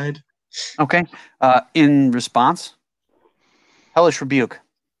your side. Okay. In response, hellish rebuke.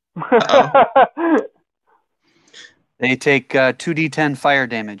 They take 2d10 fire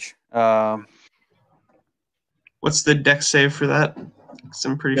damage. What's the dex save for that? 'Cause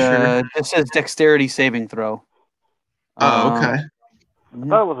I'm pretty sure. It says dexterity saving throw. Oh, okay. I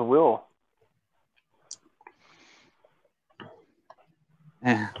thought it was a will.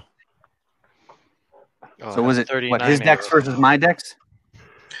 Yeah. Oh, So was it what, 39 his dex arrows. versus my dex?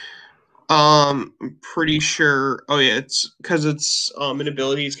 I'm pretty sure. Oh yeah, it's because it's an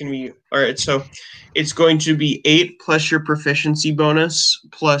ability. It's gonna be all right. So it's going to be 8 plus your proficiency bonus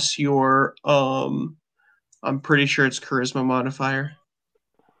plus your I'm pretty sure it's charisma modifier,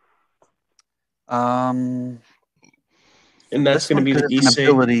 And that's going to be the an DC.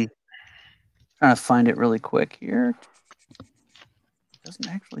 ability. Trying to find it really quick here. Doesn't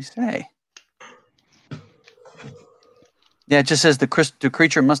actually say. Yeah, it just says the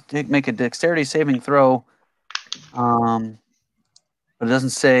creature must make a dexterity saving throw. But it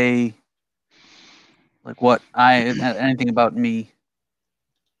doesn't say like anything about me.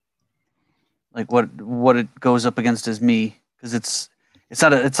 Like what it goes up against is me, because it's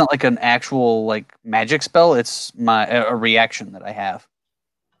not like an actual like magic spell. It's a reaction that I have.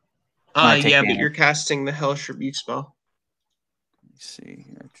 Yeah, but you're casting the Hellish Rebuke spell. Let me see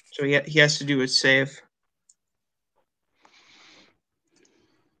here. So he has to do a save.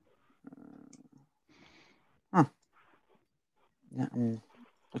 Yeah, I'm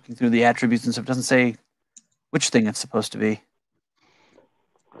looking through the attributes and stuff. It doesn't say which thing it's supposed to be.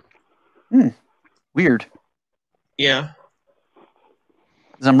 Weird. Yeah.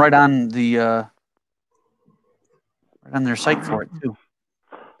 Because I'm right on their site for it too.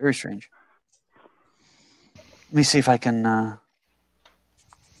 Very strange. Let me see if I can. I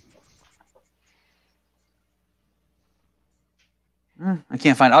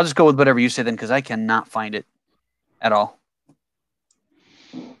can't find it. I'll just go with whatever you say then, because I cannot find it at all.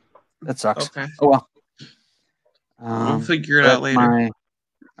 That sucks. Okay. Oh well. We'll figure it out later.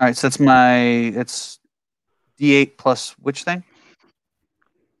 All right, so it's D8 plus which thing?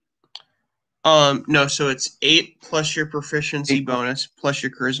 No, so it's 8 plus your proficiency bonus plus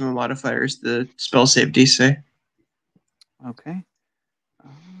your charisma modifier is the spell save DC. Okay.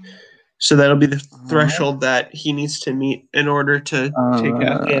 So that'll be the threshold that he needs to meet in order to take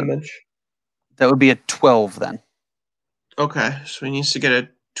half damage. That would be a 12 then. Okay, so he needs to get a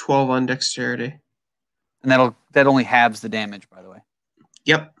 12 on dexterity. And that only halves the damage, by the way.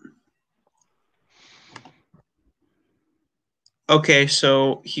 Yep. Okay,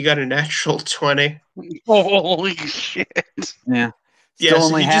 so he got a natural 20. Holy shit. Yeah. Yeah, so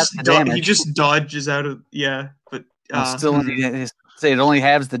only halves the damage. he just dodges out of but it only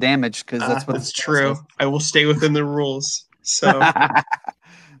halves the damage because that's what that's true. I will stay within the rules. So all right,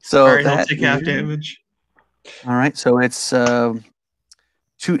 he'll take half damage. All right, so it's half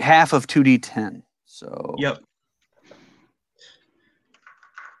of 2d10. So yep.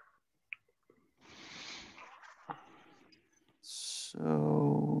 So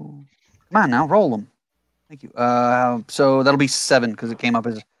come on now, roll them. Thank you. So that'll be 7 because it came up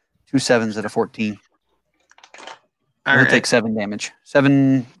as 2 7s at a 14. It'll take 7 damage.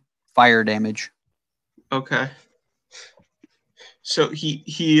 7 fire damage. Okay. So he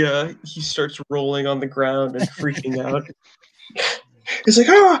starts rolling on the ground and freaking out. He's like,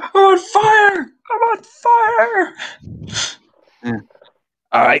 "Oh, I'm on fire! I'm on fire!" Yeah.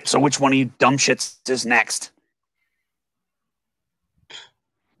 All right. So which one of you dumb shits is next?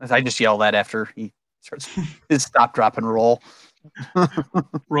 I just yell that after he starts his stop, drop, and roll.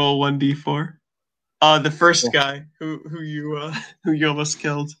 Roll 1d4. The first guy who you almost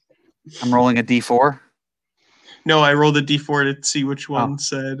killed. I'm rolling a d4. No, I rolled a d4 to see which one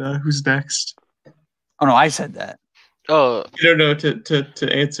said who's next. Oh no, I said that. Oh, you don't know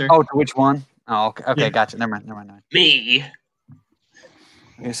to answer. Oh, to which one? Oh, okay, gotcha. Never mind. Me.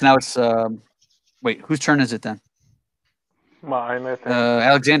 Okay, so now it's wait, whose turn is it then? Mine, I think.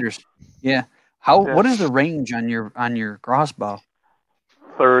 Alexander's. Yeah. What is the range on your crossbow?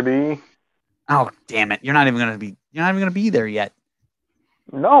 30. Oh, damn it. You're not even gonna be there yet.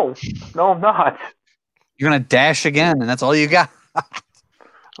 No, I'm not. You're gonna dash again, and that's all you got. I'm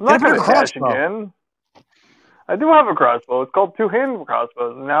not gonna dash again. I do have a crossbow. It's called two-handed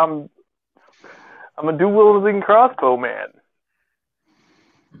crossbows. And now I'm a dual-wielding crossbow man.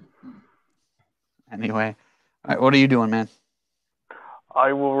 Anyway, all right, what are you doing, man?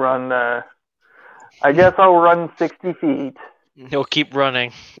 I will run. I guess I'll run 60 feet. He'll keep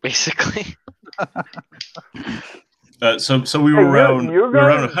running, basically. So we were Hey, around you we were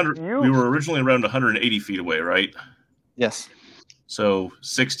around guys- 100. you- We were originally around 180 feet away, right? Yes. So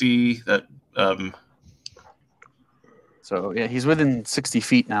 60. That So yeah, he's within 60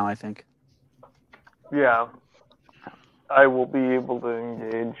 feet now, I think. Yeah. I will be able to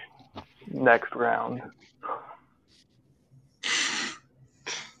engage next round.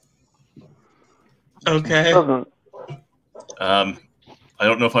 Okay. Doesn't I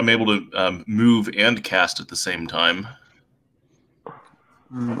don't know if I'm able to move and cast at the same time.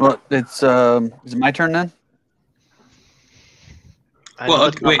 Well, it's is it my turn then? Well,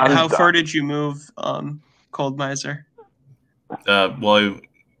 okay, wait. I'm How done. far did you move, Cold Miser? Well, I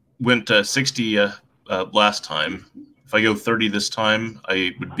went 60 last time. If I go 30 this time,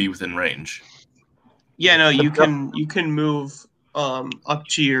 I would be within range. Yeah, no, you can move up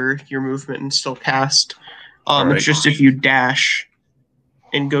to your movement and still cast. Alright. It's just if you dash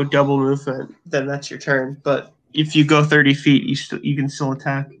and go double movement, then that's your turn. But if you go 30 feet, you can still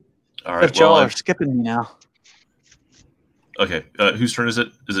attack. All right. But y'all Well, are skipping me now. okay. Whose turn is it?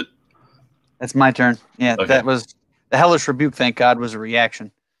 Is it? That's my turn. Yeah, Okay. that was the hellish rebuke. Thank God was a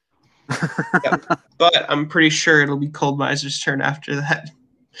reaction. But I'm pretty sure it'll be Cold Miser's turn after that.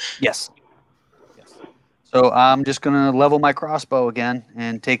 Yes. So I'm just gonna level my crossbow again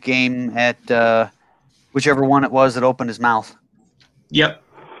and take aim at whichever one it was that opened his mouth. Yep.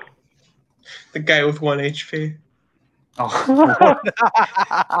 The guy with 1 HP. Oh.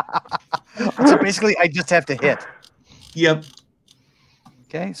 So basically, I just have to hit. Yep.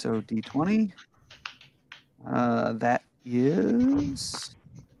 Okay, so D20. That is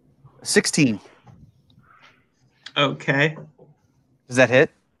 16. Okay. Does that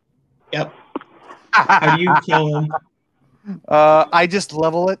hit? Yep. How do you kill him? I just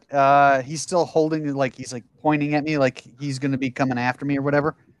level it. He's still holding it, like he's like pointing at me, like he's gonna be coming after me or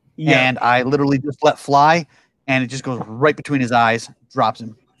whatever. Yeah. And I literally just let fly, and it just goes right between his eyes, drops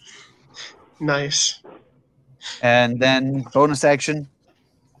him. Nice. And then bonus action,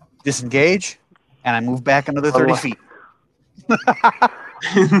 disengage, and I move back another 30 feet.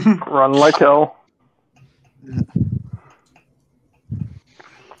 run like hell.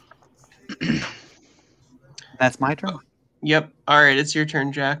 That's my turn. Yep. All right, it's your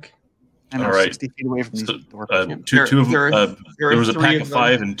turn, Jack. And All I'm right. 60 feet away from these So, doors. two of there them. There are was a three pack of of them.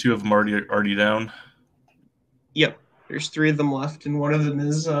 5, and 2 of them already down. Yep. There's 3 of them left, and one of them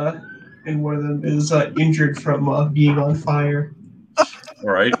is injured from being on fire. All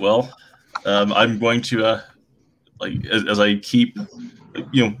right. Well, I'm going to like as I keep,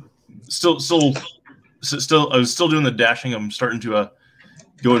 still. I was still doing the dashing. I'm starting to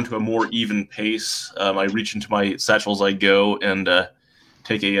go into a more even pace. I reach into my satchel as I go and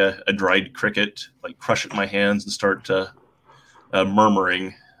take a dried cricket, like crush it in my hands and start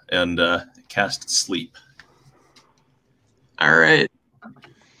murmuring and cast sleep. All right.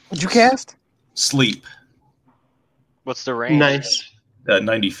 What'd you cast? Sleep. What's the range? Nice.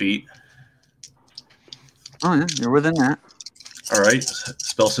 90 feet. Oh yeah, you're within that. All right.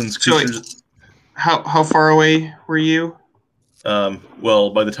 Spell sends So, creatures. How far away were you? Well,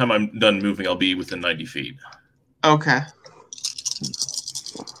 by the time I'm done moving, I'll be within 90 feet. Okay.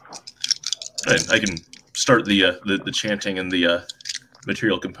 I can start the chanting and the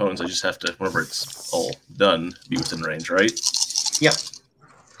material components. I just have to, whenever it's all done, be within range, right? Yep.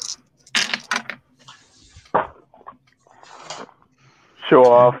 Show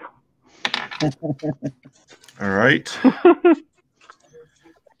off. All right.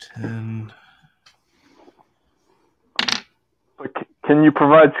 10. But can you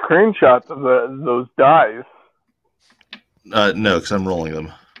provide screenshots of those dice? No, because I'm rolling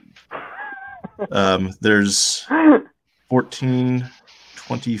them. There's 14,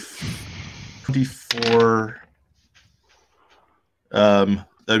 20, 24.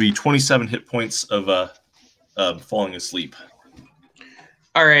 That'd be 27 hit points of falling asleep.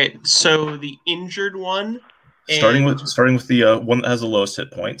 All right. So the injured one. Starting with the one that has the lowest hit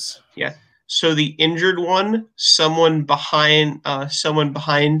points. Yeah. So the injured one, someone behind them,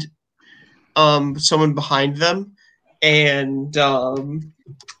 and one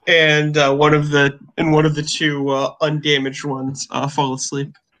of the 2 undamaged ones fall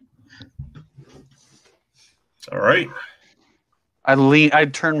asleep. All right. I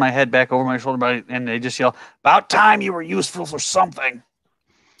turn my head back over my shoulder, and they just yell, "About time you were useful for something."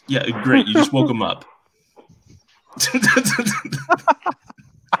 Yeah, great. You just woke him up.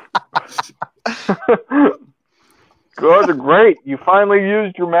 Good, great. You finally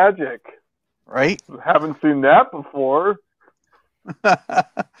used your magic. Right? Haven't seen that before.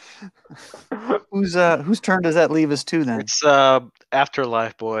 Whose turn does that leave us to then? It's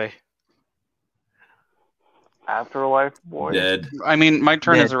Afterlife Boy. Afterlife boy. Dead. I mean, my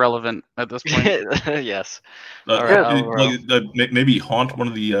turn Dead. is irrelevant at this point. Yes. Uh, All right, uh, I'll roll. maybe haunt one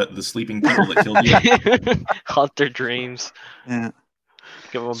of the sleeping people that killed you. Haunt their dreams. Yeah.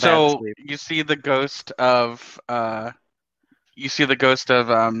 Give them a bad So sleep. you see the ghost of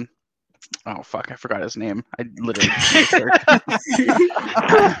oh fuck, I forgot his name. I literally Sorry.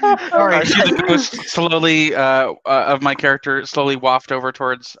 I see the ghost slowly of my character slowly waft over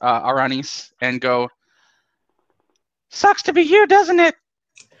towards Aranis and go, "Sucks to be you, doesn't it?"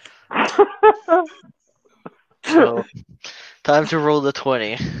 So, time to roll the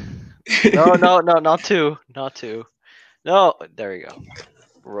 20. No, not two. Not two. No, there you go.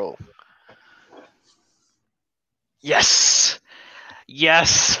 Roll. Yes!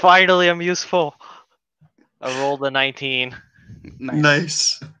 Yes! Finally, I'm useful. I rolled a 19.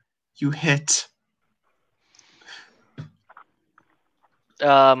 Nice. You hit.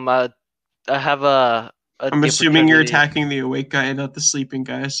 I have a I'm assuming you're opportunity- attacking the awake guy and not the sleeping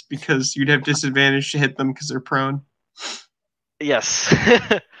guys because you'd have disadvantage to hit them because they're prone. Yes.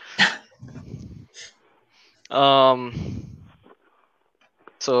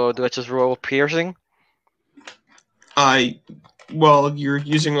 So do I just roll piercing? Well, you're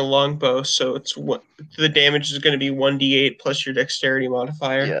using a longbow, so it's what the damage is going to be 1d8 plus your dexterity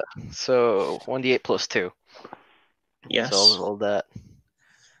modifier. Yeah. So 1d8 plus 2. Yes. So I'll roll that.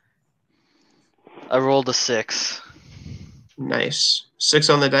 I rolled a 6. Nice. 6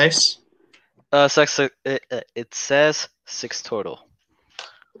 on the dice. It says 6 total.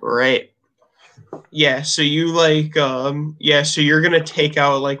 Right. Yeah, so you so you're gonna take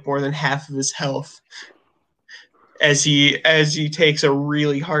out like more than half of his health as he takes a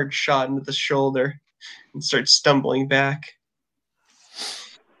really hard shot into the shoulder and starts stumbling back.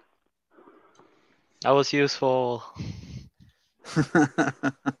 That was useful. That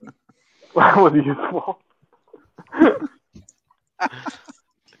was useful.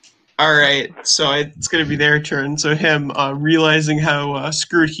 All right, so it's gonna be their turn. So him realizing how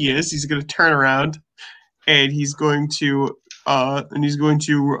screwed he is, he's gonna turn around and he's going to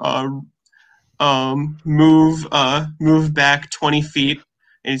move back 20 feet,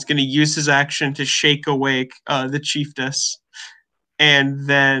 and he's going to use his action to shake awake the chiefess, and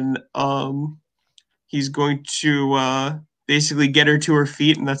then he's going to basically get her to her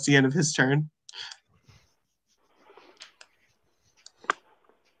feet, and that's the end of his turn.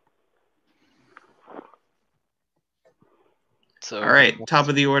 So All right, top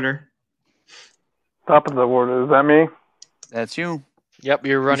of the order. Top of the order. Is that me? That's you. Yep,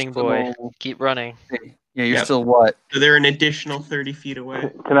 you're running, still- boy. Keep running. Yeah, you're Yep. still what? So they're an additional 30 feet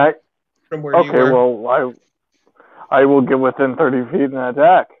away Can I? from where you Okay, were. well, I will get within 30 feet and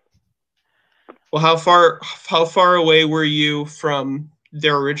attack. Well, how far away were you from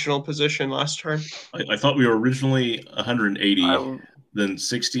their original position last turn? I thought we were originally 180, then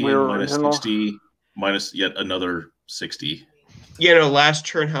 60 we and were minus original- 60, minus yet another 60. Yeah, no, last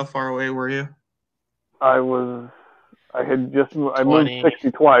turn, how far away were you? I moved 20.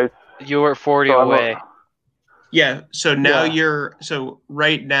 60 twice. You were 40 so I'm away. Yeah, so now Yeah.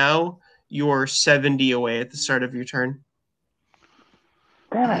 right now you're 70 away at the start of your turn.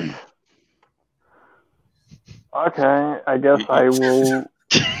 Damn it. Okay, I guess I will.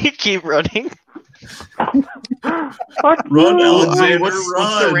 Keep running. Fuck Run, you. Alexander, What's the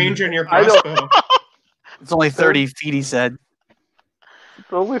run! range on your I don't- crossbow? It's only 30 feet, he said.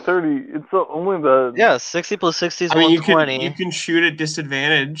 It's only 30. It's only the. Yeah, 60 plus 60 is I mean, 120. you can shoot at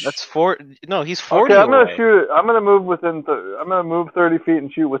disadvantage. That's 4. No, he's 40 Okay, I'm away. gonna shoot it. I'm gonna move I'm gonna move 30 feet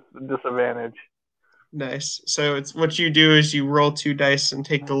and shoot with disadvantage. Nice. So it's what you do is you roll 2 dice and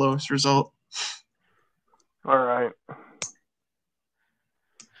take the lowest result. All right.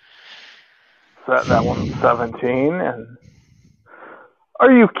 That one's 17. And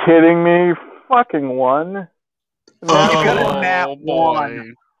are you kidding me? Fucking one. You got Oh, a nat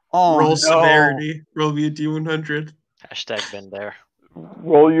one. Oh, roll no. severity. Roll me a D100. Hashtag been there.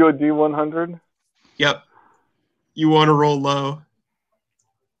 Roll you a D100. Yep. You want to roll low.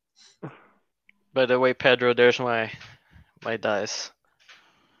 By the way, Pedro, there's my dice.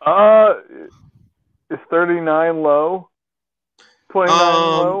 Is 39 low? 29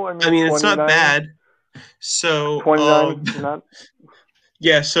 low? I mean, it's not 29? bad. So 29, not.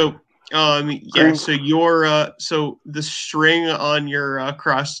 yeah. So Green. So so the string on your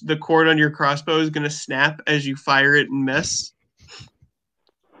the cord on your crossbow is gonna snap as you fire it and miss.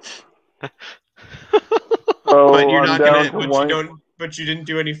 So But you're I'm not down gonna. to one. But you didn't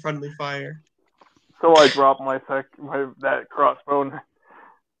do any friendly fire. So I dropped that crossbow.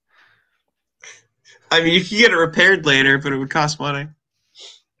 I mean, you can get it repaired later, but it would cost money.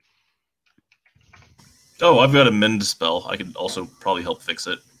 Oh, I've got a mend spell. I could also probably help fix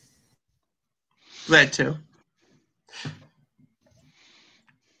it. That too.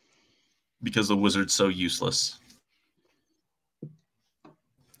 Because the wizard's so useless.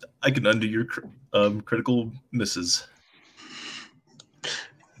 I can undo your critical misses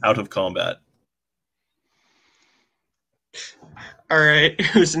out of combat. All right,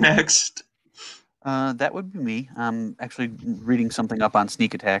 who's next? That would be me. I'm actually reading something up on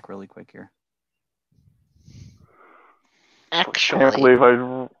sneak attack really quick here. Actually, I can't believe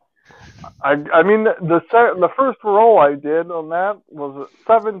I mean, the first roll I did on that was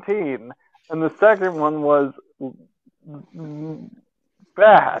 17, and the second one was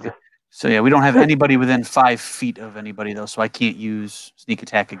bad. So yeah, we don't have anybody within 5 feet of anybody though, so I can't use sneak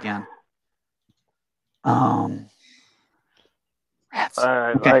attack again. Rats.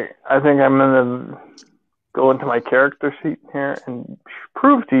 Alright, Okay. I think I'm gonna go into my character sheet here and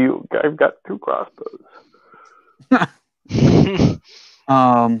prove to you I've got 2 crossbows.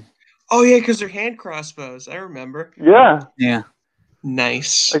 Oh yeah, because they're hand crossbows. I remember. Yeah, Yeah.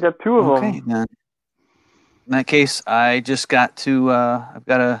 Nice. I got 2 of Okay, them. then. In that case, I just got to. I've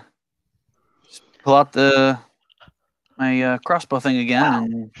got to pull out my crossbow thing again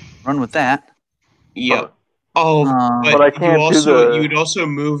and run with that. Yep. Oh, but I can't you also do the- you'd also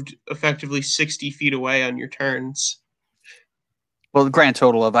moved effectively 60 feet away on your turns. Well, the grand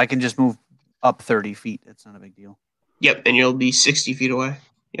total of I can just move up 30 feet. It's not a big deal. Yep, and you'll be 60 feet away.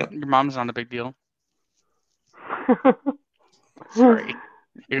 Yep. Your mom's not a big deal. Sorry.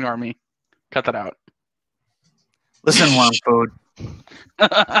 Ignore me. Cut that out. Listen, worm food.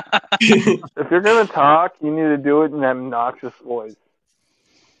 If you're gonna talk, you need to do it in that obnoxious voice.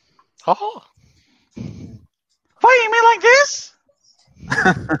 oh, Why you mean like this?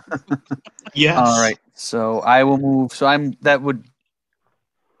 Yes. All right. So I will move. So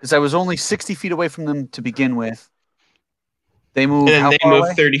because I was only 60 feet away from them to begin with. They move. And then how they far move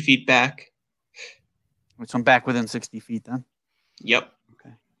away? 30 feet back. So I'm back within 60 feet then. Yep.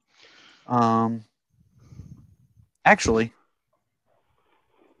 Actually,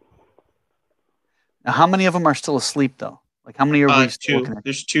 now how many of them are still asleep though? Like how many are we still 2. looking at?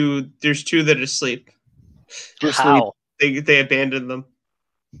 There's two that are asleep. how? They abandoned them.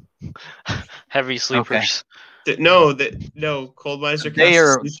 Heavy sleepers. No, Cold Miser They cast a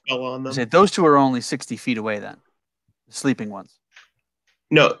are- sleep spell on them. Say, those 2 are only 60 feet away then. The sleeping ones.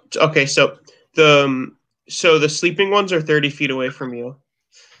 No, okay, so the sleeping ones are 30 feet away from you.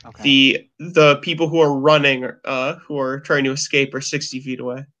 Okay. The people who are running, who are trying to escape, are 60 feet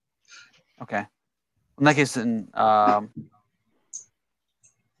away. Okay. In that case, then.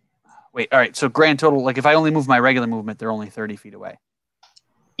 Wait. All right. So grand total. Like if I only move my regular movement, they're only 30 feet away.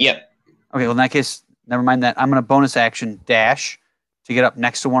 Yep. Okay. Well, in that case, never mind that. I'm going to bonus action dash to get up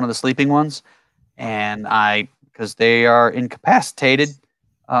next to one of the sleeping ones, and because they are incapacitated,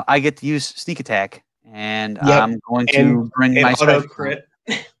 I get to use sneak attack, and Yep. I'm going to bring my auto strike crit.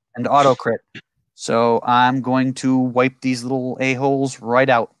 and auto crit. So I'm going to wipe these little a-holes right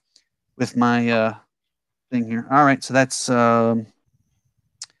out with my thing here. All right, so that's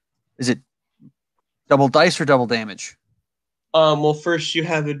is it double dice or double damage? Well, first you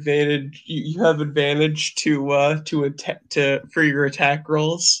have advantage. You have advantage for your attack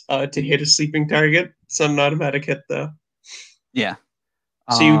rolls to hit a sleeping target. It's not an automatic hit though. Yeah.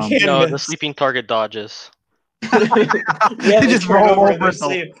 So you can No, the miss. sleeping target dodges. Yeah, They just turn roll over their it, though.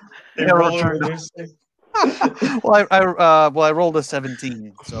 sleep. They Yeah, roll roll over over. their sleep. Well, I rolled a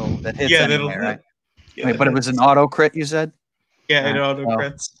 17, so that hits Yeah, anyway, that'll right? hit. Yeah, Wait, but it was an auto crit, you said? Yeah, it Alright, auto so-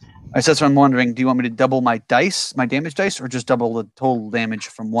 crits. All right, so that's what I'm wondering. Do you want me to double my dice, my damage dice, or just double the total damage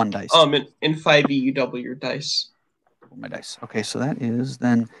from one dice? In 5e you double your dice. Double my dice. Okay, so that is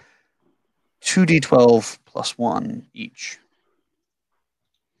then 2d12 plus 1 each.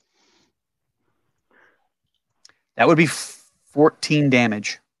 That would be 14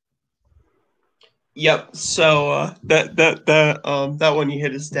 damage. Yep. So that one you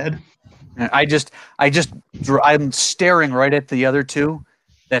hit is dead. And I'm staring right at the other 2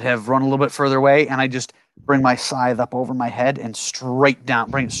 that have run a little bit further away, and I just bring my scythe up over my head and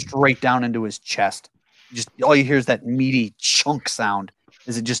bring it straight down into his chest. Just all you hear is that meaty chunk sound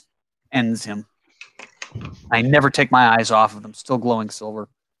as it just ends him. I never take my eyes off of them, still glowing silver.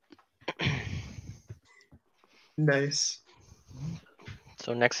 Nice.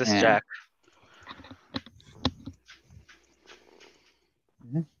 So next is And- Jack.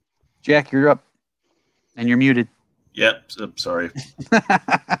 Jack, you're up, and you're muted. Yep. Sorry.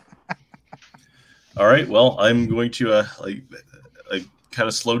 All right. Well, I'm going to I kind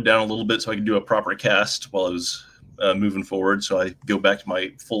of slowed down a little bit so I could do a proper cast while I was moving forward. So I go back to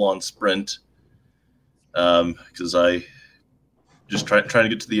my full-on sprint. because I just trying to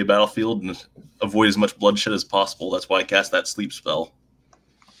get to the battlefield and avoid as much bloodshed as possible. That's why I cast that sleep spell.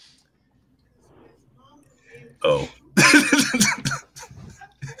 Oh.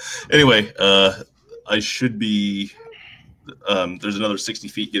 Anyway, I should be. There's another 60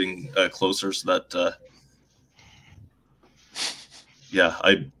 feet getting closer, so that. Yeah,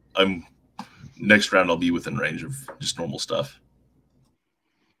 I'm. Next round, I'll be within range of just normal stuff.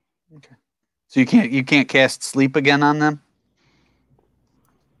 Okay. So you can't cast sleep again on them.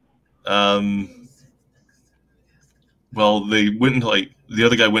 Well, they went into the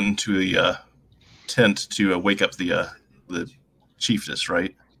other guy went into the tent to wake up the chiefess,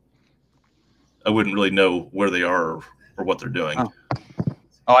 right? I wouldn't really know where they are or what they're doing.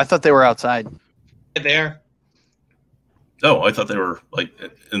 Oh, I thought they were outside. There. Oh, I thought they were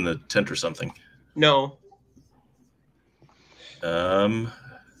in the tent or something. No.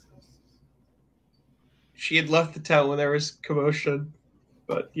 She had left the town when there was commotion,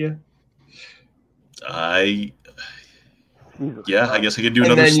 but yeah. I guess I could do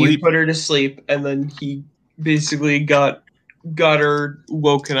and another then sleep. You put her to sleep, and then he basically got her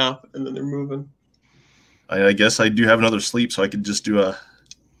woken up, and then they're moving. I guess I do have another sleep, so I could just do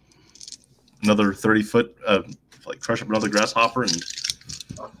another 30-foot, crush up another grasshopper and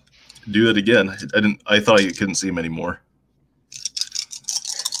do it again. I thought I couldn't see him anymore.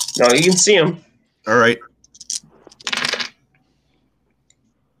 No, you can see him. All right.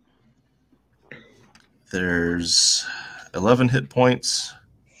 There's 11 hit points.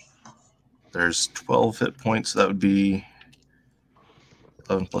 There's 12 hit points. That would be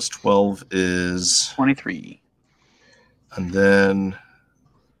 11 plus 12 is 23. And then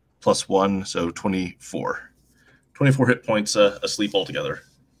plus 1, so 24. 24 hit points asleep altogether.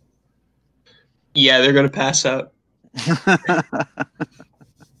 Yeah, they're going to pass out.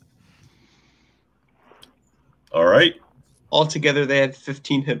 All right. Altogether, they had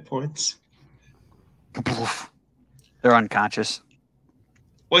 15 hit points. They're unconscious.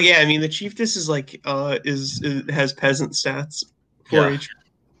 Well, yeah, I mean, the chiefess is has peasant stats. 4 HP.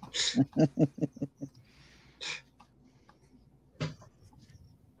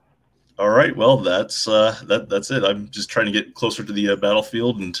 All right. Well, that's it. I'm just trying to get closer to the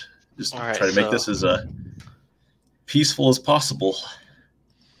battlefield and just try to make this as peaceful as possible.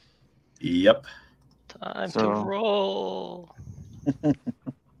 Yep. Time to roll.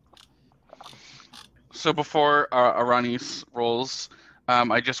 So before Aranis rolls,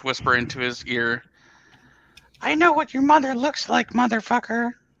 I just whisper into his ear, "I know what your mother looks like,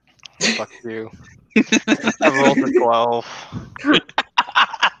 motherfucker." Fuck you. I rolled a 12.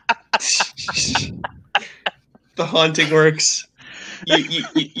 The haunting works.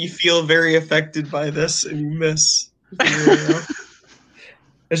 You feel very affected by this, and you miss.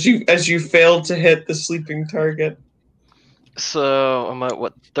 As you fail to hit the sleeping target. So I'm at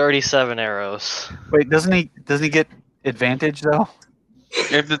 37 arrows. Wait, doesn't he get advantage though?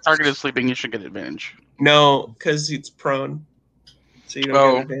 If the target is sleeping, you should get advantage. No, because it's prone, so you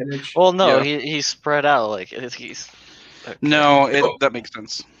don't get advantage. Well, no, he's spread out he's. Okay. No, that makes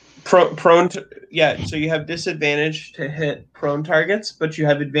sense. Prone. So you have disadvantage to hit prone targets, but you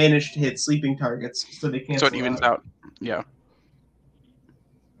have advantage to hit sleeping targets, so they can't. So it evens out. Yeah.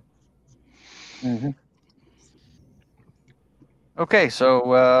 Mm-hmm. Okay,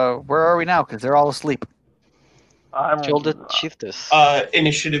 so where are we now? Because they're all asleep. Killed the chiefess.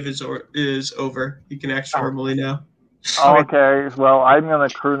 Initiative is over. You can act normally now. Okay, well, I'm gonna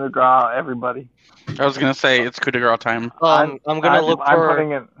coup de grace everybody. I was gonna say it's coup de grace time. I'm gonna look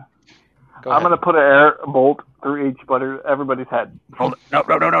for. I'm gonna put an air bolt through everybody's head. Hold it.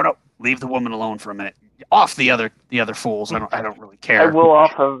 No. Leave the woman alone for a minute. Off the other fools. I don't really care. I will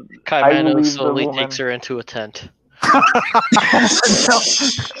off of. Kaimano slowly takes her into a tent. No.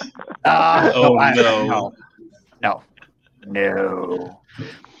 Right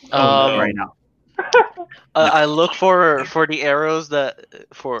now. I look for the arrows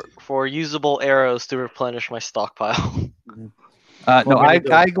for usable arrows to replenish my stockpile. No,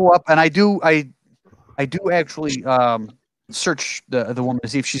 I go up and I do actually search the woman to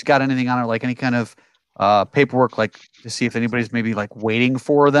see if she's got anything on her, like any kind of paperwork, like to see if anybody's maybe like waiting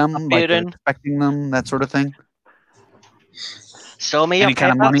for them, like they're expecting them, that sort of thing. Show me any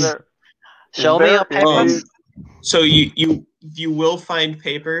kind of money. Show me your papers. So you will find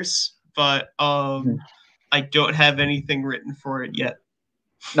papers, but I don't have anything written for it yet.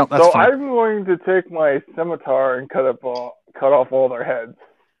 No, that's so fine. I'm going to take my scimitar and cut off all their heads.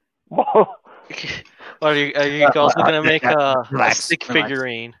 Are you also gonna make a stick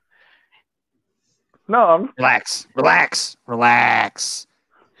figurine? No, I'm relax.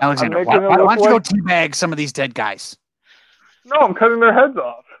 Alexander, I'm why making it don't you go look teabag some of these dead guys? No, I'm cutting their heads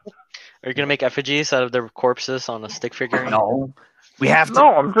off. Are you gonna make effigies out of their corpses on a stick figure? No. We have to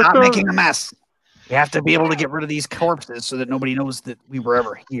No, I'm just stop gonna... making a mess. We have to be able to get rid of these corpses so that nobody knows that we were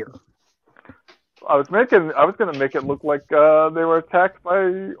ever here. I was gonna make it look like they were attacked by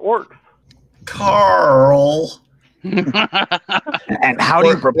orcs. Carl. And how do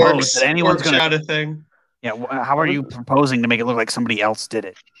you propose that anyone's going to thing? Yeah, how are you proposing to make it look like somebody else did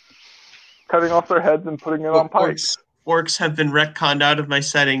it? Cutting off their heads and putting it on pikes. Orcs have been retconned out of my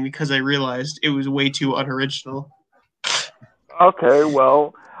setting because I realized it was way too unoriginal. Okay,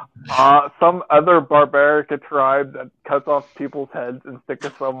 well, some other barbaric tribe that cuts off people's heads and sticks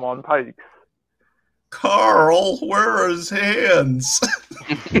them on pikes. Carl, where are his hands?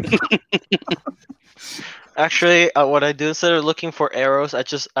 Actually, what I do instead of looking for arrows,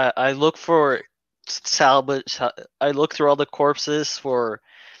 I look for salvage. I look through all the corpses for,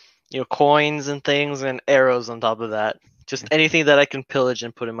 coins and things and arrows on top of that. Just anything that I can pillage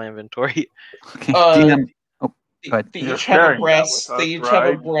and put in my inventory. Okay. DM. Oh, go ahead. They each have a brass. They each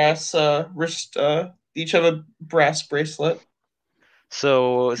have a brass wrist. They each have a brass bracelet.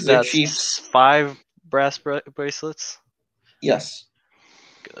 So is They're that chiefs. 5 brass bracelets? Yes.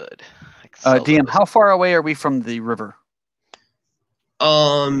 Good. DM, how far away are we from the river?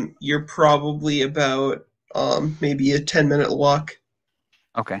 You're probably about maybe a 10-minute walk.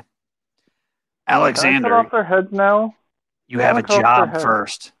 Okay. Can I Alexander, cut off their heads now? you have a cut off their job heads.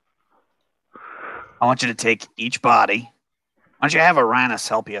 first. I want you to take each body. Why don't you have Uranus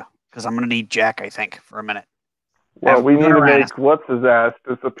help you? Because I'm going to need Jack, I think, for a minute. Well, we need to Uranus. make what's-his-ass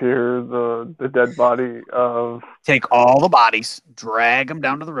disappear, the dead body of... Take all the bodies, drag them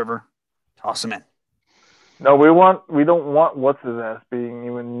down to the river, toss them in. No, we don't want what's-his-ass being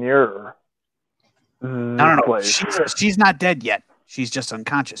even nearer No. place. She's not dead yet. She's just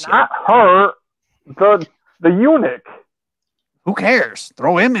unconscious yet. Not her, the eunuch. Who cares?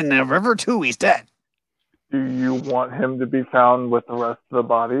 Throw him in the river too. He's dead. Do you want him to be found with the rest of the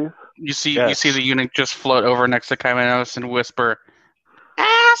bodies? You see the eunuch just float over next to Kaimanos and whisper,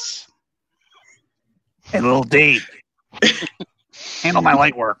 "Ass." Hey, little D. Handle my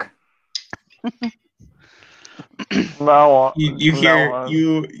light work. You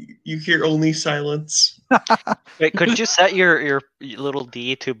hear only silence. Wait, could you set your little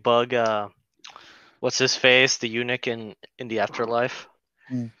D to bug what's his face, the eunuch in the afterlife?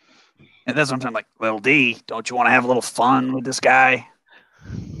 And that's what I'm like, little D, don't you want to have a little fun with this guy?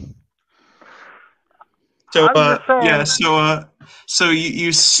 So so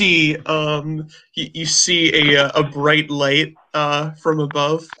you see you see a bright light from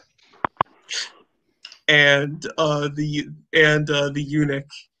above, and the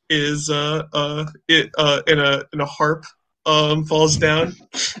eunuch is in a harp falls down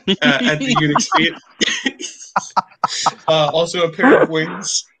at the eunuch's feet. Also a pair of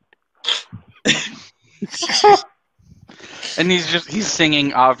wings. And he's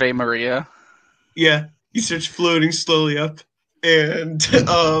singing Ave Maria. Yeah, he starts floating slowly up and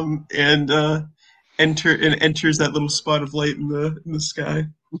enters that little spot of light in the sky.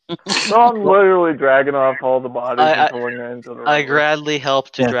 So I'm literally dragging off all the bodies and pulling it into the river. I gladly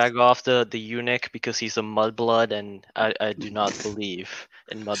help to drag off the eunuch because he's a mudblood, and I do not believe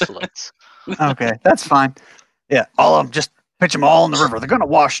in mudbloods. Okay, that's fine. Yeah, all of them, just pitch them all in the river. They're going to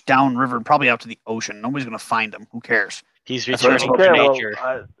wash down river, probably out to the ocean. Nobody's going to find them. Who cares? He's That's what returning it's to supposed nature.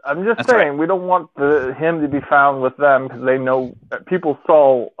 I'm just That's saying, right. we don't want him to be found with them because they know that people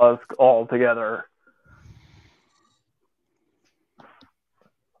saw us all together.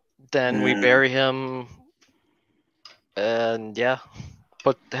 Then we bury him, and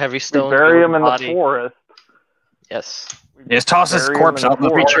put heavy We stones. bury over him in body. the forest. Yes. Just toss his Bury him corpse in the out in the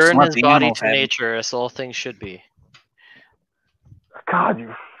forest. forest. Return Let his the body animals to have him. nature, as all things should be. God,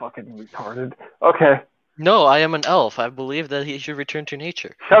 you fucking retarded. Okay, No, I am an elf. I believe that he should return to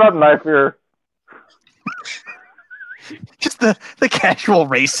nature. shut up, knife ear. Just the casual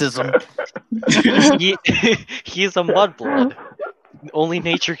racism. He's a mudblood. Only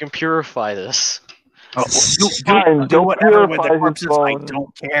nature can purify this. Oh, Fine, do don't whatever with the purify his corpses. I bones.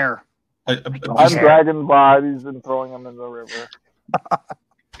 don't care. I'm dragging bodies and throwing them in the river.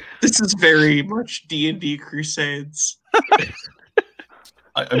 This is very much D&D Crusades.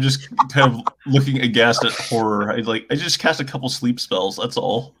 I'm just kind of looking aghast at horror. I just cast a couple sleep spells. That's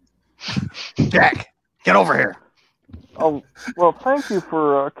all. Jack, get over here. Oh, well, thank you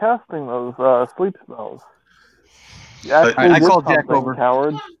for casting those sleep spells. You actually I did called Jack something, over.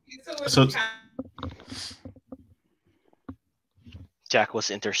 coward. So Jack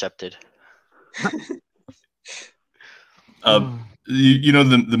was intercepted. You know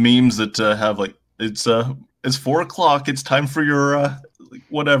the memes that have like it's 4:00. It's time for your like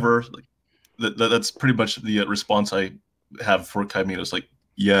whatever. Like that's pretty much the response I have for Kaiminos. Like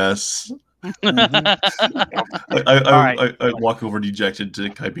yes. I walk over dejected to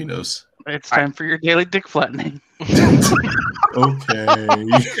Kaiminos. It's time for your daily dick flattening. Okay.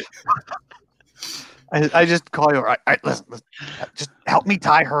 I just call you. All right, listen, just help me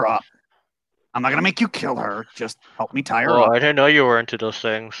tie her up. I'm not gonna make you kill her. Just help me tie her up. I didn't know you were into those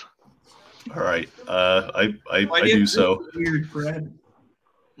things. All right. I do so. Weird, Fred.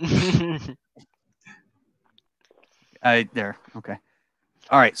 There. Okay.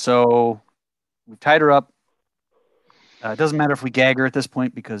 All right. So we've tied her up. It doesn't matter if we gag her at this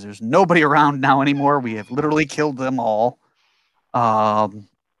point because there's nobody around now anymore. We have literally killed them all.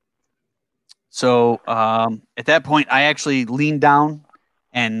 So at that point, I actually lean down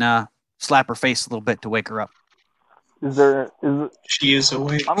and slap her face a little bit to wake her up. She is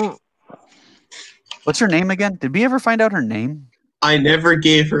awake. What's her name again? Did we ever find out her name? I never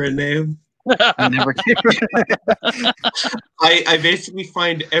gave her a name. I never gave her a name. I basically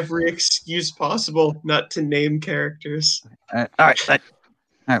find every excuse possible not to name characters. All right,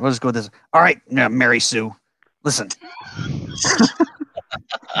 we'll just go with this. All right, Mary Sue, listen.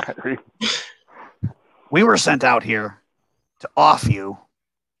 We were sent out here to off you.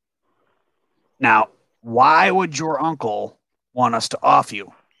 Now, why would your uncle want us to off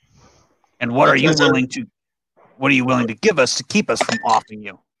you? And what are you willing to give us to keep us from offing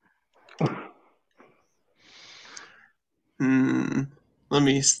you? Let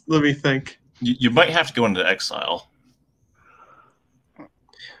me think. You might have to go into exile.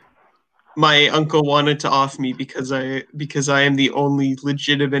 My uncle wanted to off me because I am the only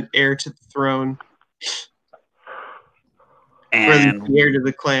legitimate heir to the throne. And the heir to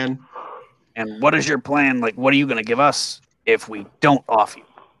the clan. And what is your plan? Like, what are you going to give us if we don't off you?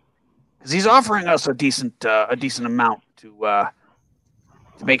 Because he's offering us a decent amount to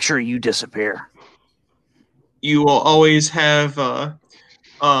make sure you disappear. You will always have a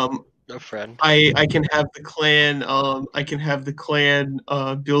friend. I can have the clan. I can have the clan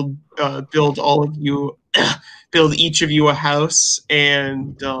build all of you, build each of you a house,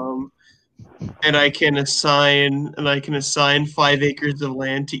 and I can assign 5 acres of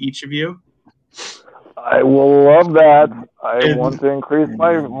land to each of you. I will love that. I want to increase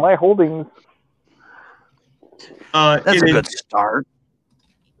my holdings. That's a good start.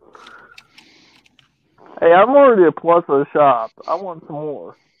 Hey, I'm already a plus a shop. I want some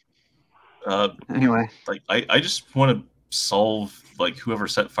more. Anyway, like I just want to solve like whoever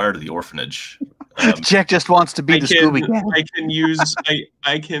set fire to the orphanage. Jack just wants to be the Scooby Gang.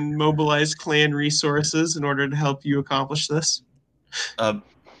 I can mobilize clan resources in order to help you accomplish this.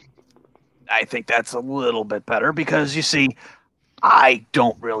 I think that's a little bit better because you see, I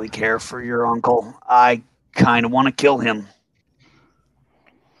don't really care for your uncle. I kind of want to kill him.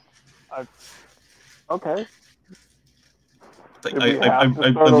 Okay. I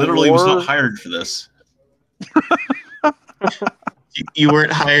literally was not hired for this. You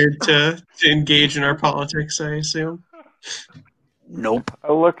weren't hired to engage in our politics, I assume. Nope.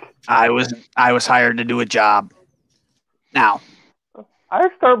 Oh, look. I was hired to do a job. Now, I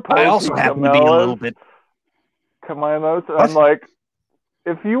also happen to be a little bit. To my notes, I'm like,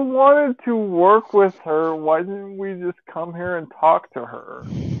 if you wanted to work with her, why didn't we just come here and talk to her?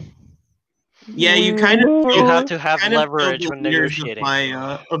 Yeah, you have to have leverage when negotiating.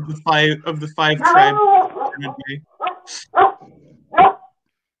 Of the five tribes.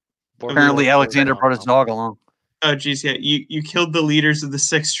 Apparently, Alexander brought his dog along. Oh, geez, yeah. You killed the leaders of the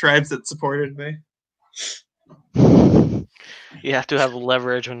 6 tribes that supported me. You have to have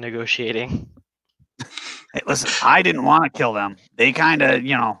leverage when negotiating. Hey, listen, I didn't want to kill them. They kind of,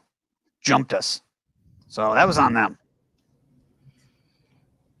 jumped us. So that was on them.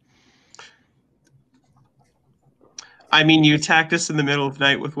 I mean, you attacked us in the middle of the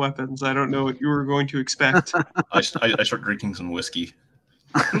night with weapons. I don't know what you were going to expect. I start drinking some whiskey.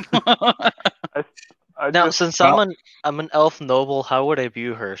 Now, since I'm an elf noble, how would I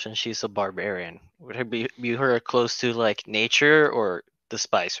view her since she's a barbarian? Would I view her close to like nature or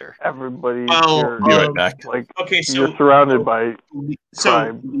despise her? Everybody here, be right back. Like, okay, so you're surrounded by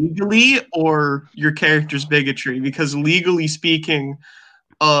so legally or your character's bigotry? Because legally speaking,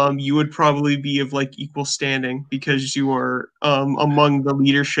 you would probably be of like equal standing because you are among the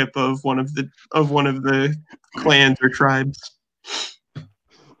leadership of one of the clans or tribes.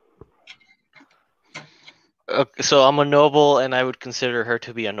 So I'm a noble, and I would consider her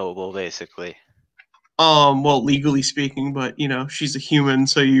to be a noble, basically. Well, legally speaking, but she's a human,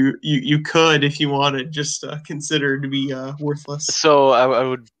 so you could, if you wanted, just consider her to be worthless. So I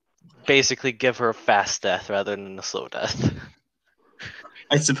would basically give her a fast death rather than a slow death.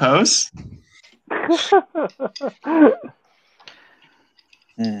 I suppose.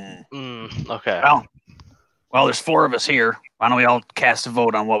 Okay. Well, there's 4 of us here. Why don't we all cast a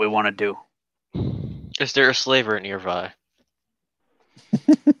vote on what we want to do? Is there a slaver nearby?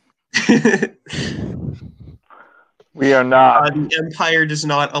 We are not. The Empire does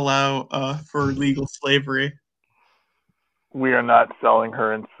not allow for legal slavery. We are not selling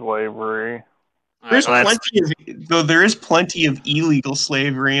her in slavery. There is plenty of illegal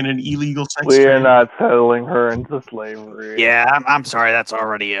slavery and an illegal sex We are trade. not selling her into slavery. Yeah, I'm sorry. That's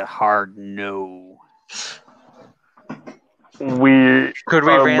already a hard no. We Could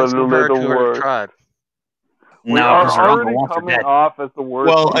we are ransom her to literally the her worst. tribe? We No, are because her uncle already wants her coming dead. off as the worst.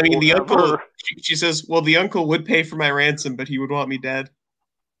 Well, I mean, the people uncle. ever. She says, "Well, the uncle would pay for my ransom, but he would want me dead."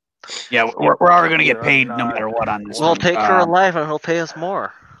 Yeah, we're already going to get We're paid no not. matter what on this We'll one. take her alive and he'll pay us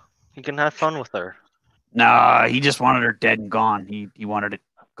more. You can have fun with her. Nah, he just wanted her dead and gone. He wanted it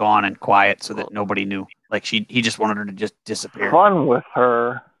gone and quiet so that nobody knew. Like he just wanted her to just disappear. Fun with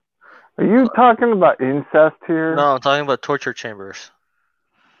her. Are you talking about incest here? No, I'm talking about torture chambers.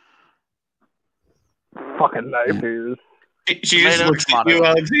 Fucking nightmares. She just looks at you,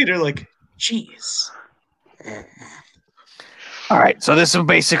 Alexander, like, "Jeez." All right, so this is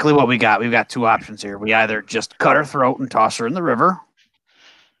basically what we got. We've got 2 options here. We either just cut her throat and toss her in the river,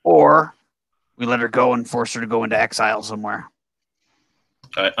 or we let her go and force her to go into exile somewhere.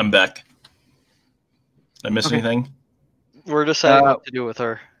 All right, I'm back. Did I miss anything? We're deciding what to do with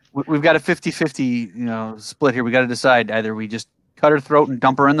her. We've got a 50-50, split here. We got to decide. Either we just cut her throat and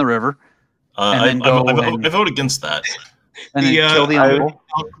dump her in the river, and then I vote against that. And then kill the uncle.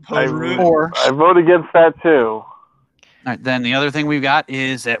 Or I vote against that too. All right, then the other thing we've got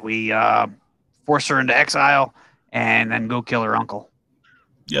is that we force her into exile and then go kill her uncle.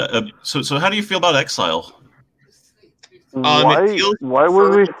 Yeah. So how do you feel about exile? Why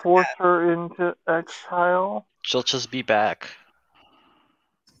would we force her into exile? She'll just be back.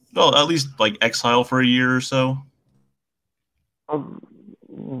 Well, at least like exile for a year or so.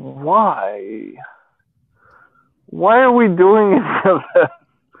 Why? Why are we doing any of this?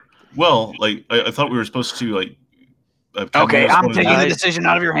 Well, like I thought we were supposed to like. Okay, I'm taking the decision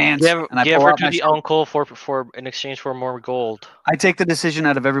out of your hands. Give her to the uncle for in exchange for more gold. I take the decision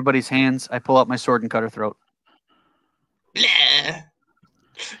out of everybody's hands. I pull out my sword and cut her throat.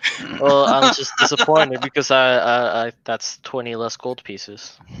 Well, I'm just disappointed because I that's 20 less gold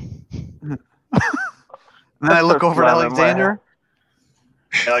pieces. And then I look over at Alexander.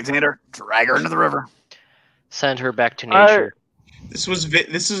 Alexander, drag her into the river. Send her back to nature. This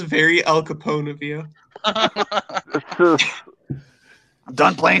is very Al Capone of you. I'm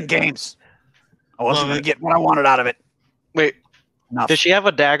done playing games. I wasn't going to get what I wanted out of it. Wait, Nothing. Does she have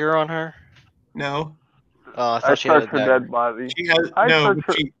a dagger on her? No. Oh, I thought she had a her dagger. dead body. She has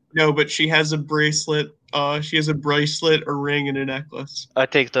but she has a bracelet. She has a bracelet, a ring, and a necklace. I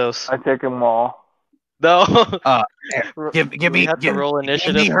take those. I take them all. No. Give me. have to roll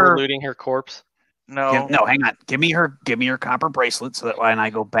initiative for looting her corpse. No. No, hang on. Give me her copper bracelet so that when I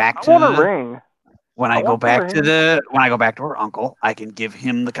go back I to want a ring. When I go back to her uncle, I can give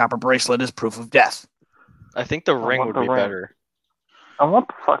him the copper bracelet as proof of death. I think the ring would be better. I want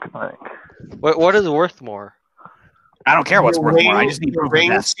the fucking ring. What is worth more? I don't care what's worth more. I just need proof of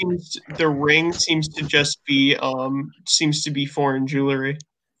death. The ring seems to just be foreign jewelry.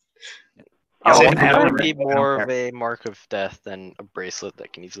 It would be more of a mark of death than a bracelet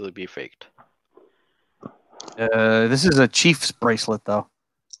that can easily be faked. This is a chief's bracelet, though.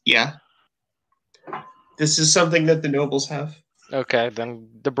 Yeah. This is something that the nobles have. Okay, then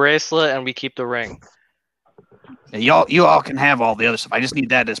the bracelet, and we keep the ring. Yeah, you all can have all the other stuff. I just need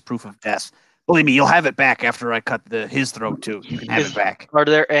that as proof of death. Believe me, you'll have it back after I cut his throat too. You can have it back. Are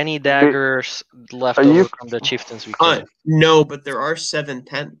there any daggers left over from the chieftains we killed? No, but there are 7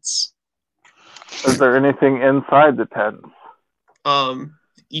 tents. Is there anything inside the tents?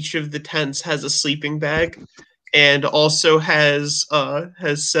 Each of the tents has a sleeping bag, and also has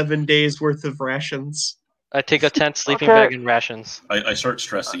 7 days worth of rations. I take a tent, sleeping bag, and rations. I start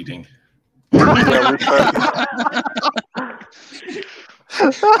stress eating. We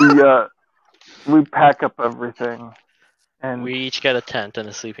pack up everything, and we each get a tent and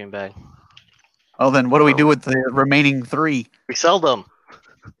a sleeping bag. Oh, then what do we do with the remaining 3? We sell them.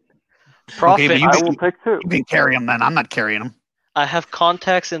 Profit. Okay, I will take 2. You can carry them then. I'm not carrying them. I have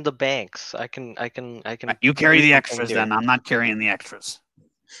contacts in the banks. I can. You carry the extras then. I'm not carrying the extras.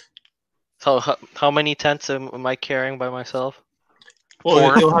 So how many tents am I carrying by myself?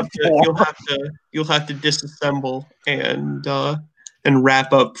 Well, you'll have to disassemble and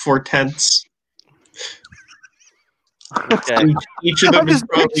wrap up 4 tents. Okay. Each of them I'm is just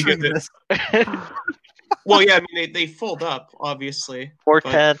probably picturing good. this. Well, yeah, I mean they fold up, obviously. 4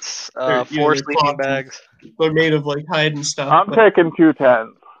 but tents, they're, 4 they're sleeping cloth and bags. They're made of like hide and stuff. I'm but- taking 2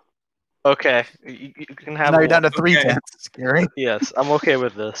 tents. Okay, you can have. Now you're down to 3 Okay. tents. Scary. Yes, I'm okay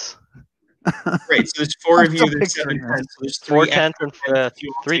with this. Right, so there's 4 of I'm you. still There's 7 picturing this. tents. So there's 4 3 tents and extra tents if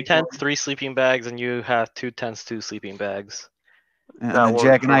you all 3 take tents, one. 3 sleeping bags, and you have 2 tents, 2 sleeping bags. And That then works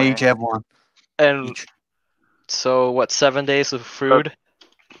Jack and for I me. each have one. And Each. so what? 7 days of food.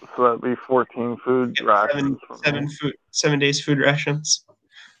 So that'd be 14 food rations for me. 7 days food rations.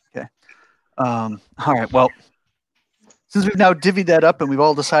 All right. Well, since we've now divvied that up and we've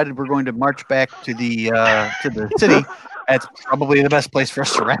all decided we're going to march back to the city, that's probably the best place for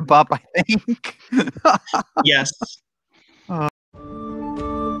us to wrap up, I think. Yes.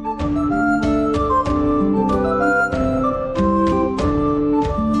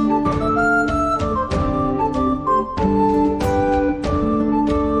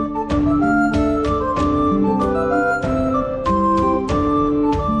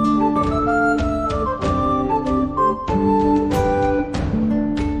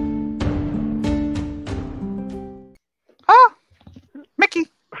 Mickey,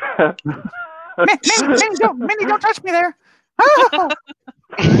 Minnie, don't touch me there.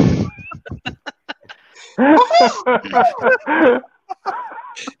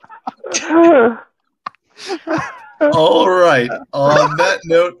 All right. On that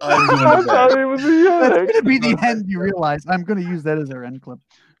note, I'm I going to thought bed. it was a That's eunuch. going to be the end, you realize. I'm going to use that as our end clip.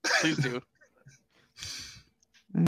 Please do.